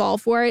take the fall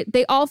for it.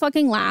 They all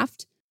fucking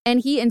laughed. And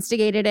he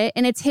instigated it,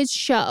 and it's his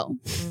show.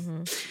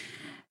 Mm-hmm.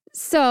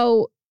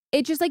 So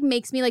it just like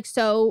makes me like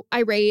so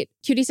irate.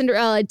 Cutie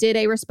Cinderella did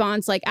a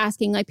response like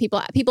asking like people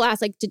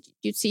asked like, did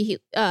you see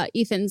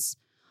Ethan's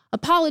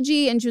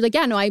apology? And she was like,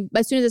 yeah, no,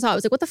 as soon as I saw it, I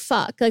was like, what the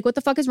fuck? Like, what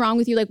the fuck is wrong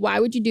with you? Like, why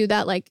would you do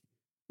that? Like,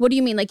 what do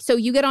you mean? Like, so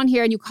you get on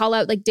here and you call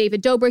out like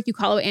David Dobrik, you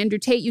call out Andrew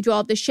Tate, you do all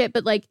of this shit,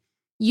 but like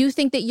you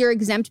think that you're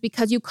exempt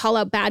because you call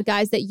out bad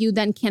guys that you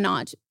then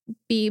cannot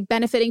be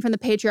benefiting from the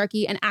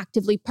patriarchy and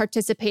actively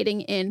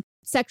participating in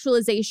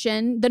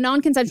sexualization, the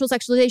non-consensual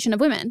sexualization of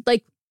women.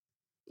 Like,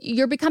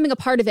 you're becoming a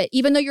part of it,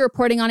 even though you're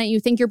reporting on it, you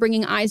think you're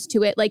bringing eyes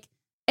to it. Like,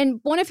 and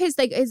one of his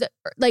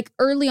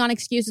early on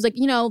excuses, like,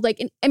 you know, like,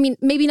 I mean,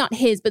 maybe not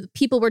his, but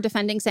people were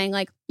defending, saying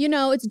like, you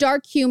know, it's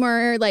dark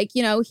humor. Like,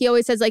 you know, he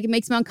always says like, it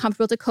makes him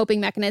uncomfortable. It's a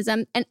coping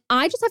mechanism. And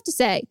I just have to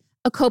say,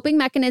 a coping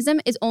mechanism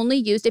is only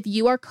used if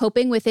you are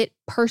coping with it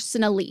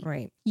personally.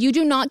 Right. You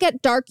do not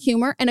get dark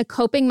humor and a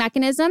coping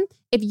mechanism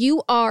if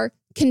you are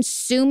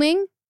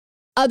consuming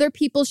other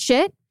people's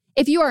shit.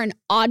 If you are an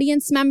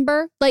audience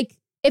member, like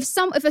if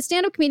a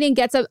stand-up comedian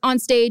gets up on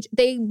stage,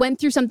 they went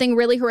through something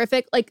really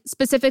horrific, like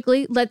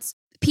specifically,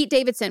 Pete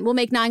Davidson will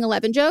make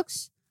 9/11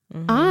 jokes.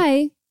 Mm-hmm.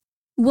 I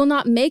will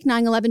not make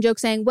 9/11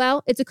 jokes saying,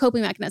 well, it's a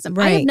coping mechanism.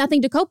 Right. I have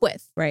nothing to cope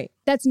with. Right.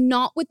 That's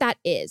not what that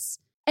is.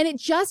 And it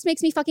just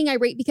makes me fucking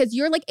irate because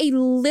you're like a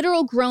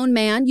literal grown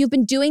man. You've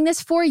been doing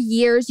this for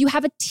years. You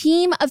have a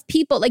team of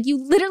people. Like, you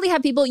literally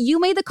have people. You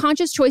made the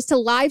conscious choice to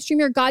live stream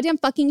your goddamn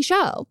fucking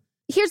show.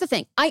 Here's the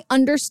thing. I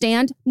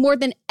understand more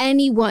than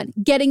anyone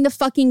getting the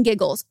fucking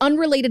giggles,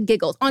 unrelated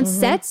giggles on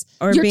sets.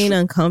 Or being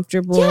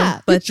uncomfortable.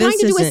 Yeah. But you're trying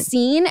to do a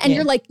scene and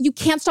you're like, you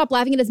can't stop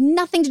laughing. It has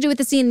nothing to do with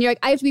the scene. And you're like,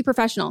 I have to be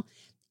professional.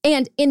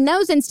 And in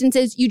those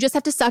instances, you just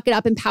have to suck it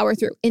up and power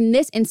through. In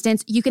this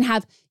instance, you can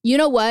have, you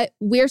know what?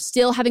 We're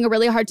still having a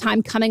really hard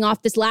time coming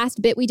off this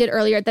last bit we did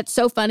earlier. That's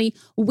so funny.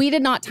 We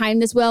did not time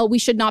this well. We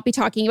should not be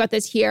talking about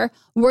this here.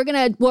 We're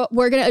gonna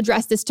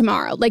address this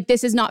tomorrow. Like,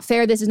 this is not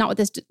fair. This is not what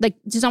this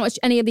is not what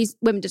any of these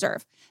women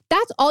deserve.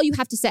 That's all you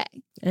have to say.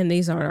 And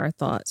these aren't our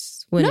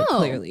thoughts when it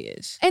clearly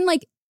is. And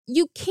like,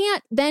 you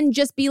can't then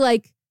just be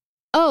like,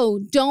 oh,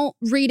 don't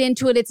read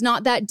into it. It's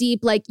not that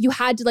deep. Like you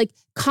had to like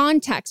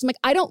context. I'm like,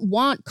 I don't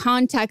want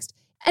context.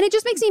 And it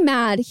just makes me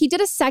mad. He did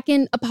a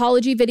second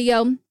apology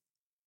video,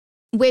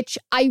 which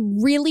I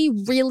really,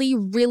 really,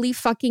 really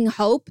fucking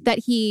hope that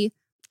he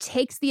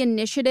takes the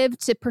initiative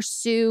to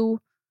pursue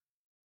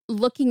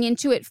looking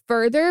into it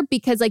further,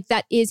 because like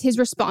that is his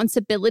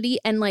responsibility.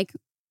 And like,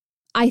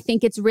 I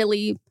think it's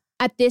really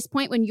at this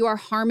point when you are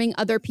harming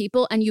other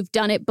people and you've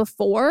done it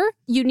before,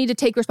 you need to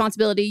take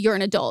responsibility. You're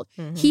an adult.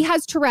 Mm-hmm. He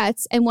has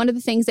Tourette's. And one of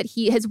the things that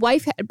his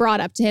wife had brought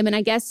up to him, and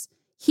I guess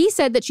he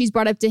said that she's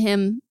brought up to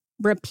him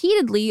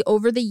repeatedly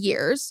over the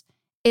years,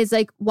 is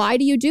like, why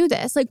do you do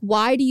this? Like,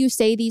 why do you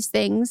say these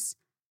things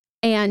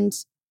and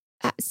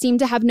seem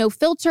to have no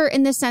filter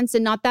in this sense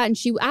and not that? And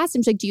she asked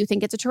him, she's like, do you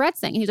think it's a Tourette's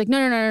thing? And he's like, no.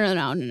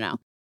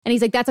 And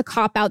he's like, that's a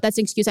cop-out. That's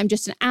an excuse. I'm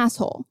just an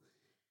asshole.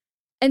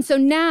 And so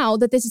now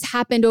that this has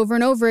happened over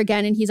and over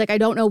again, and he's like, I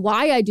don't know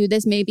why I do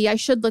this. Maybe I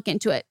should look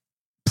into it.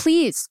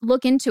 Please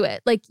look into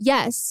it. Like,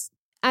 yes,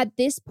 at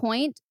this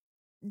point,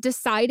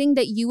 deciding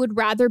that you would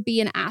rather be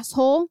an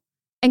asshole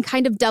and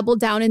kind of double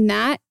down in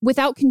that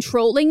without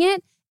controlling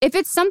it. If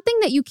it's something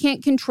that you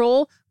can't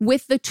control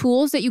with the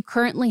tools that you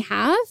currently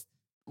have,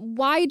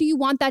 why do you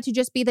want that to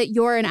just be that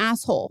you're an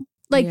asshole?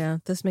 Like, yeah,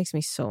 this makes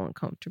me so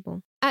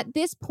uncomfortable. At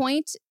this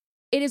point,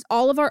 it is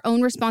all of our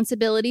own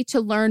responsibility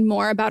to learn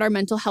more about our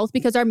mental health,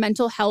 because our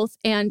mental health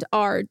and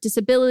our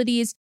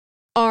disabilities,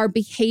 our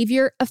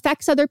behavior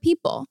affects other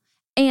people.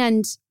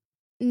 And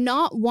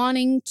not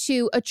wanting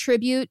to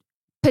attribute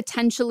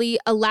potentially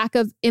a lack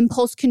of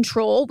impulse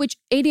control, which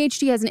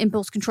ADHD has an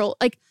impulse control.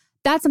 Like,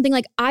 that's something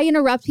like I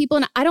interrupt people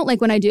and I don't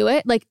like when I do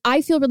it. Like,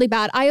 I feel really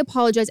bad. I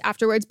apologize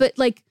afterwards. But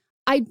like,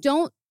 I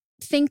don't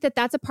think that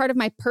that's a part of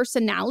my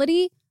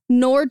personality,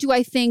 nor do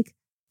I think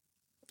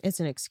it's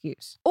an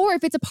excuse. Or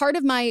if it's a part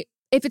of my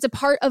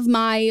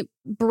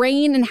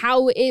brain and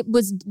how it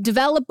was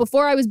developed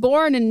before I was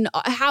born and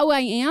how I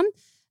am,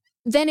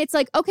 then it's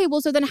like, okay, well,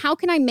 so then how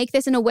can I make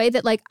this in a way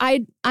that like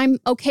I'm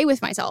okay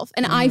with myself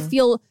and I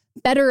feel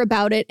better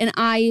about it and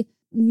I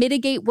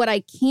mitigate what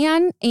I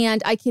can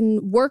and I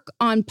can work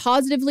on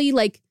positively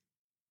like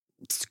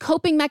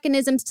coping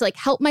mechanisms to like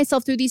help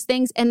myself through these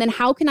things. And then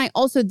how can I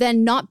also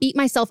then not beat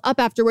myself up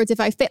afterwards if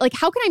I fail? Like,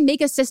 how can I make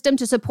a system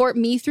to support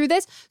me through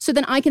this so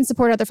then I can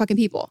support other fucking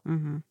people?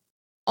 Mm-hmm.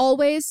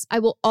 I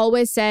will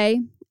always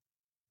say,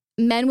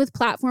 men with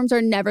platforms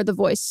are never the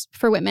voice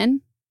for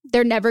women.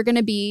 They're never going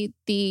to be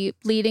the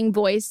leading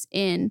voice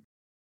in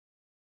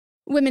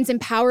women's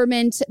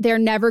empowerment. They're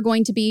never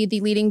going to be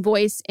the leading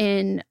voice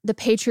in the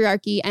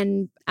patriarchy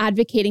and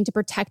advocating to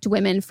protect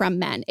women from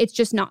men. It's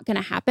just not going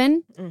to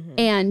happen. Mm-hmm.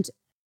 And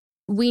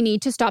we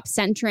need to stop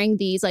centering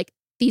these, like,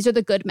 these are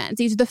the good men.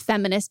 These are the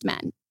feminist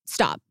men.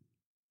 Stop.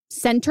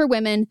 Center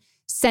women,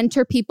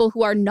 center people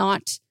who are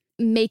not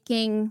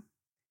making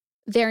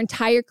their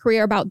entire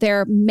career about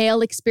their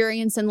male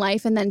experience in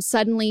life and then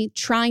suddenly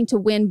trying to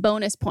win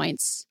bonus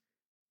points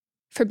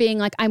for being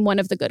like, I'm one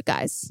of the good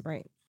guys.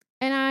 Right.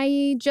 And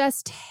I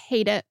just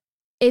hate it.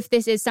 If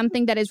this is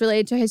something that is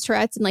related to his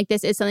Tourette's and like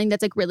this is something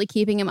that's like really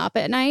keeping him up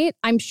at night,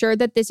 I'm sure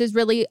that this is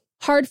really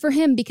hard for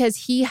him because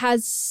he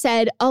has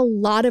said a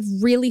lot of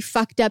really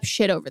fucked up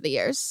shit over the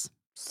years.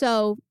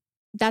 So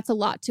that's a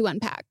lot to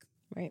unpack.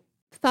 Right.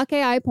 Fuck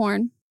AI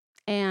porn.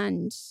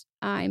 And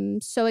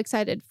I'm so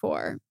excited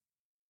for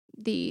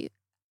the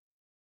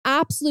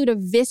absolute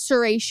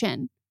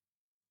evisceration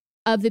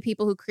of the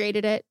people who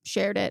created it,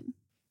 shared it.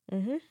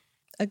 Mm-hmm.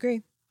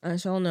 Agree.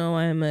 As y'all know,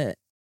 I'm a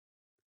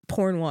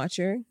porn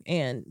watcher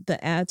and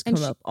the ads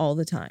come up all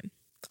the time.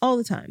 All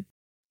the time.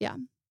 Yeah.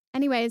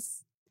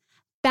 Anyways,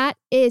 that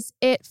is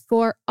it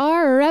for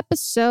our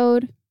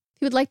episode.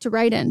 If you would like to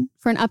write in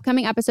for an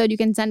upcoming episode, you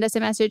can send us a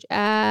message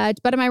at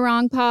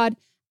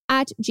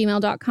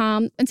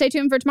butamiwrongpod@gmail.com and stay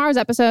tuned for tomorrow's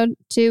episode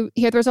to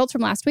hear the results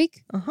from last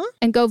week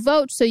and go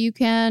vote so you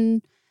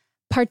can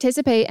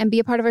participate and be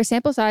a part of our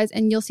sample size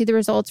and you'll see the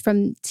results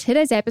from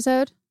today's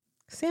episode.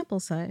 Sample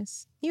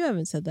size. You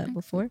haven't said that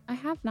before. I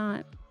have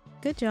not.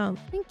 Good job.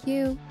 Thank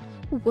you.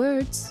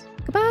 Words.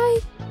 Goodbye.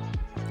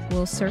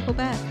 We'll circle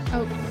back.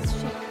 Oh,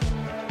 shit.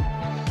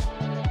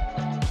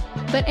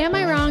 But Am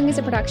I Wrong is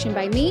a production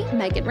by me,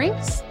 Megan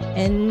Rinks.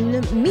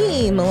 And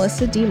me,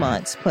 Melissa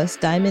DeMonts, plus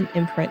Diamond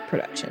Imprint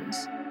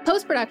Productions.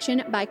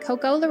 Post-production by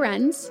Coco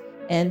Lorenz.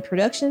 And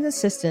production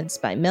assistance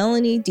by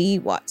Melanie D.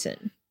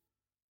 Watson.